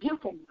 I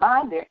rebuke and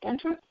bind their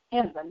entrance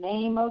in the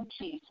name of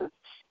Jesus.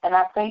 And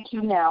I thank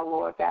you now,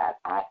 Lord God.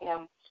 I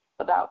am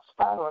without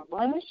spot or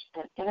blemish,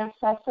 an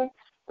intercessor,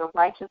 the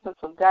righteousness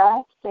of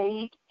God,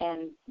 saved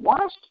and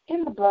washed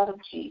in the blood of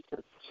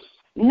Jesus.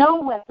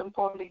 No weapon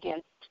formed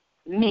against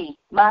me,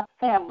 my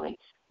family,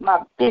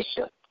 my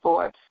bishop,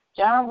 Lord,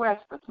 John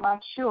Respite, my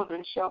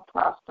children shall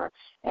prosper,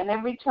 and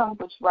every tongue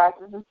which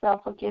rises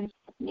itself against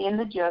me in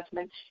the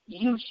judgment,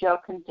 you shall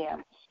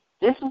condemn.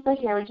 This is the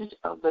heritage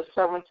of the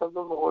servants of the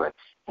Lord,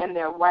 and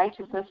their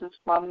righteousness is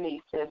from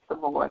me, says the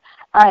Lord.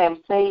 I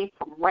am saved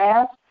from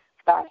wrath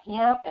by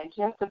him and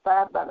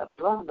justified by the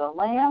blood of the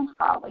Lamb.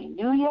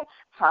 Hallelujah,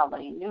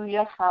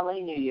 hallelujah,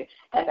 hallelujah.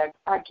 And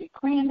I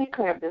decree and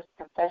declare this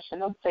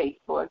confession of faith,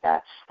 Lord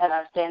God, and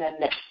I stand in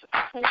this.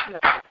 Thank you,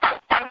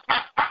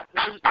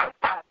 Jesus.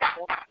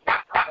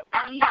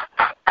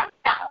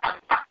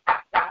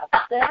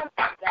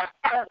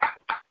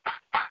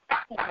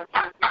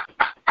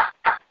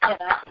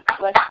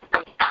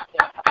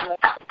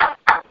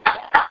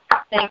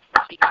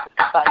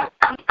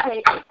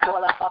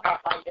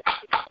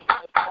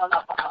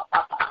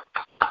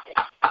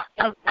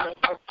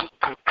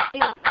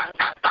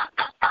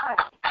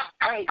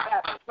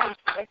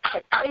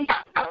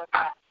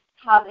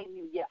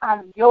 Hallelujah.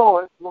 I'm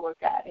yours, Lord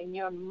God, and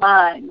you're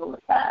mine,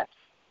 Lord God,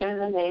 in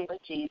the name of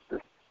Jesus.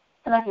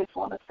 And I just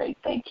want to say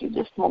thank you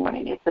this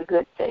morning. It's a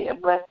good day, a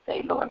blessed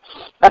day, Lord.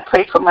 I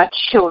pray for my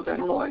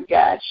children, Lord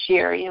God,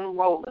 Sherry and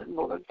Roland,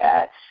 Lord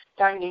God,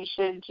 Darnisha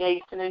and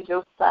Jason and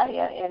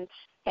Josiah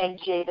and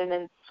Jaden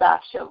and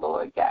Sasha,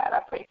 Lord God.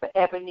 I pray for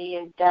Ebony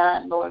and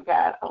Don, Lord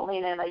God,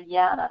 Alina and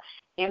Ayana.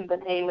 In the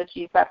name of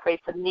Jesus, I pray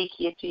for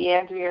Nikki and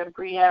DeAndrea and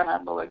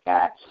Brianna, Lord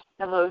God,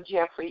 and little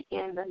Jeffrey.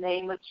 In the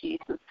name of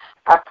Jesus,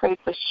 I pray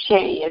for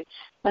Shay and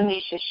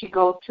Manisha. She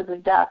goes to the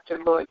doctor,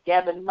 Lord.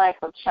 Gavin,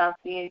 Michael,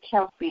 Chauncey, and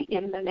Kelsey.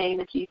 In the name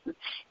of Jesus,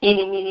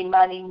 Eeny, Meeny,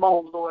 Miny,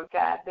 Mo, Lord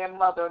God. Their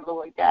mother,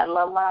 Lord God.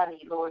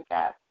 Lalani, Lord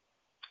God.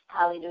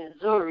 Hallelujah.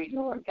 Zuri,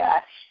 Lord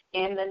God.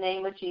 In the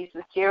name of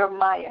Jesus,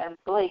 Jeremiah and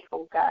Blake,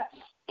 oh God.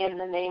 In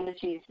the name of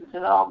Jesus,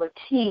 and all the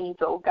teens,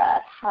 oh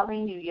God.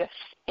 Hallelujah.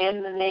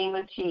 In the name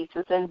of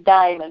Jesus, and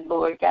Diamond,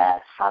 Lord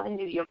God.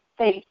 Hallelujah.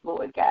 Faith,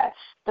 Lord God.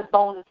 The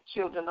bonus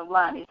children of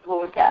Lonnie's,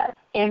 Lord God.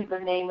 In the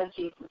name of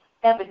Jesus.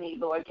 Ebony,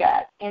 Lord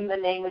God. In the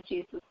name of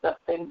Jesus, the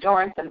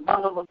endurance and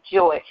bundle of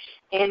joy.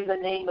 In the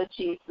name of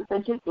Jesus,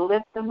 and just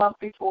lift them up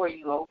before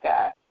you, oh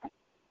God.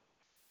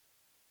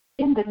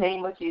 In the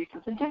name of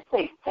Jesus, and just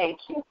say thank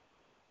you.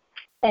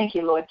 Thank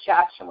you, Lord.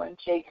 Joshua and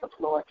Jacob,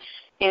 Lord.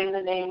 In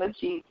the name of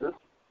Jesus.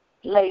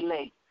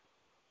 Lele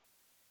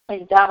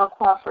and Donald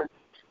Crawford,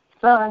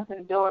 sons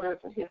and daughters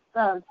of his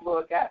sons,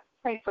 Lord God.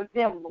 Pray for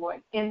them,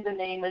 Lord, in the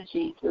name of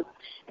Jesus.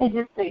 And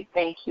just say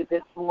thank you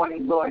this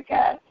morning, Lord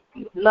God.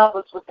 You love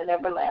us with an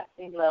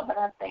everlasting love. And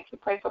I thank you.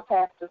 Pray for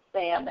Pastor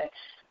Sam and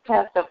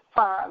Pastor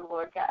Farr,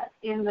 Lord God,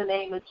 in the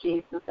name of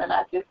Jesus. And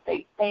I just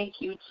say thank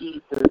you,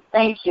 Jesus.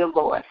 Thank you,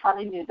 Lord.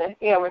 Hallelujah. The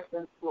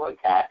Harrisons, Lord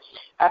God.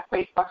 I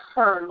pray for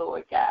her,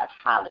 Lord God.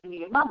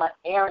 Hallelujah. Mama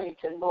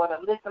Arrington, Lord, I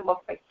lift them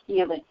up for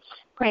healing.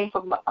 Praying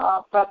for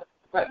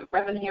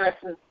Reverend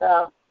Harrison's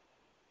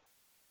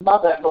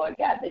mother, Lord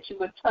God, that you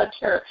would touch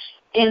her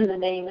in the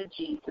name of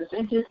Jesus.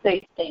 And just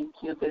say thank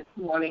you this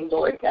morning,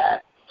 Lord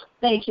God.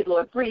 Thank you,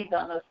 Lord. Breathe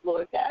on us,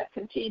 Lord God.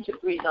 Continue to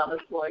breathe on us,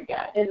 Lord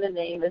God, in the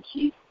name of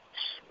Jesus.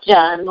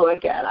 John,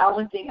 Lord God, the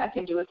only thing I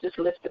can do is just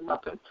lift him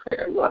up in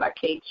prayer, Lord. I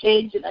can't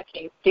change it. I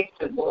can't fix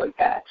it, Lord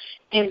God,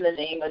 in the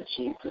name of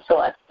Jesus. So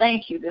I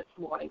thank you this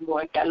morning,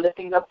 Lord God,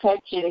 lifting up Pat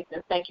Jennings,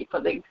 and thank you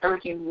for the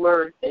encouraging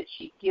words that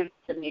she gives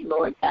to me,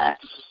 Lord God,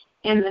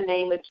 in the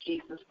name of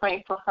Jesus.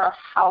 Praying for her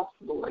house,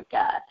 Lord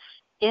God,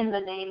 in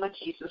the name of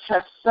Jesus.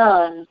 Her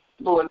son,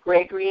 Lord,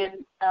 Gregory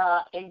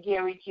and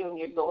Gary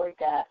Jr., Lord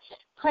God.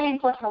 Praying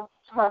for her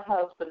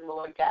husband,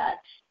 Lord God,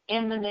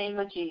 in the name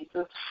of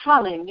Jesus.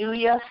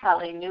 Hallelujah,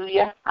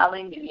 hallelujah,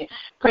 hallelujah.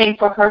 Praying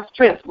for her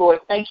strength, Lord.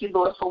 Thank you,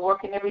 Lord, for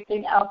working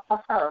everything out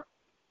for her.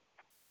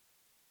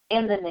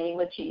 In the name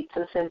of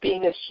Jesus, and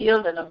being a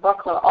shield and a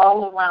buckler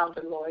all around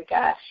her, Lord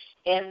God,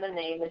 in the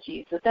name of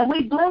Jesus. And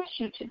we bless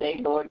you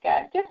today, Lord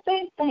God. Just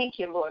say thank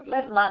you, Lord.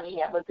 Let Lonnie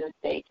have a good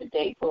day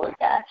today, Lord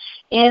God,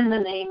 in the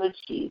name of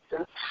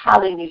Jesus.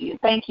 Hallelujah.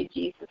 Thank you,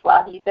 Jesus,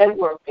 while he's at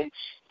work. And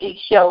he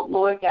showed,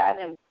 Lord God,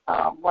 and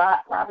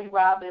Robbie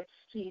Robbins,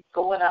 he's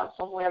going out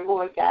somewhere,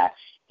 Lord God,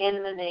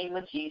 in the name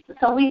of Jesus.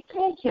 So we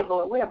thank you,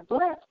 Lord. We're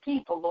blessed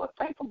people, Lord.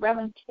 Pray for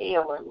Reverend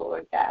Taylor,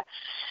 Lord God.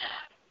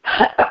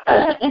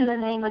 In the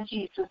name of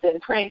Jesus, and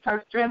praying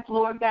for strength,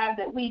 Lord God,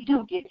 that we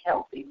do get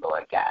healthy,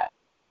 Lord God.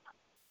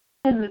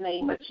 In the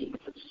name of Jesus.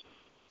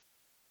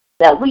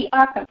 that we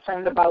are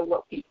concerned about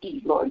what we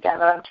eat, Lord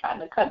God. I'm trying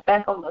to cut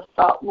back on the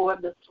salt,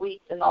 Lord, the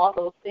sweets, and all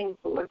those things,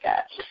 Lord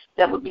God,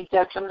 that would be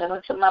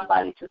detrimental to my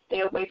body, to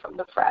stay away from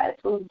the fried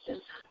foods and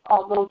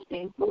all those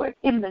things, Lord,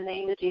 in the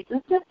name of Jesus,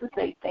 just to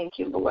say thank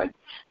you, Lord.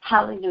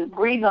 Hallelujah.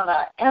 Breathe on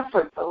our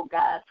efforts, oh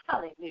God.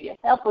 Hallelujah.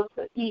 Help us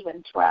to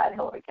even try,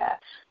 Lord God.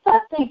 So I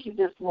thank you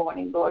this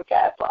morning, Lord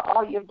God, for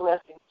all your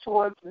blessings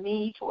towards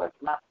me, towards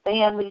my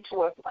family,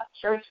 towards my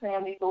church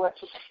family, Lord,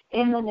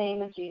 in the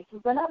name of Jesus.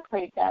 And I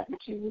pray, God, that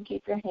you will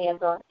keep your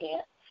hands on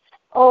Aunt.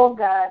 Oh,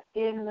 God,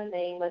 in the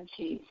name of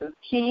Jesus,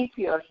 keep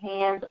your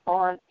hands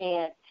on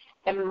Aunt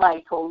and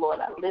Michael, Lord.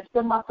 I lift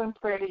them up in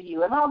prayer to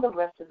you and all the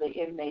rest of the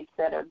inmates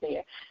that are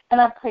there. And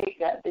I pray,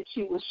 God, that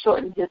you will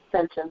shorten his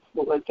sentence,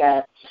 Lord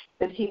God,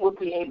 that he will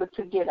be able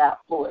to get out,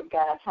 Lord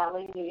God,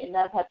 hallelujah, and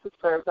not have to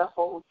serve the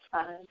whole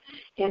time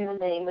in the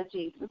name of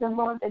Jesus. And,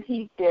 Lord, that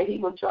he's there, he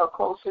will draw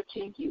closer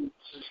to you.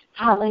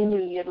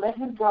 Hallelujah. Let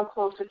him draw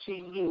closer to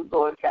you,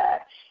 Lord God.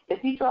 If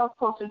he draws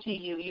closer to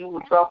you, you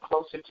will draw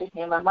closer to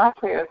him. And my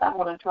prayer is I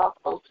want to draw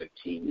closer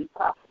to you,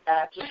 Father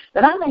God,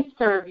 that I may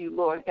serve you,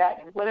 Lord God,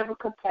 in whatever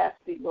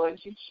capacity, Lord,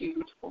 you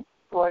choose,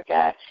 Lord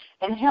God.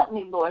 And help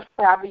me, Lord,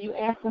 however you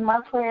answer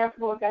my prayers,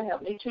 Lord God,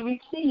 help me to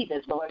receive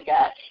it, Lord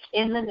God,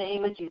 in the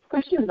name of Jesus.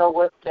 Because you know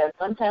what's best.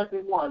 Sometimes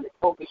we want it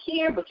over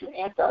here, but you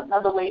answer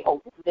another way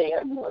over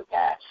there, Lord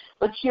God.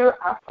 But you're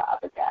our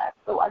Father God.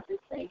 So I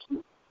just thank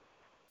you.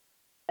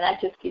 And I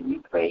just give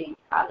you praise.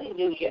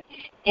 Hallelujah.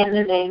 In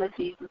the name of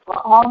Jesus, for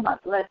all my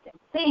blessings,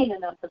 seen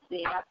and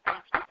unforeseen, I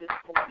thank you this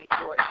morning,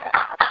 Lord God.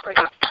 I pray.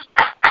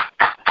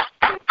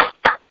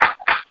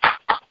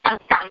 I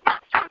thank you.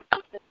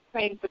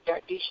 Praying for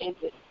their issues,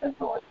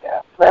 Lord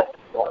God. Bless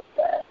them, Lord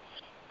God.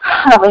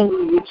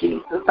 Hallelujah,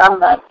 Jesus. I'm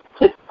not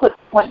to put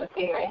point the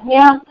finger at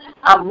him.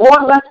 I'm more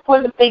or less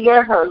putting the finger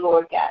at her,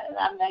 Lord God. And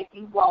I may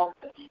be wrong.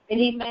 And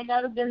he may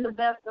not have been the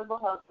best of a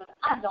husband.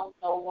 I don't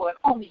know, Lord.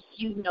 Only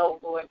you know,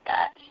 Lord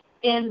God.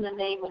 In the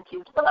name of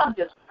Jesus. But I'm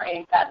just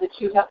praying, God, that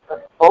you help us,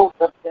 both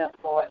of them,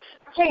 Lord.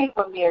 Praying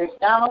for Mary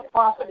Donald,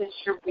 Prophet, and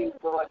Cherie,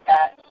 Lord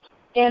God.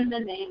 In the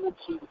name of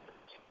Jesus.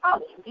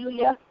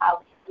 Hallelujah.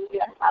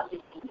 Hallelujah.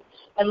 Hallelujah.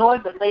 And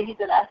Lord, the lady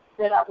that I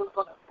said I was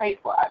going to pray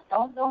for, I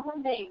don't know her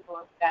name,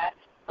 Lord God,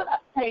 but I'm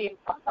praying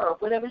for her.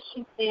 Whatever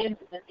she stands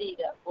in the need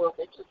of, Lord,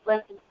 that your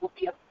blessings will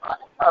be upon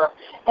her.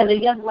 And the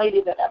young lady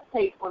that I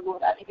prayed for,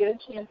 Lord, I didn't get a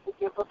chance to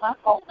give her my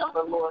phone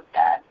number, Lord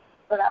God,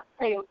 but I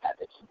pray, oh God,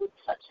 that you would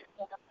touch her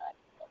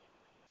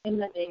in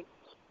the name of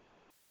Jesus.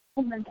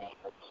 In the name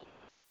of Jesus.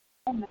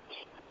 In the name of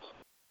Jesus.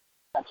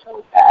 Touch her,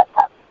 oh God.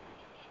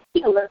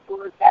 Heal her,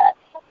 Lord God.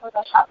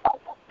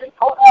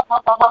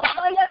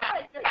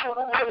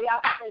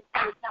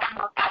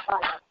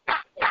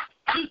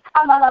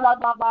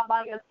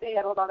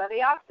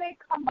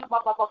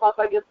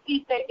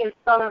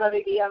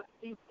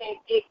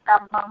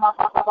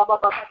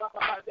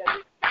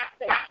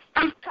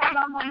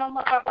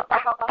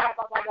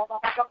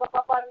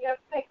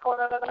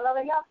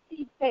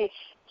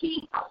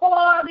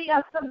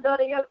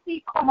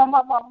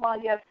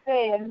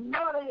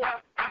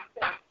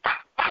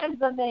 In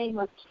the name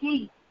of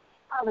Jesus.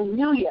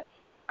 Hallelujah.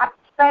 I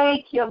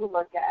thank you,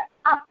 Lord God.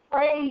 I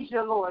praise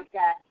you, Lord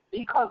God,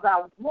 because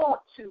I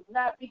want to,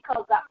 not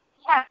because I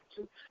have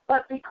to,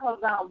 but because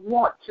I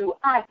want to.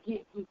 I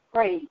give you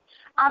praise.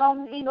 I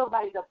don't need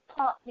nobody to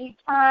pump me,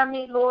 prime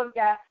me, Lord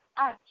God.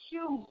 I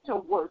choose to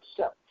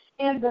worship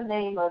in the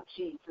name of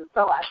Jesus.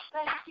 So I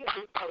thank you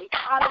today.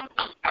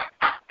 Hallelujah.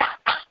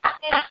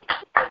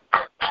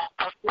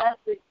 Bless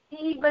it,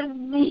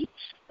 even me.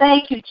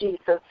 Thank you,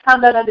 Jesus.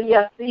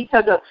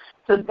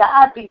 To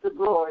God be the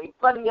glory.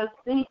 In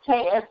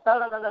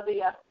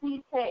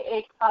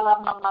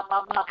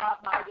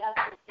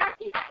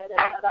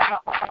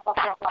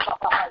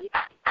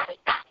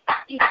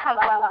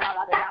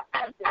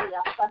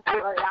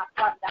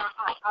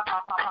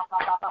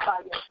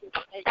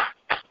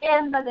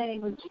the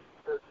name of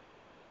Jesus.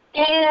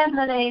 In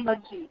the name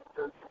of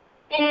Jesus.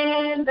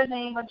 In the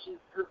name of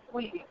Jesus.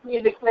 We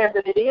declare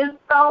that it is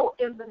so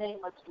in the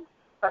name of Jesus.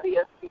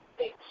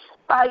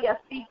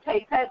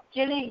 Pat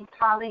Jennings,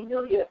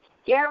 hallelujah.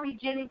 Gary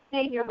Jennings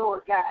Sr.,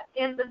 Lord God,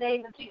 in the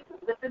name of Jesus.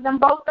 Lifting them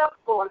both up,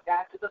 Lord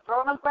God, to the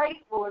throne of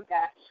grace, Lord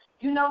God.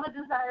 You know the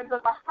desires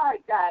of her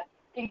heart, God.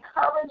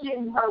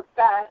 Encouraging her,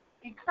 God.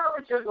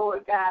 Encourage her,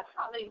 Lord God,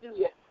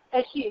 hallelujah.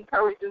 As she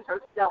encourages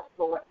herself,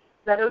 Lord.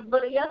 That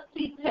everybody else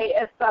see,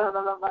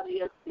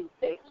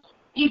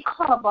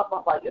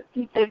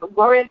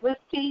 Gloria was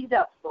teamed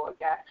up, Lord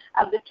God.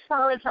 I lift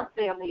her and her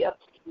family up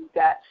to you,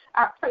 God.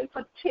 I pray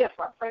for Tiff.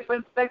 I pray for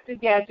Inspector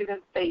Gadget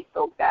and Faith,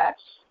 oh God.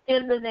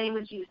 In the name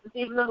of Jesus,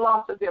 even the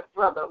loss of their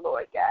brother,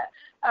 Lord God.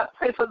 I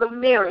pray for the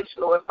marriage,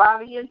 Lord,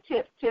 Bobby and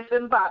Tiff, Tiff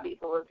and Bobby,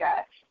 Lord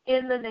God.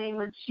 In the name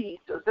of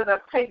Jesus. And I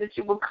pray that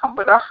you will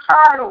comfort her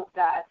heart, oh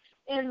God.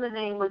 In the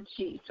name of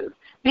Jesus.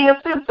 Be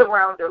a fence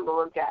around her,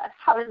 Lord God.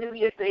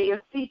 Hallelujah.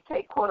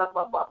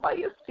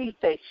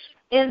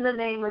 In the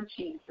name of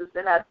Jesus.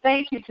 And I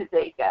thank you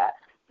today, God.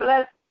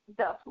 Bless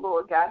us,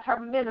 Lord God. Her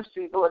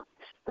ministry, Lord.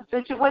 The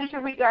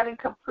situation regarding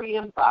Capri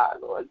and Bar,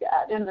 Lord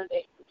God. In the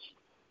name of Jesus.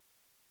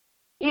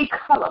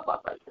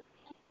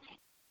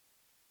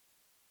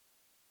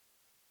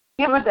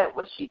 Give her that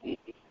what she needs,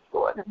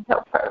 Lord, and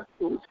help her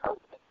lose her way.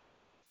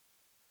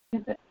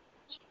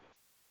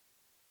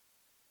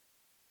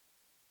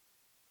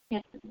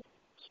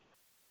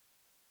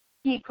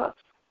 Keep us.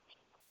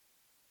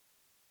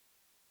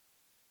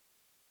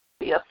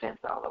 Be a fence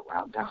all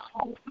around her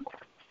home.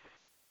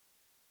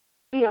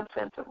 Be a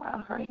fence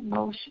around her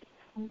emotions.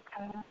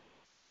 Okay.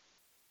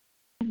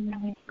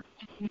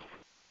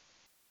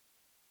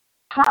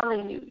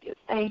 Hallelujah.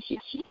 Thank you,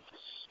 Jesus.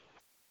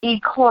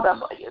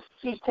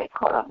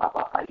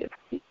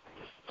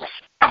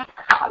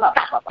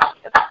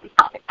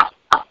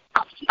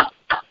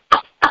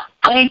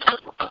 Thank you.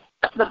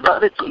 The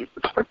blood of Jesus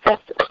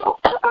protect us, oh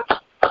God.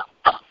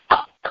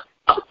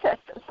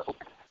 Protect us, oh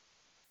God.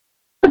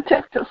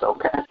 Protect us, oh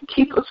God.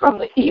 Keep us from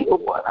the evil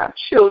one. Our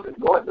children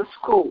going to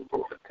school,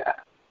 Lord God.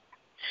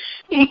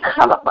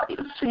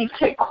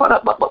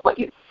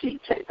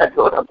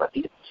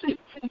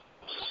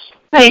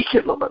 Thank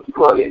you, Lord.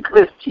 Gloria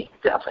Bliss, Chief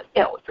Deaf and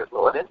Elder,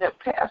 Lord, and their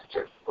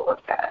pastors, Lord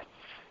God.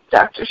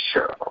 Dr.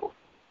 Cheryl.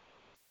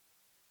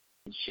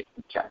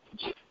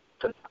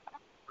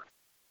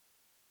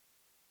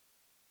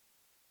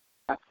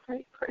 I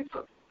pray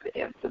for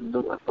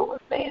the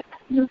Lord, man,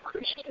 new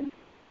Christian.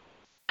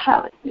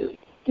 Hallelujah.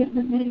 In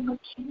the name of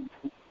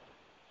Jesus.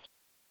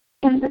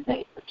 In the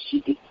name of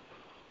Jesus.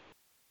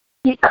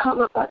 He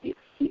color by the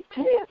feet.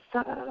 He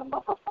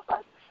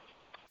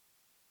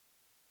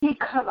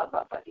color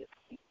by the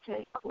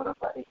feet. Color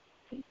by the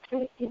feet.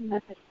 In the name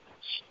of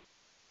Jesus.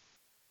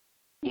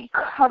 He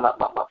color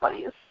by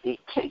the feet.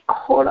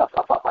 Color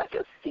by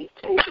the feet.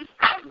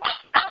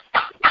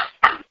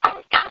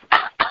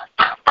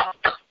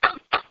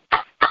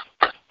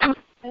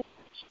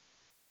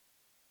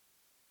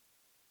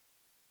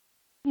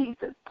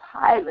 Jesus,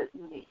 pilot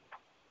me.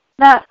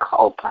 Not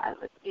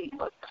co-pilot me,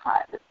 but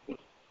pilot me.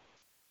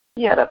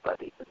 Yeah,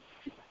 buddy.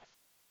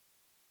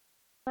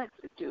 Like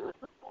to do in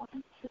the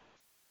morning.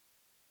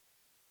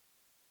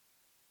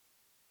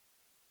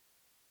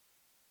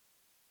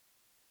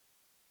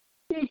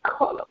 He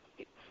call up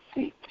me.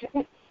 See,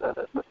 son of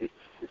a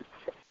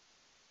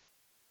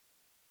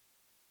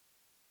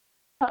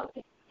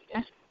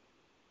Hallelujah.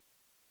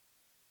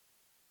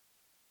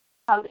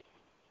 Hallelujah.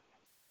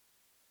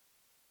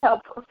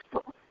 Help us,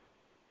 Lord.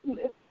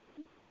 Live.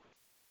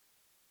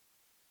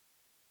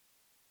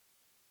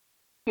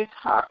 It's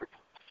hard.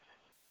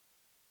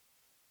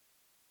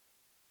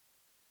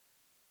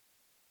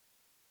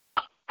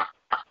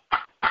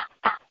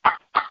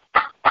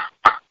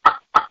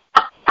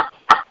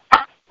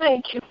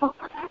 Thank you, Lord.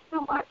 I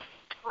feel like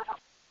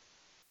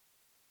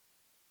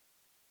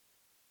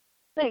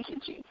thank you,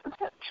 Jesus. I'm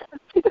trying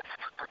to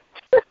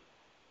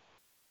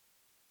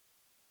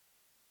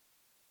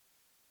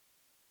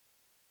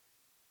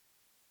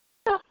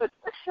help us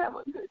to have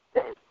a good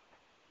day.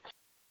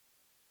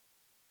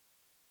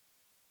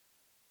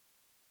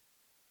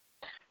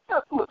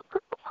 Help us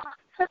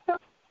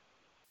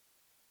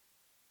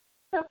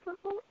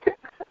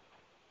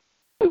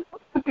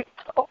to be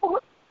told.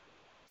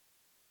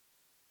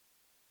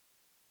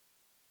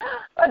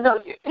 I know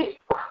you're able.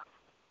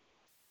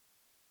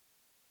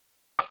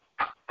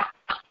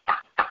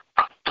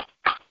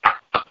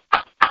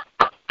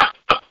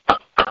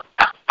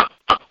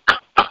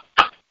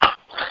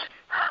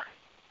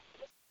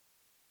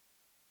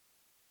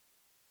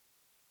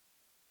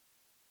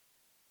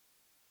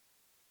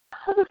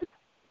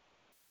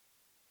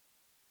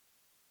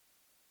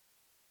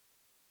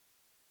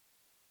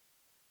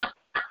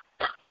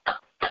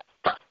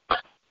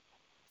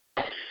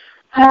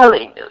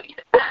 Hallelujah.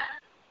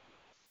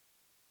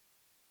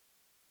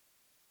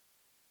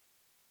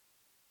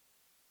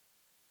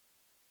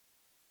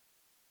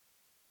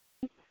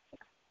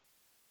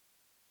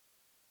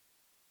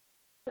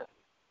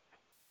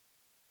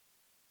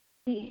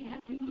 Yeah.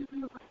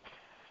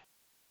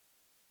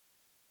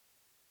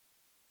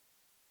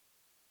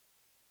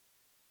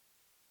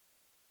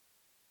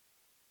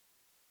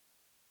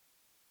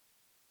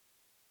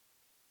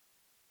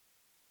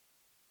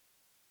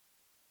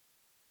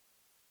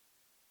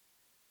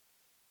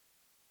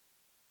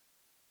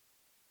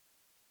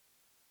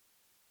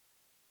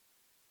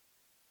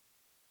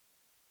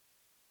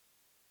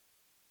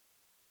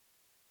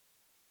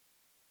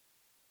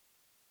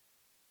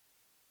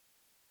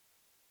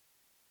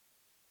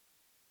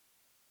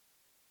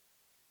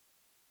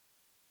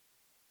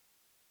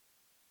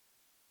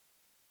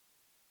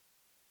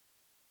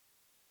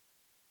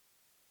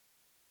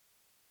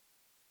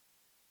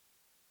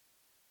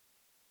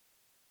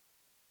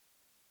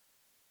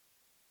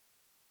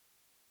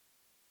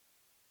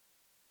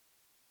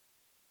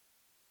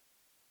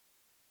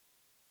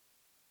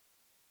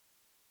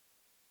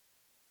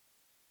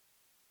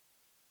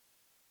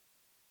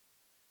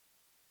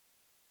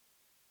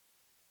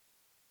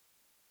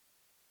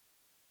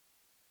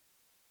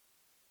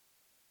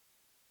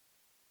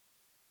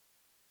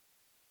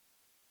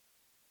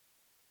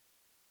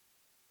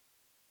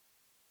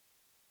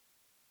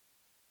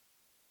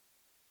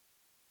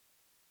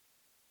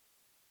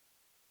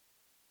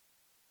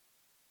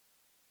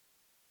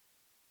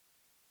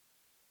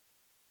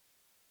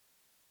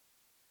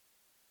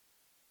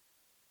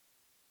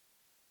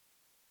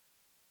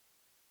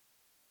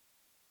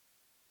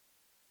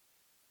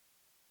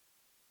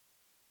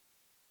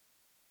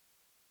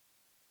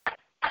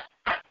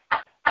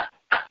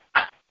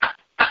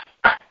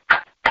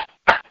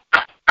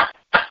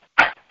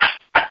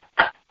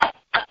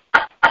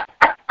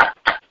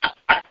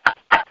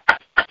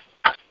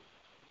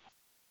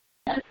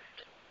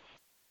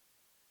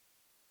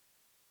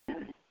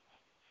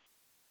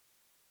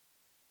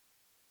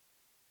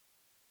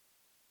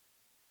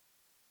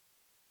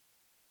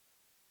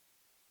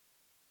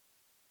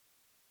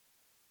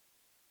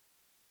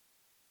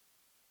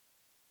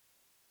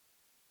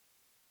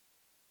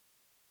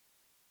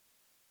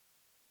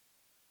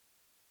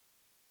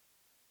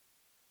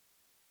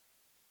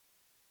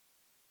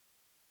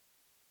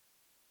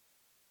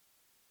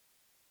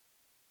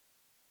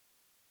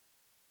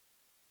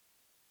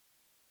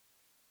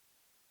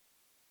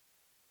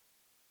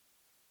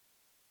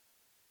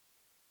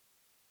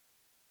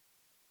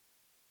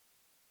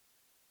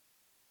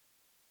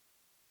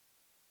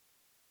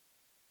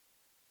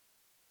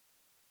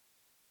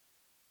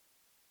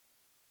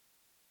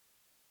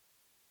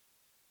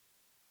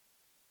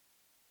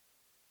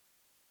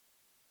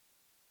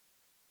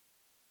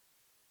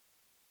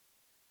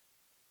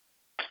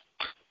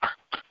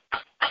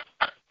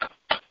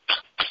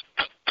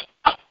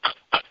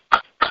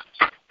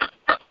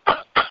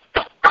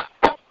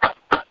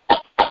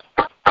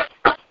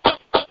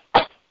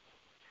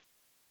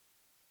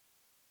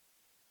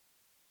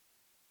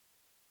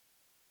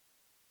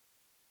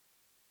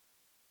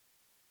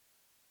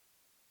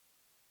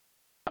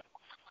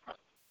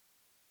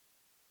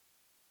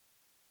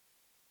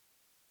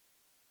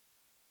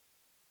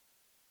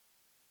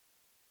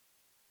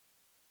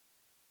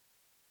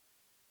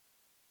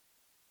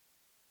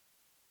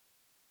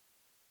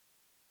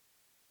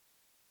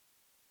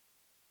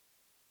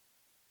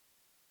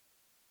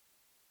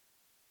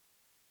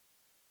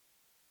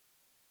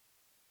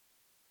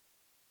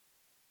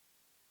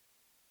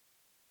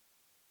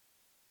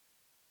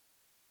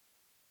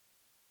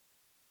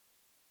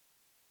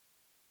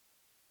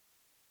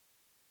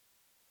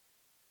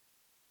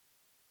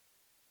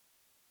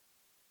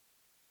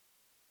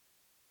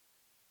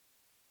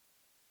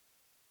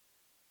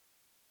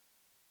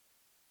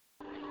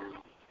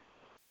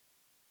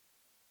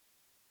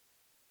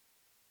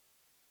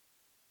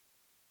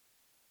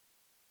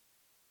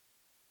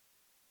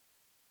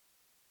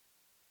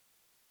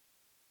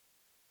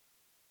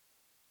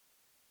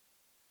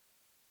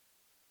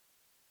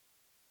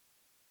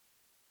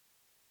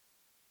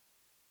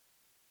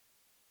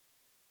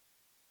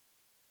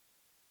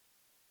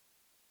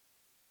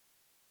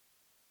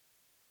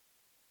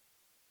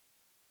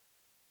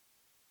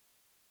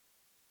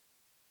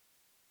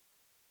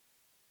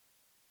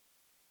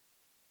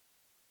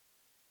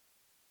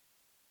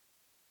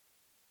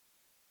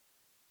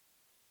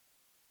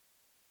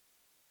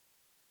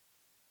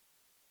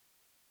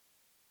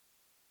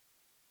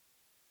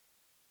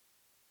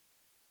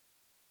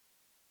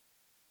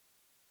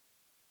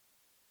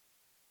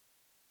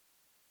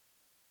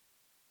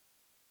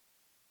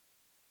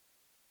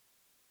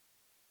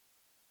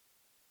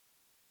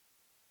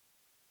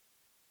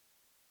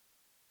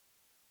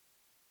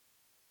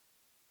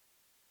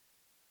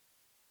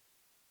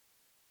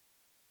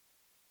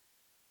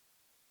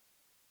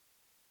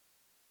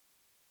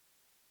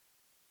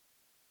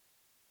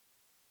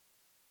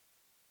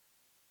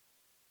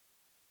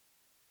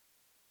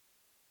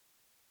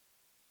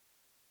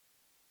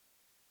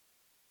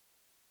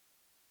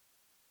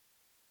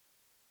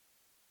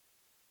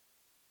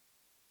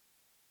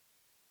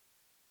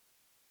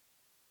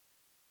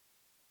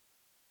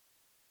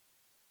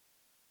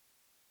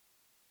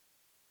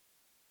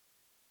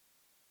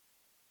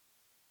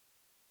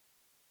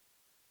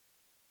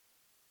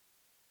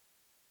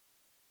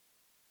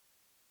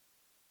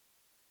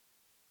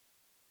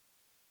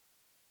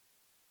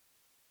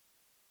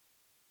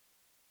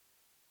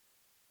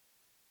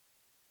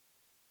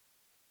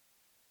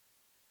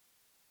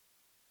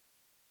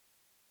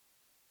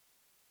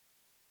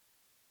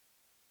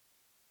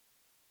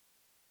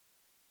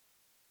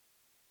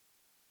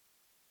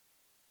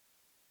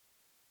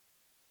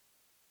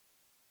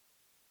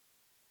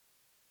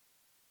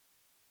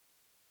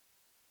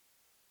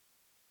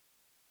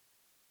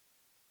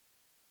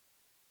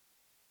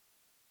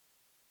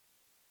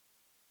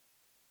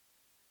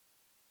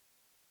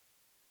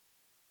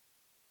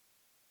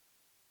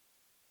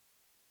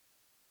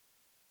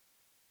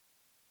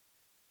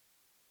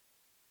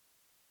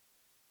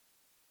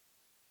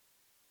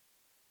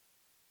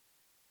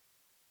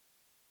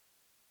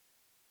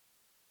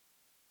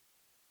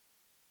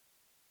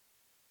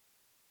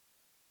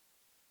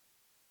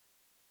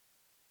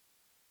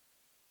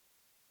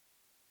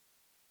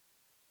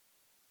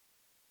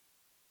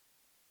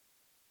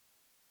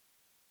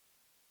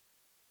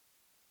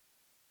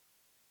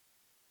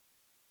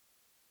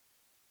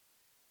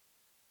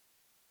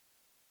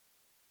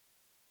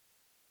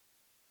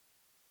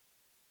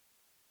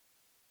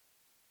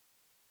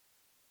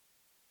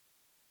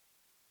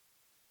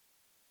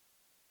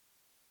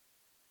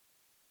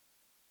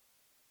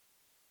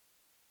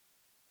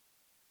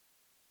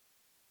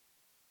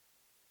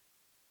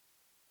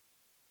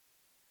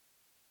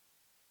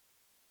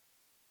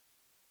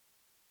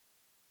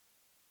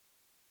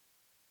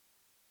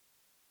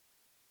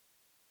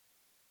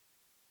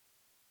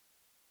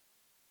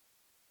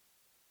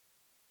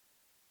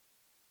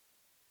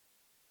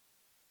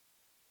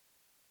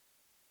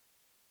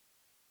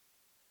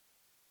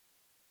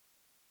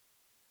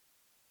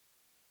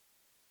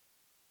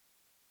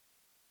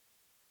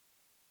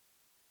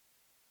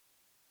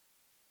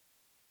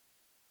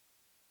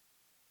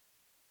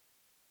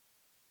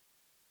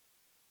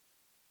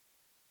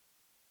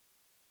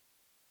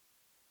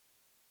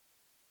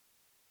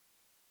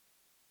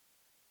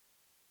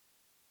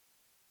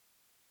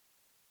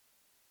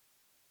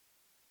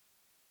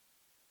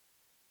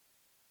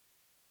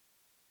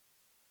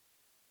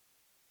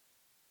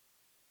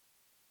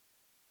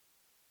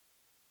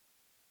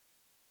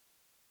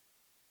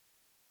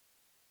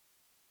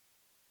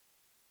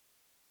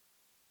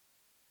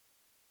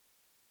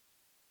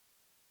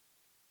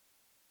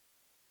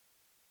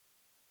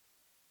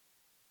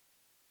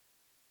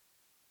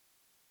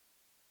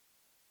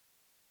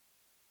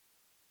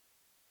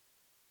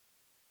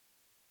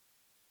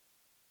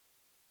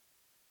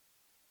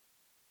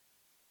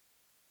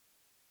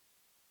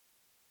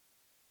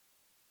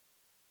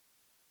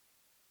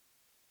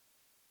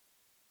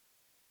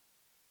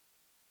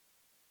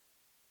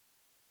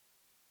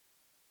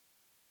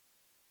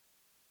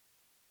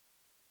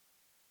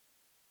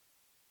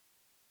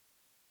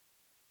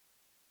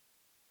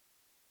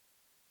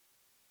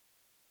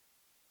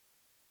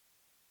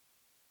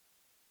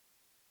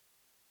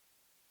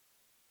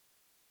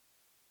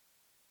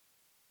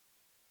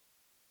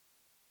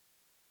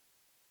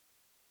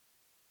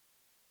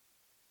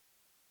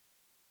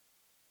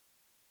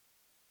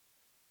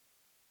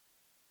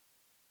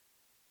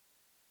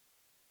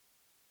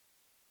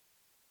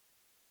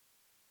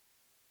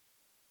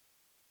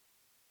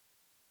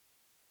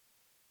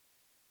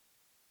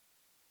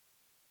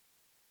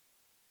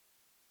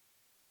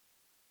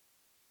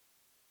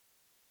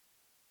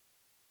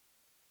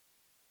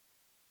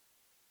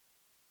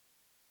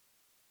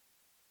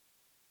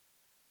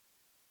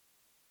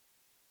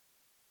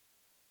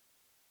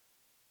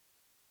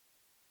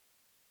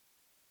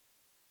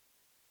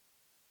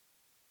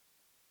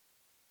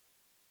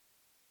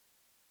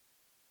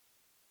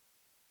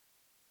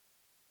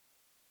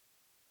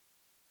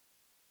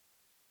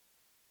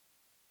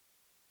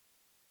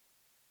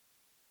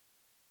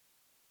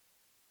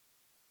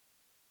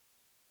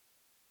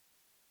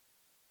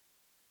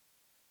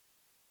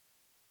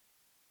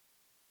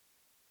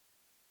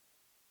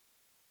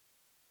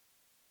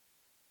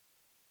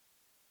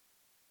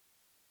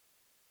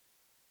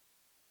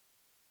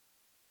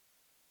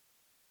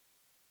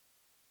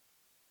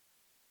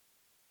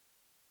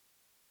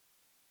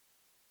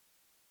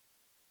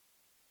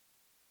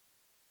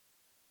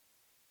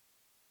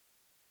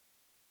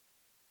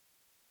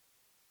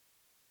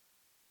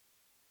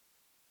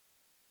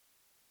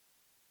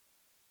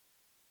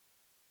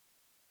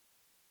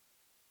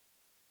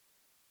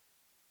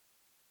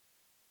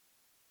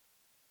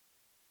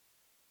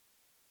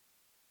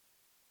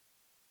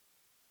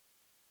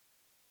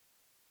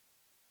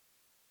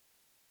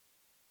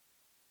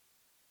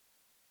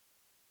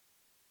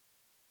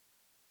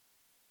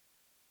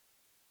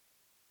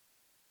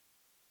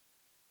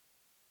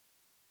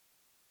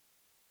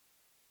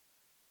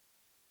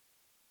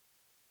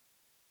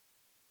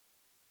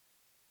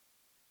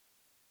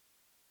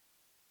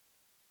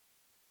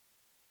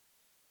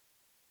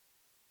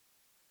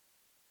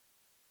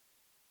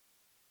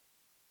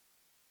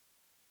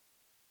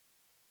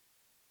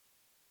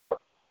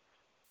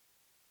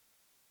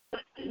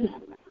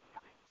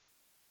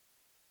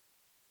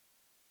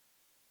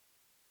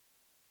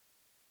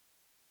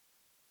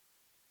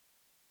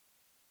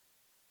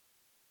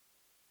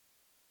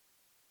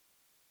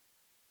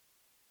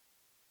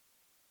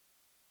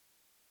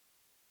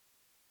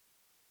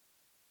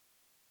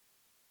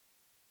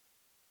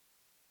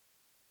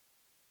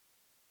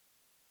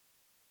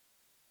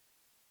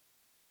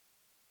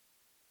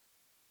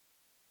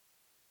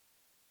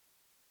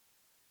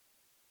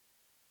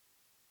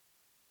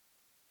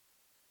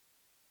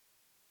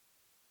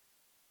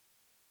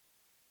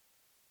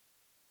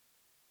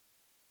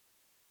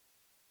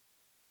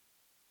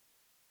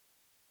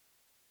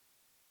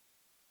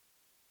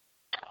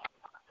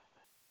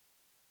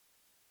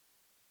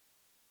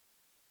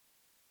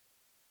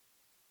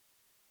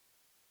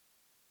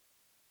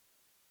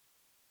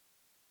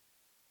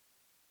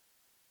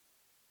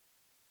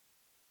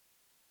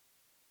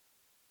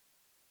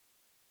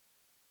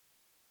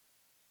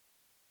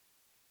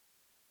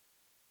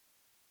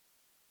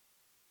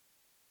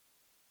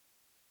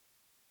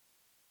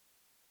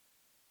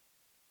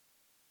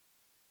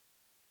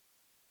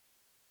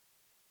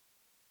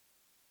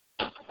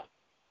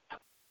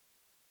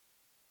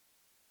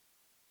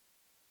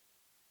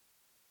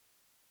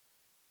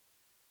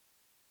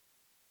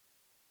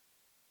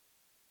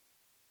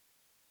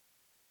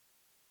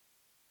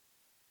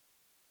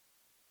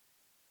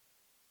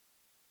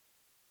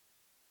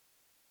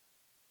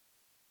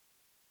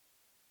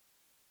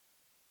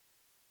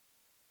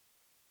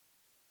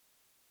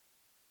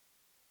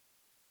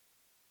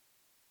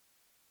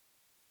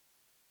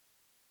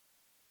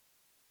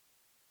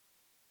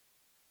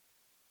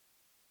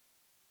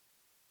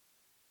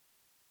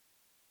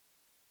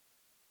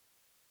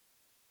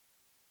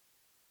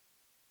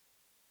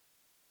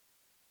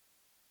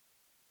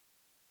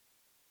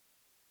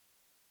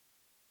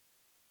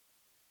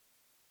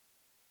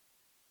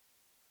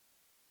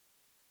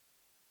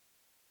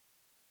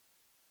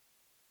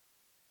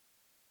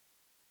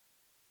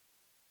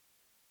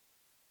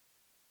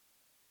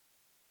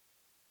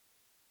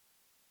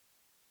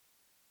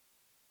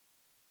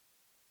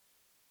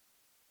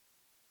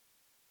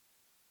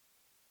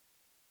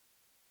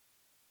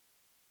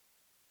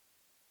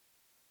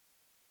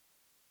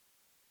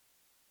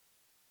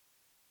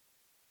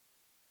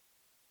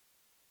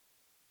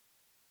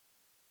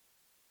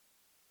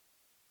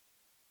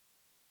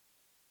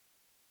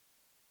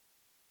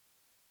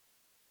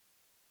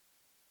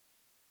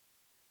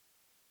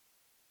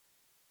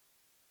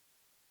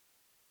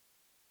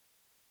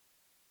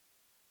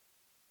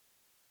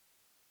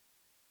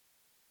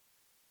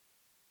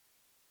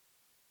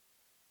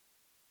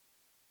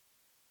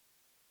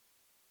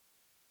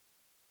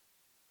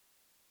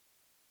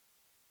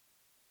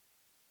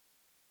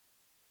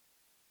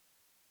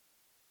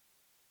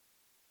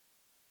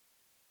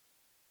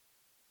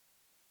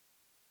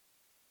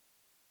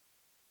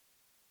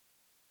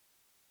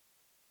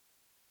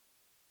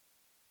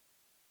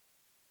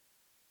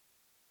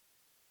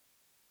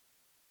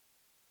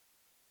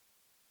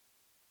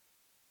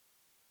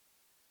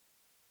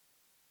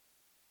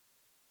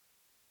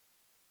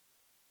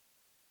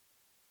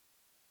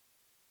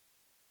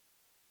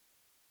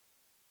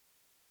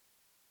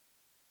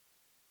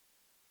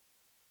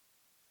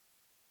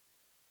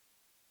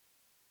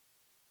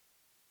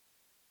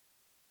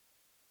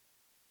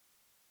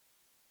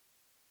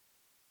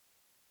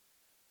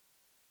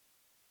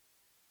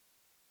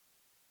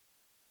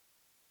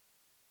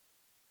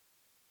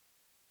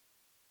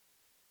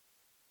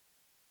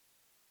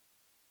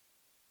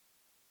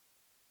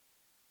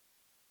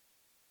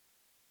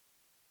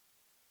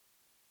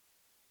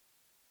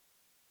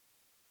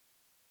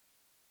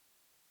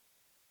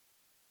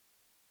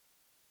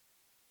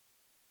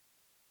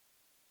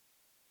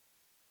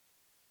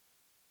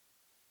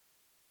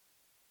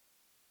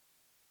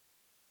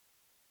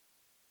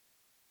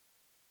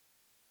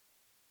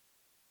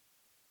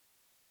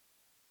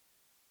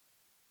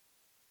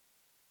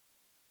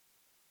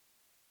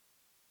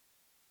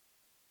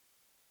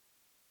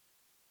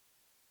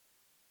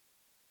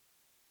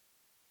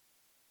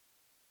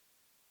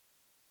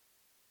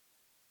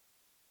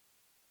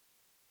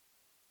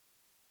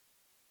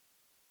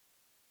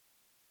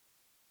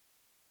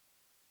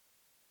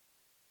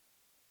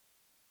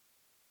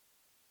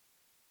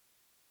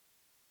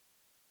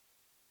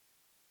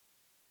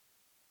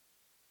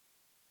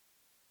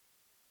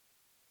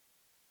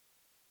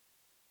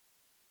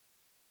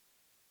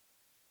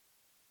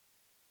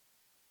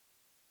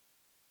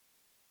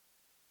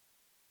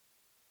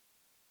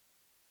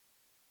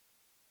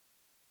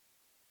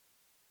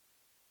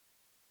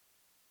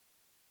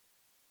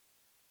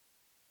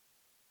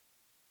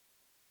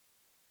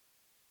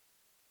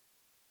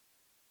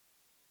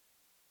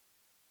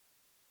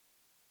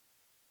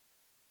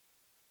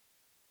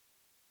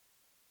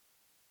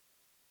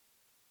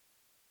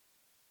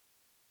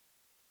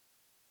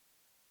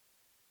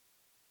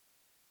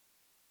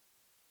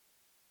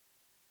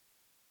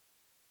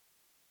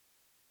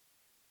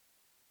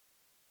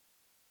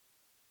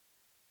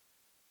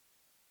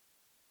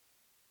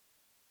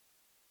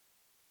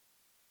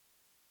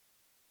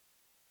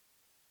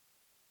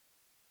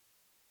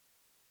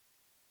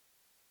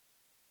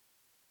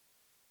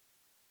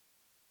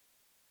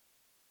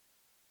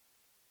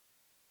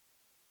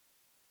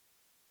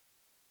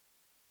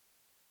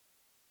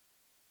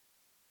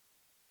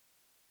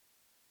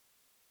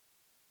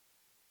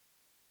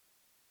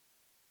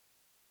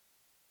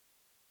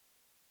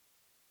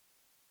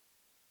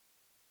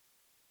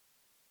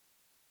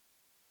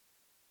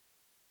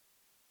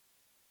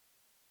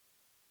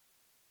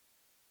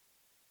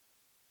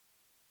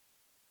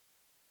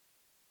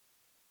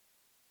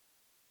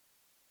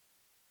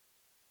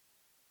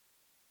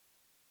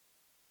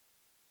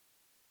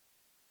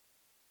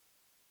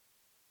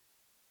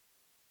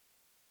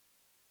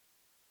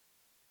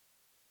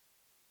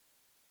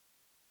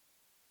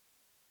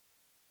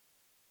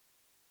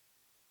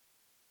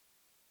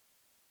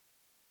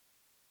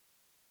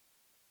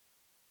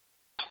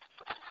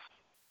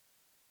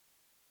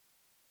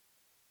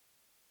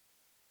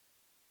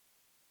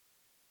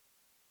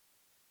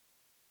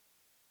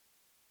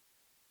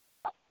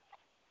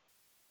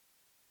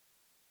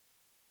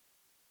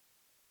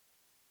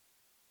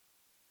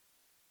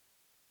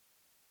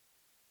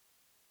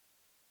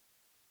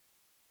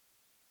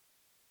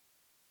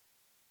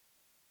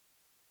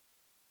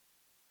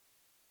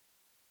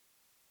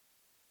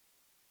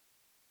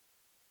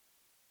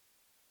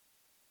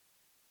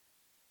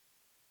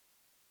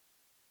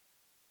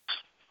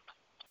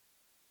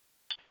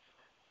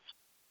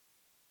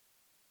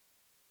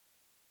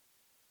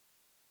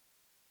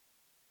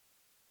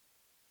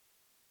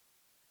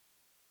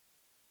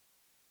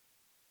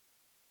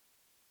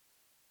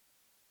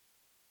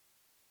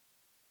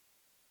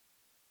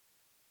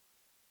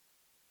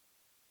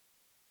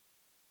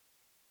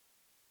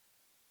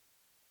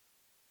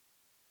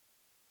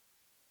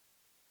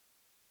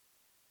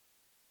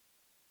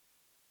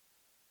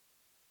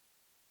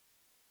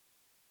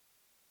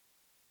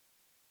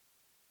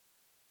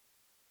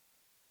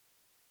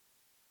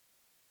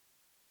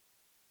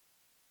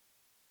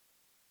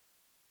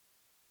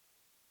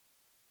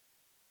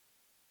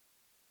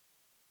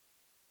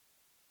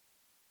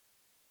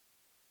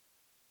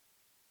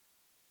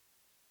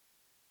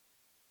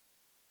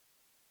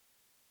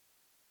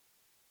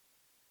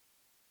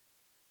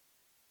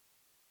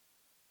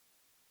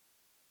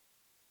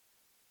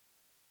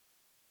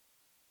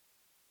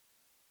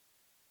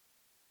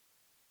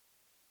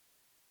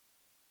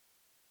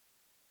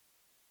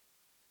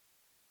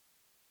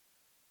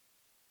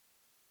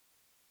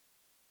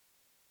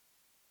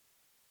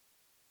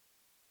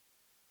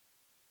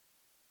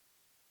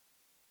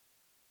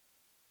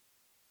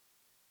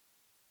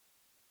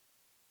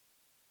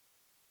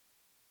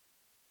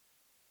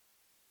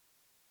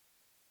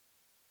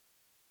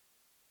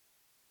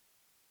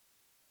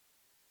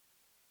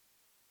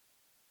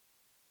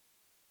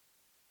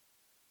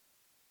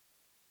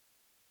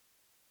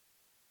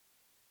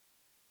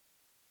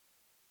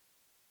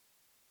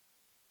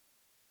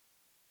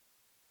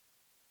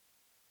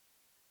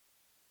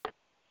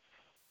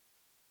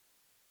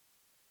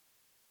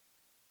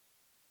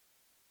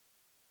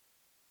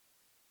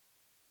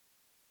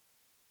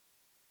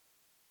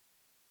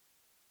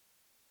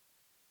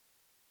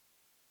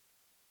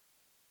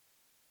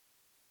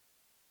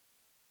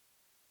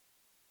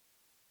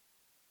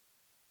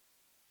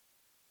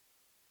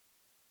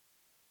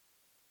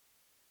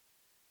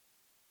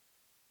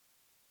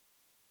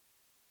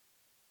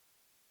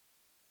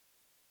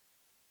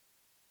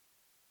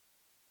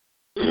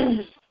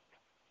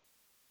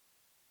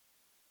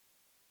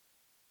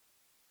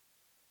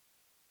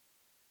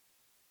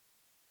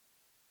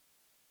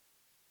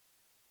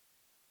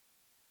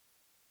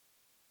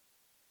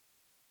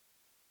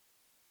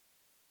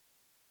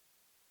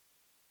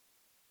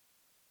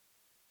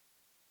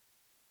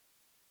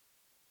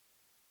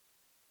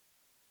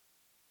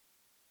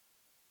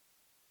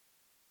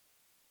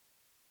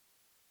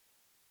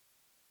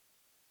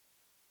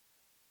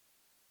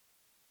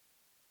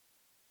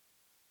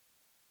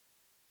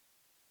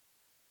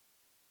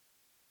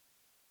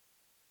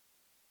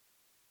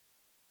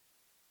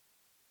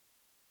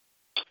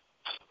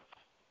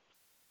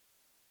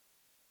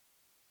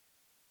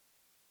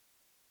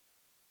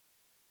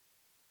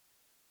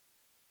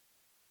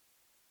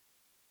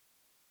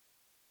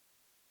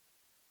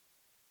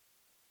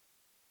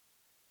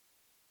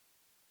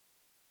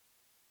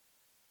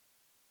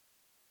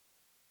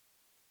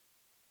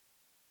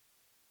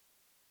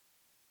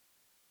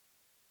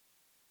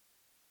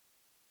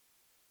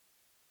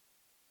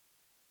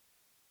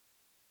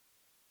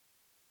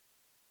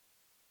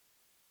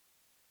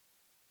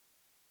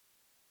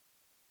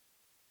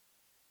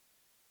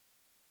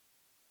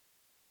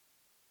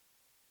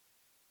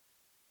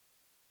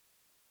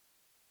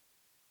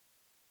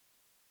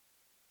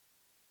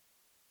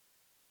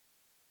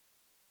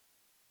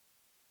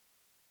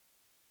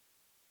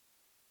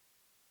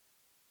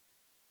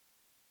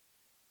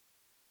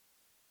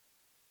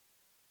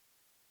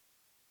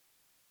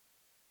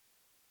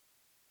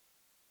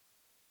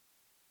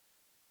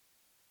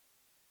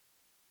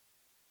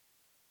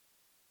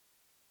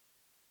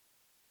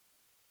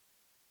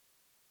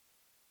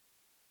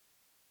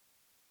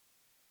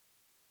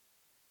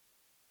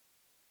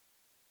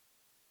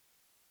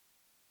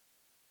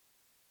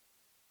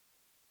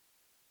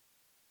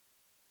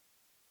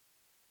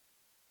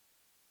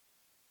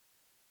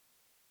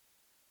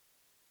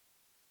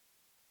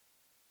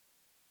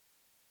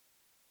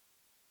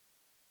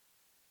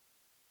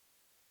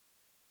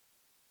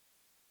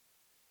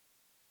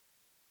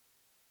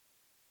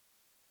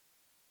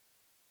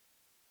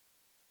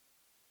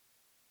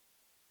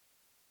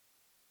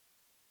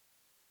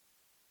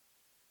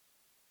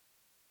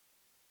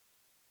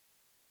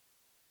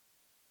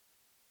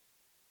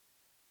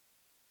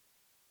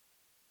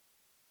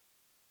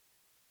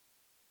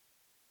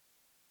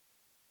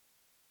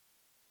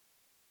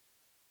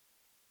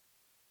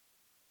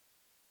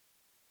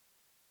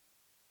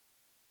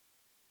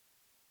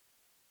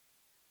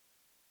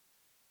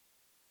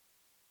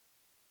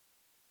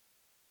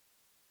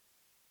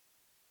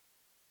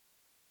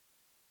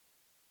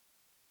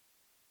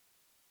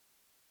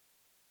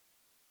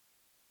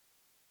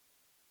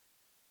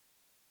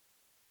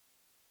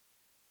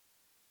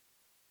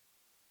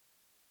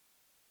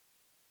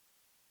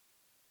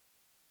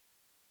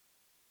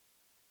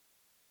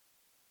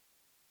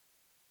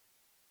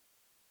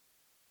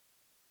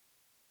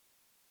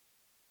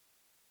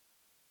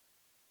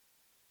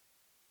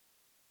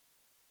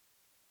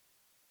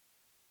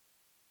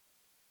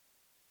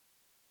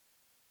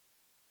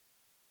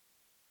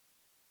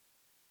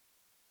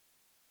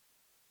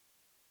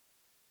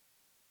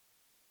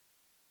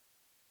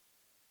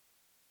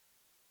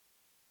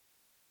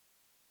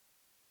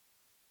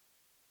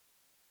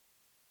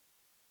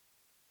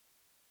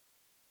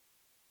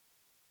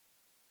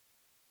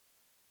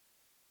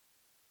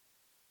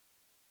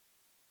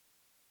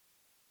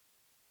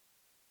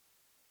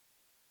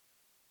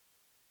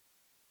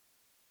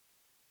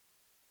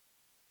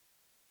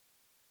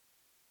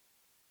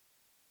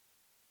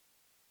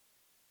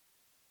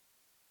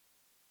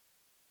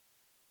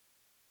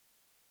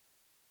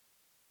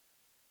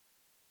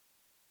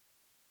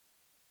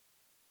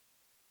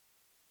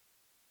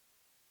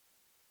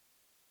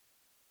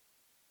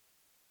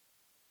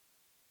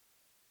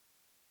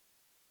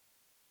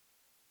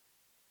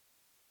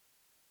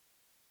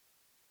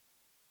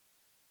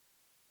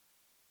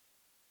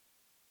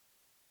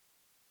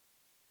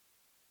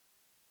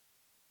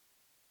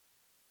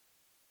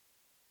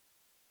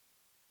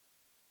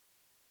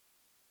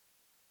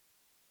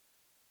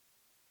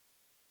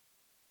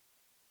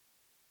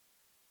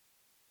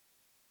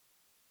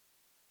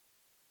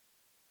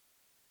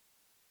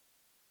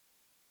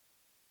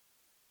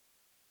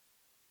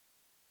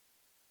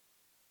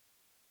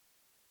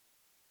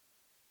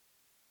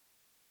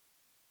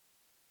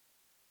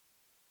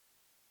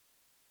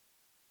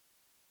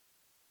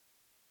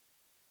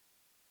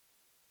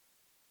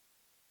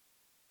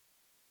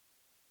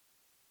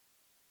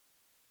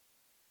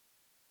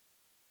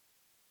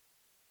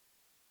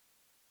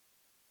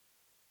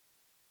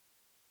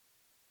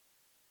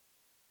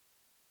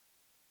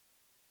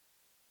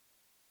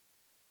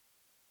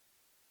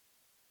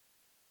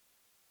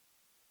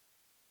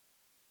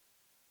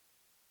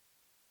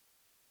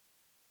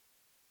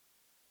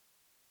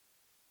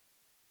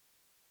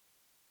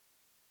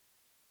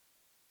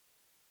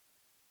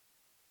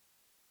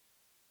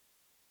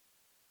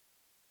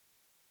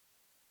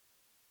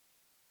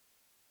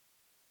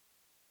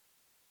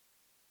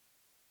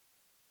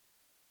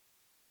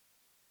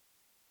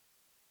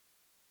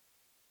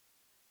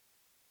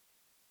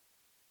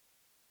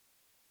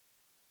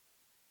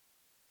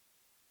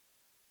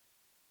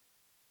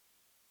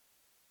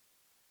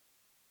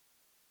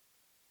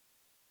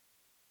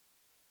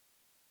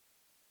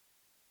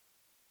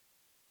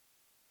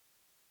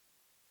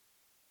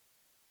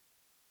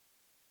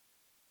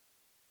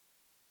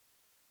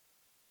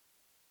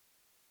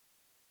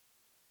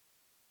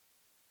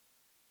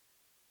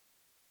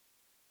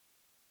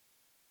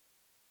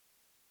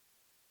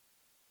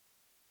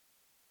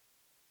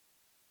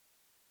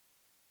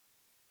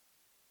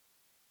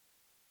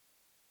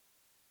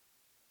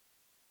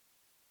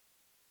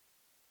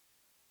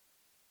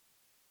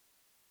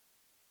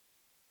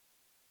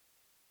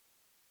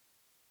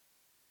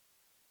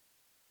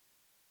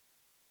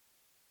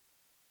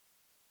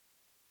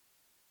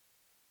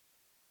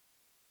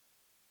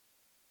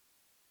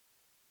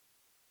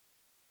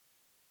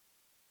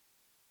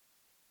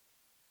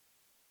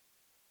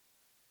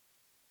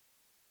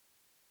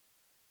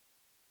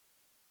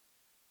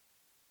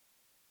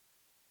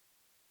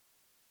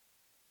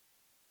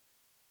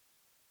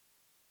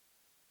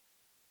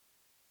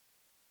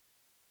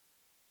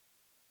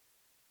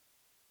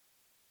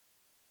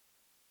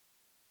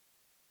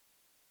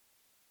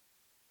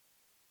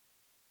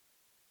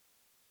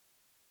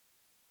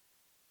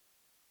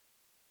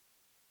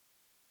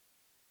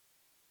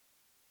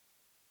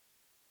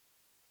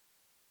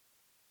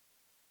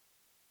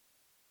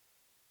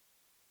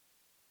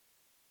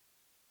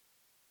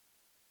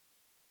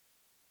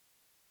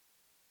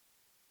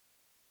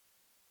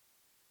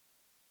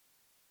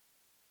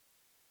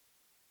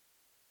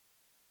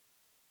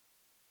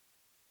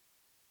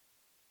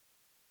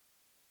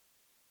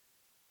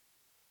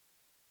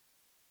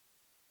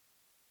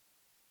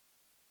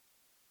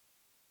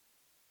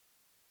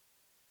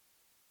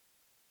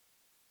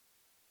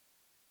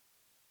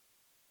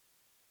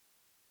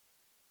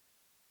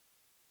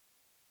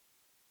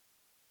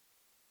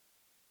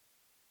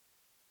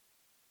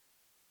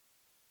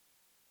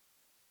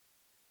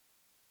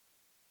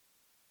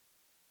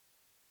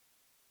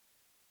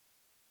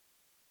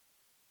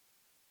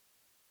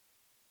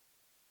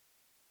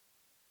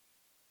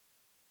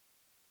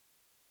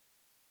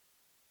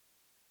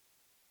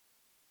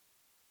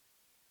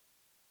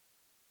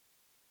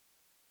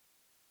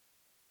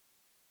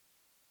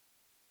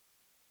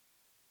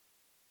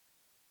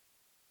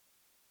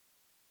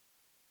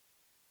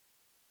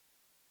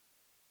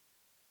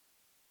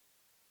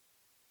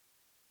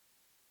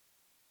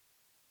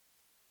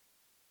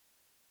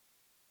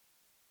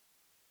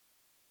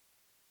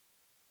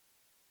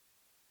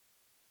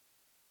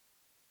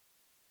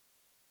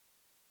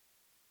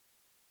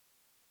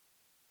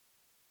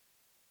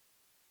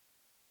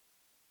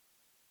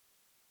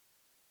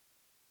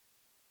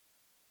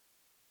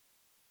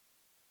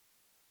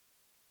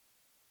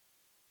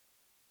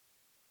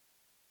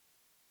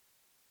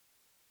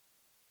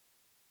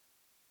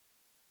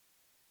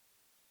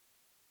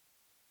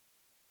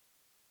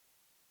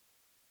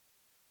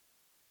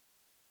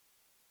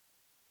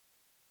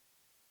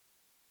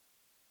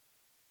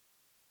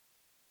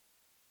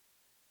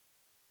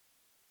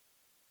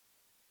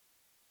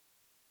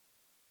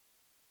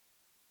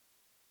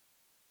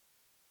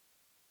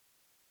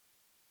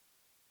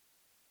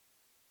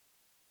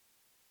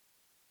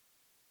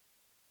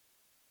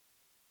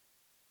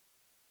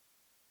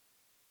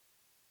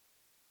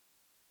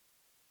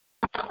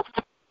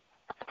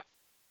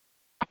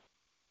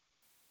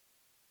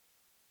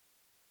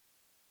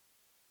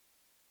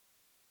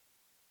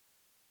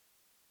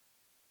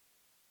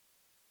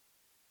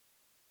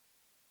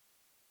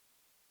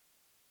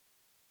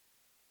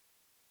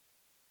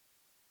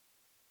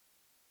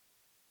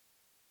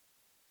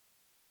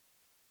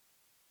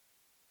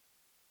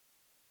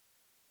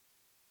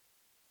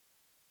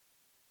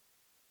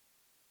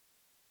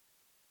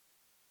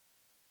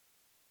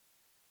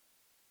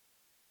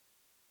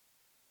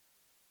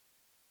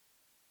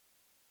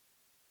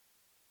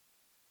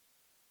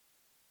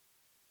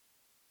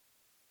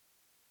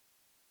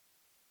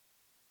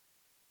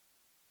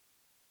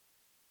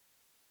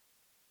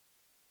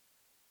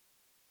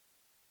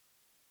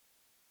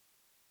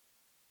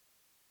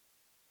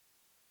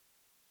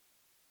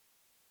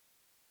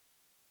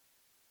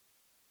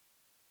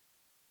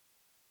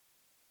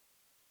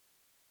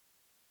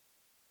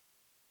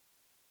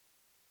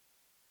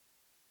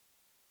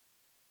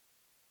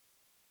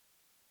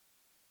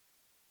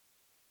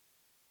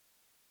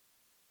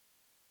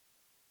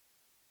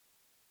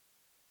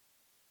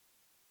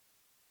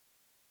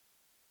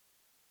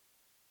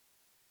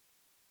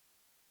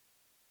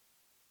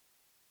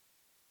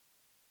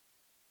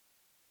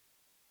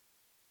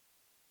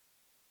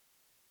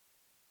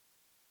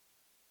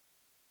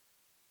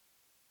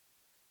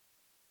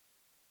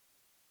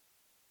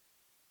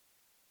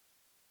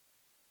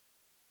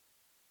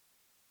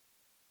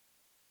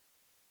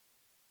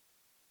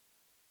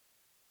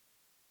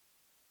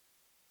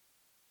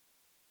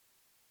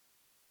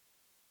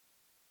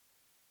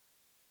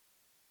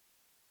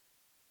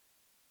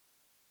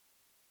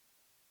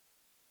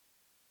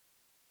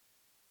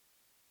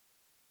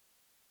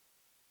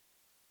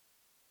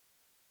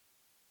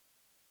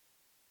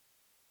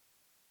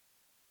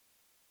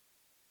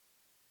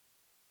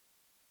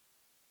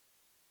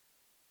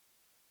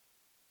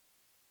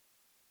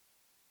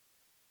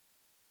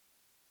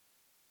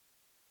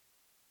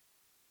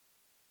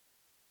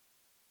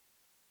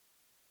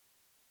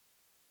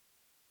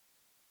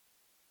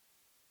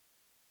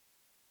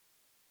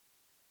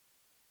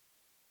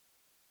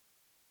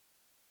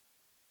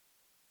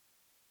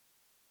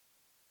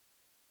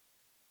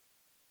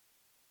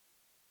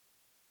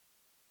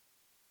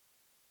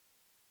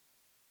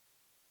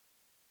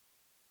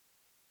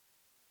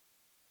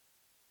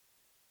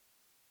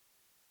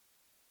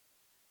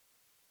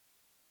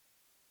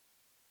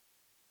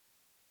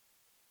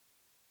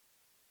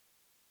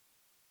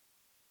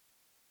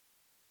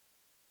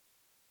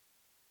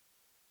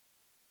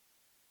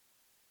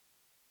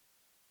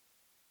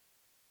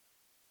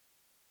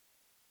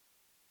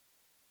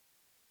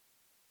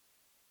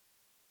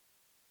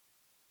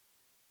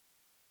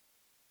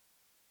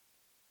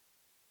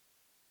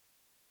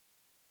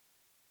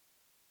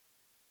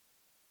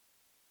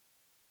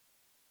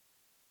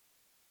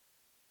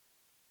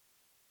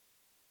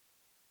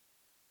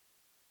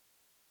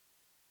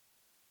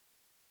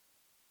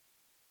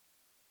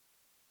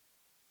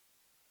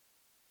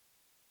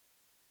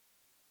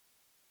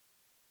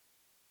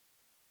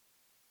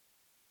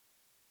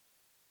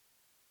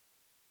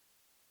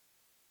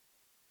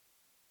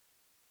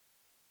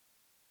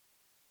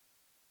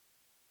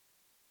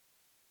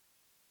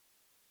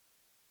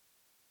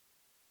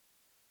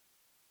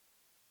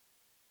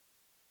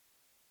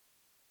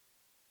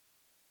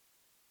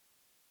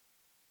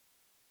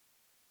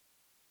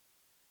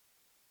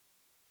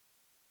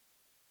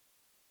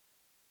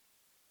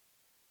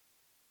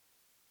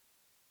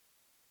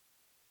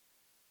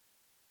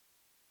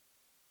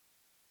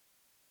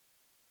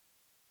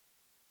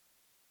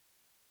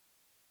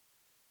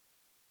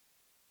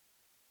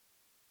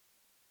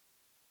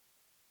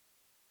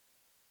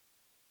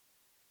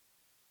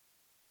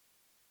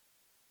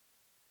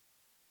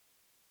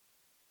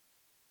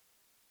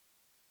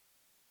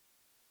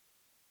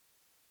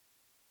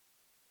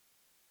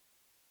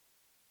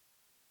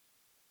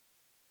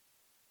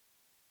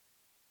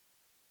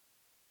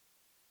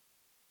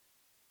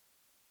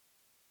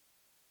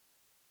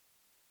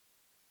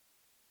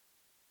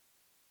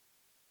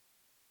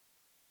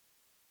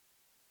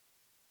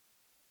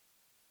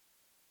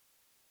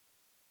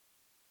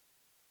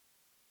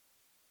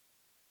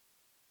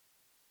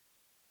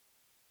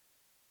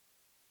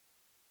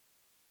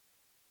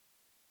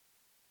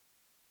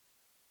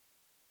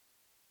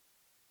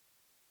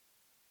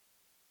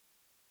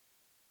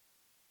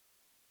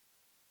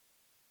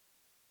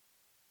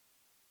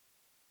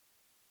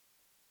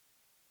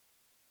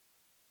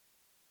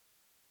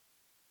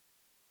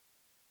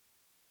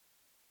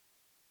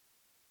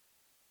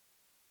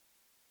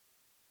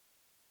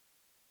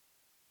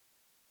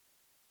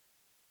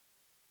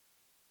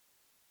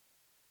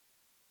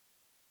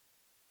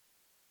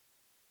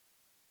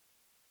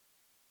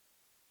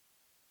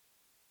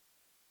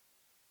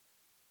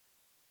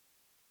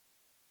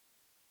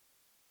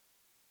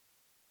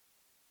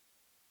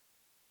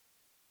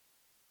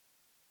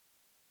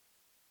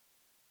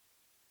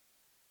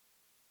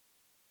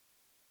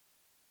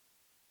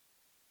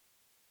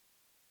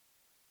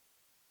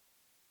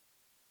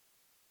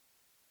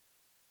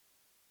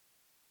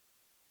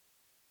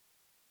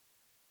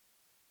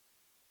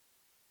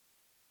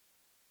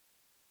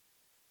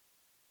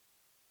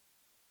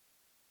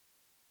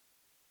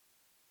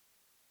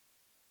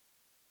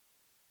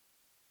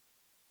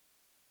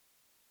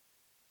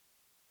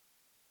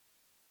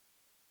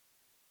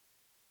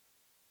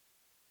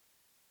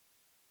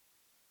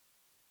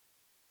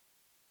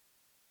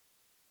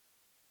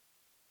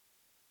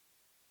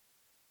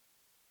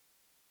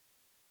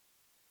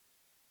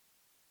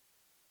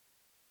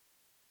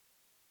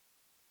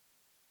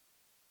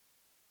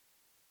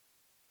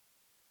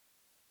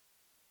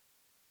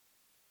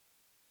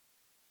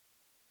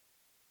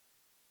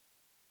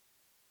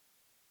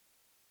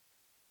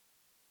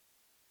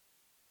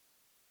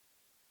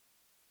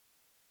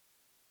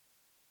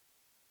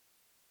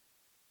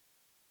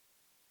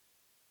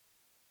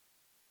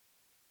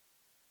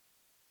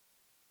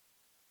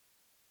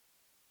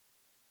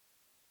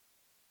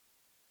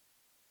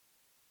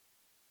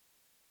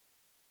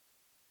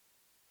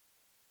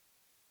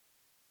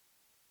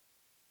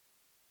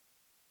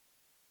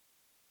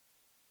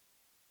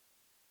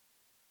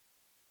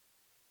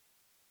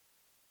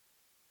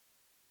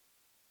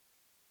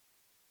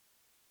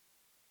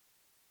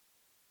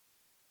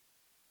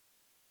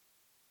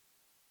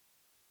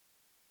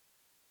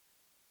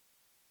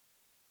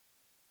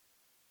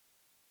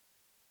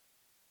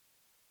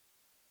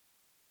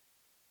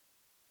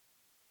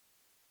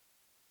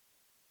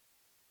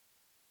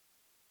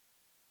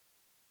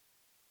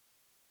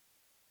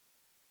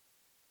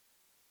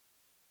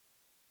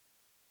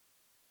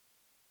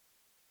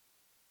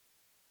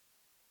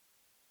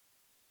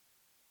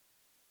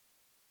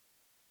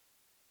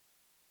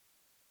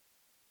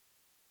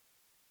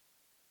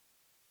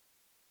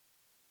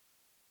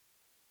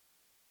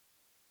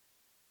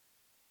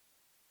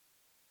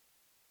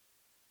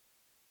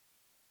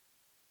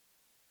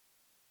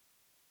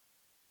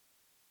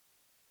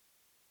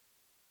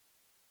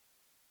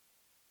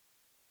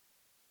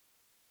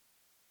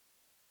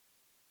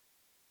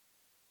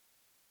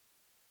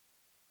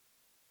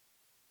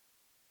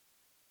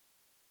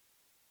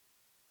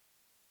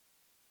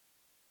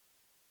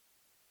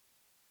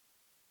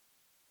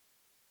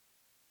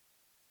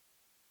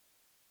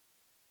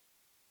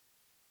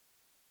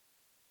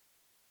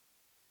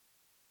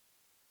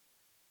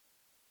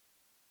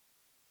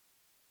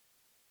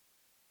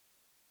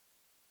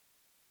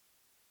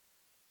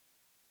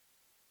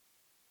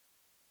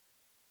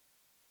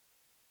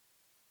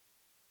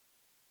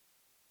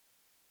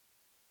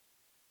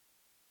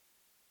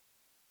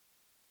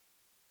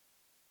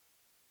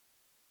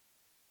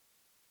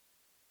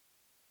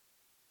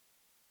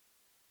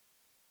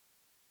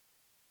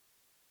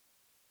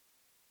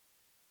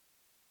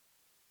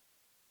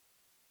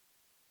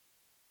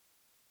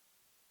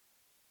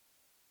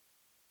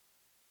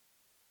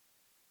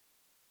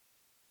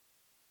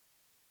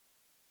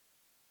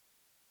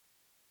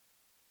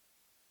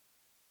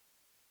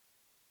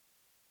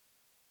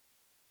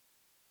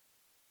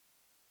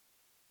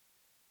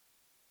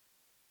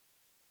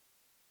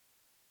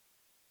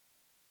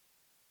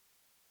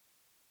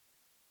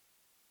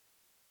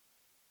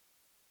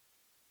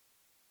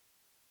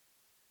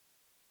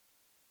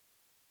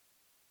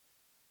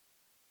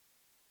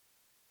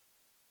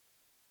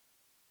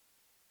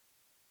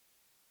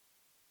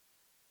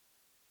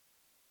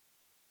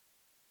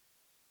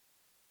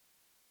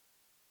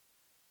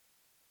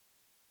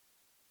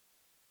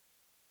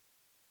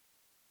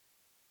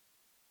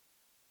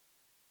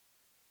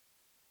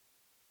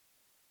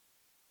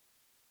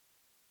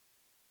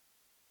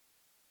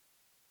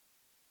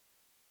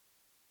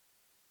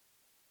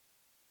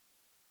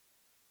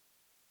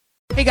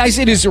 Hey guys,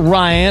 it is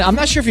Ryan. I'm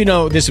not sure if you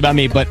know this about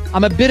me, but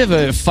I'm a bit of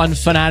a fun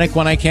fanatic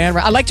when I can.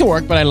 I like to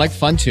work, but I like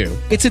fun too.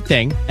 It's a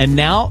thing. And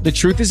now the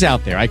truth is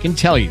out there. I can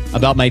tell you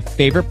about my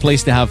favorite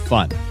place to have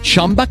fun.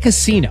 Chumba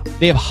Casino.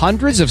 They have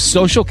hundreds of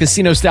social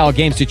casino style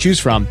games to choose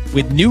from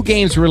with new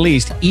games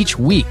released each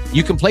week.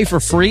 You can play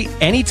for free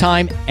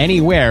anytime,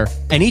 anywhere.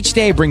 And each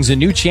day brings a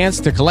new chance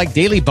to collect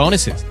daily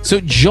bonuses. So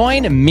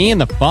join me in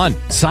the fun.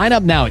 Sign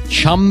up now at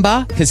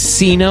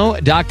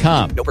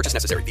ChumbaCasino.com. No purchase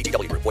necessary.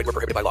 VGW Group. Void where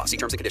prohibited by law. See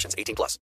terms and conditions. 18+.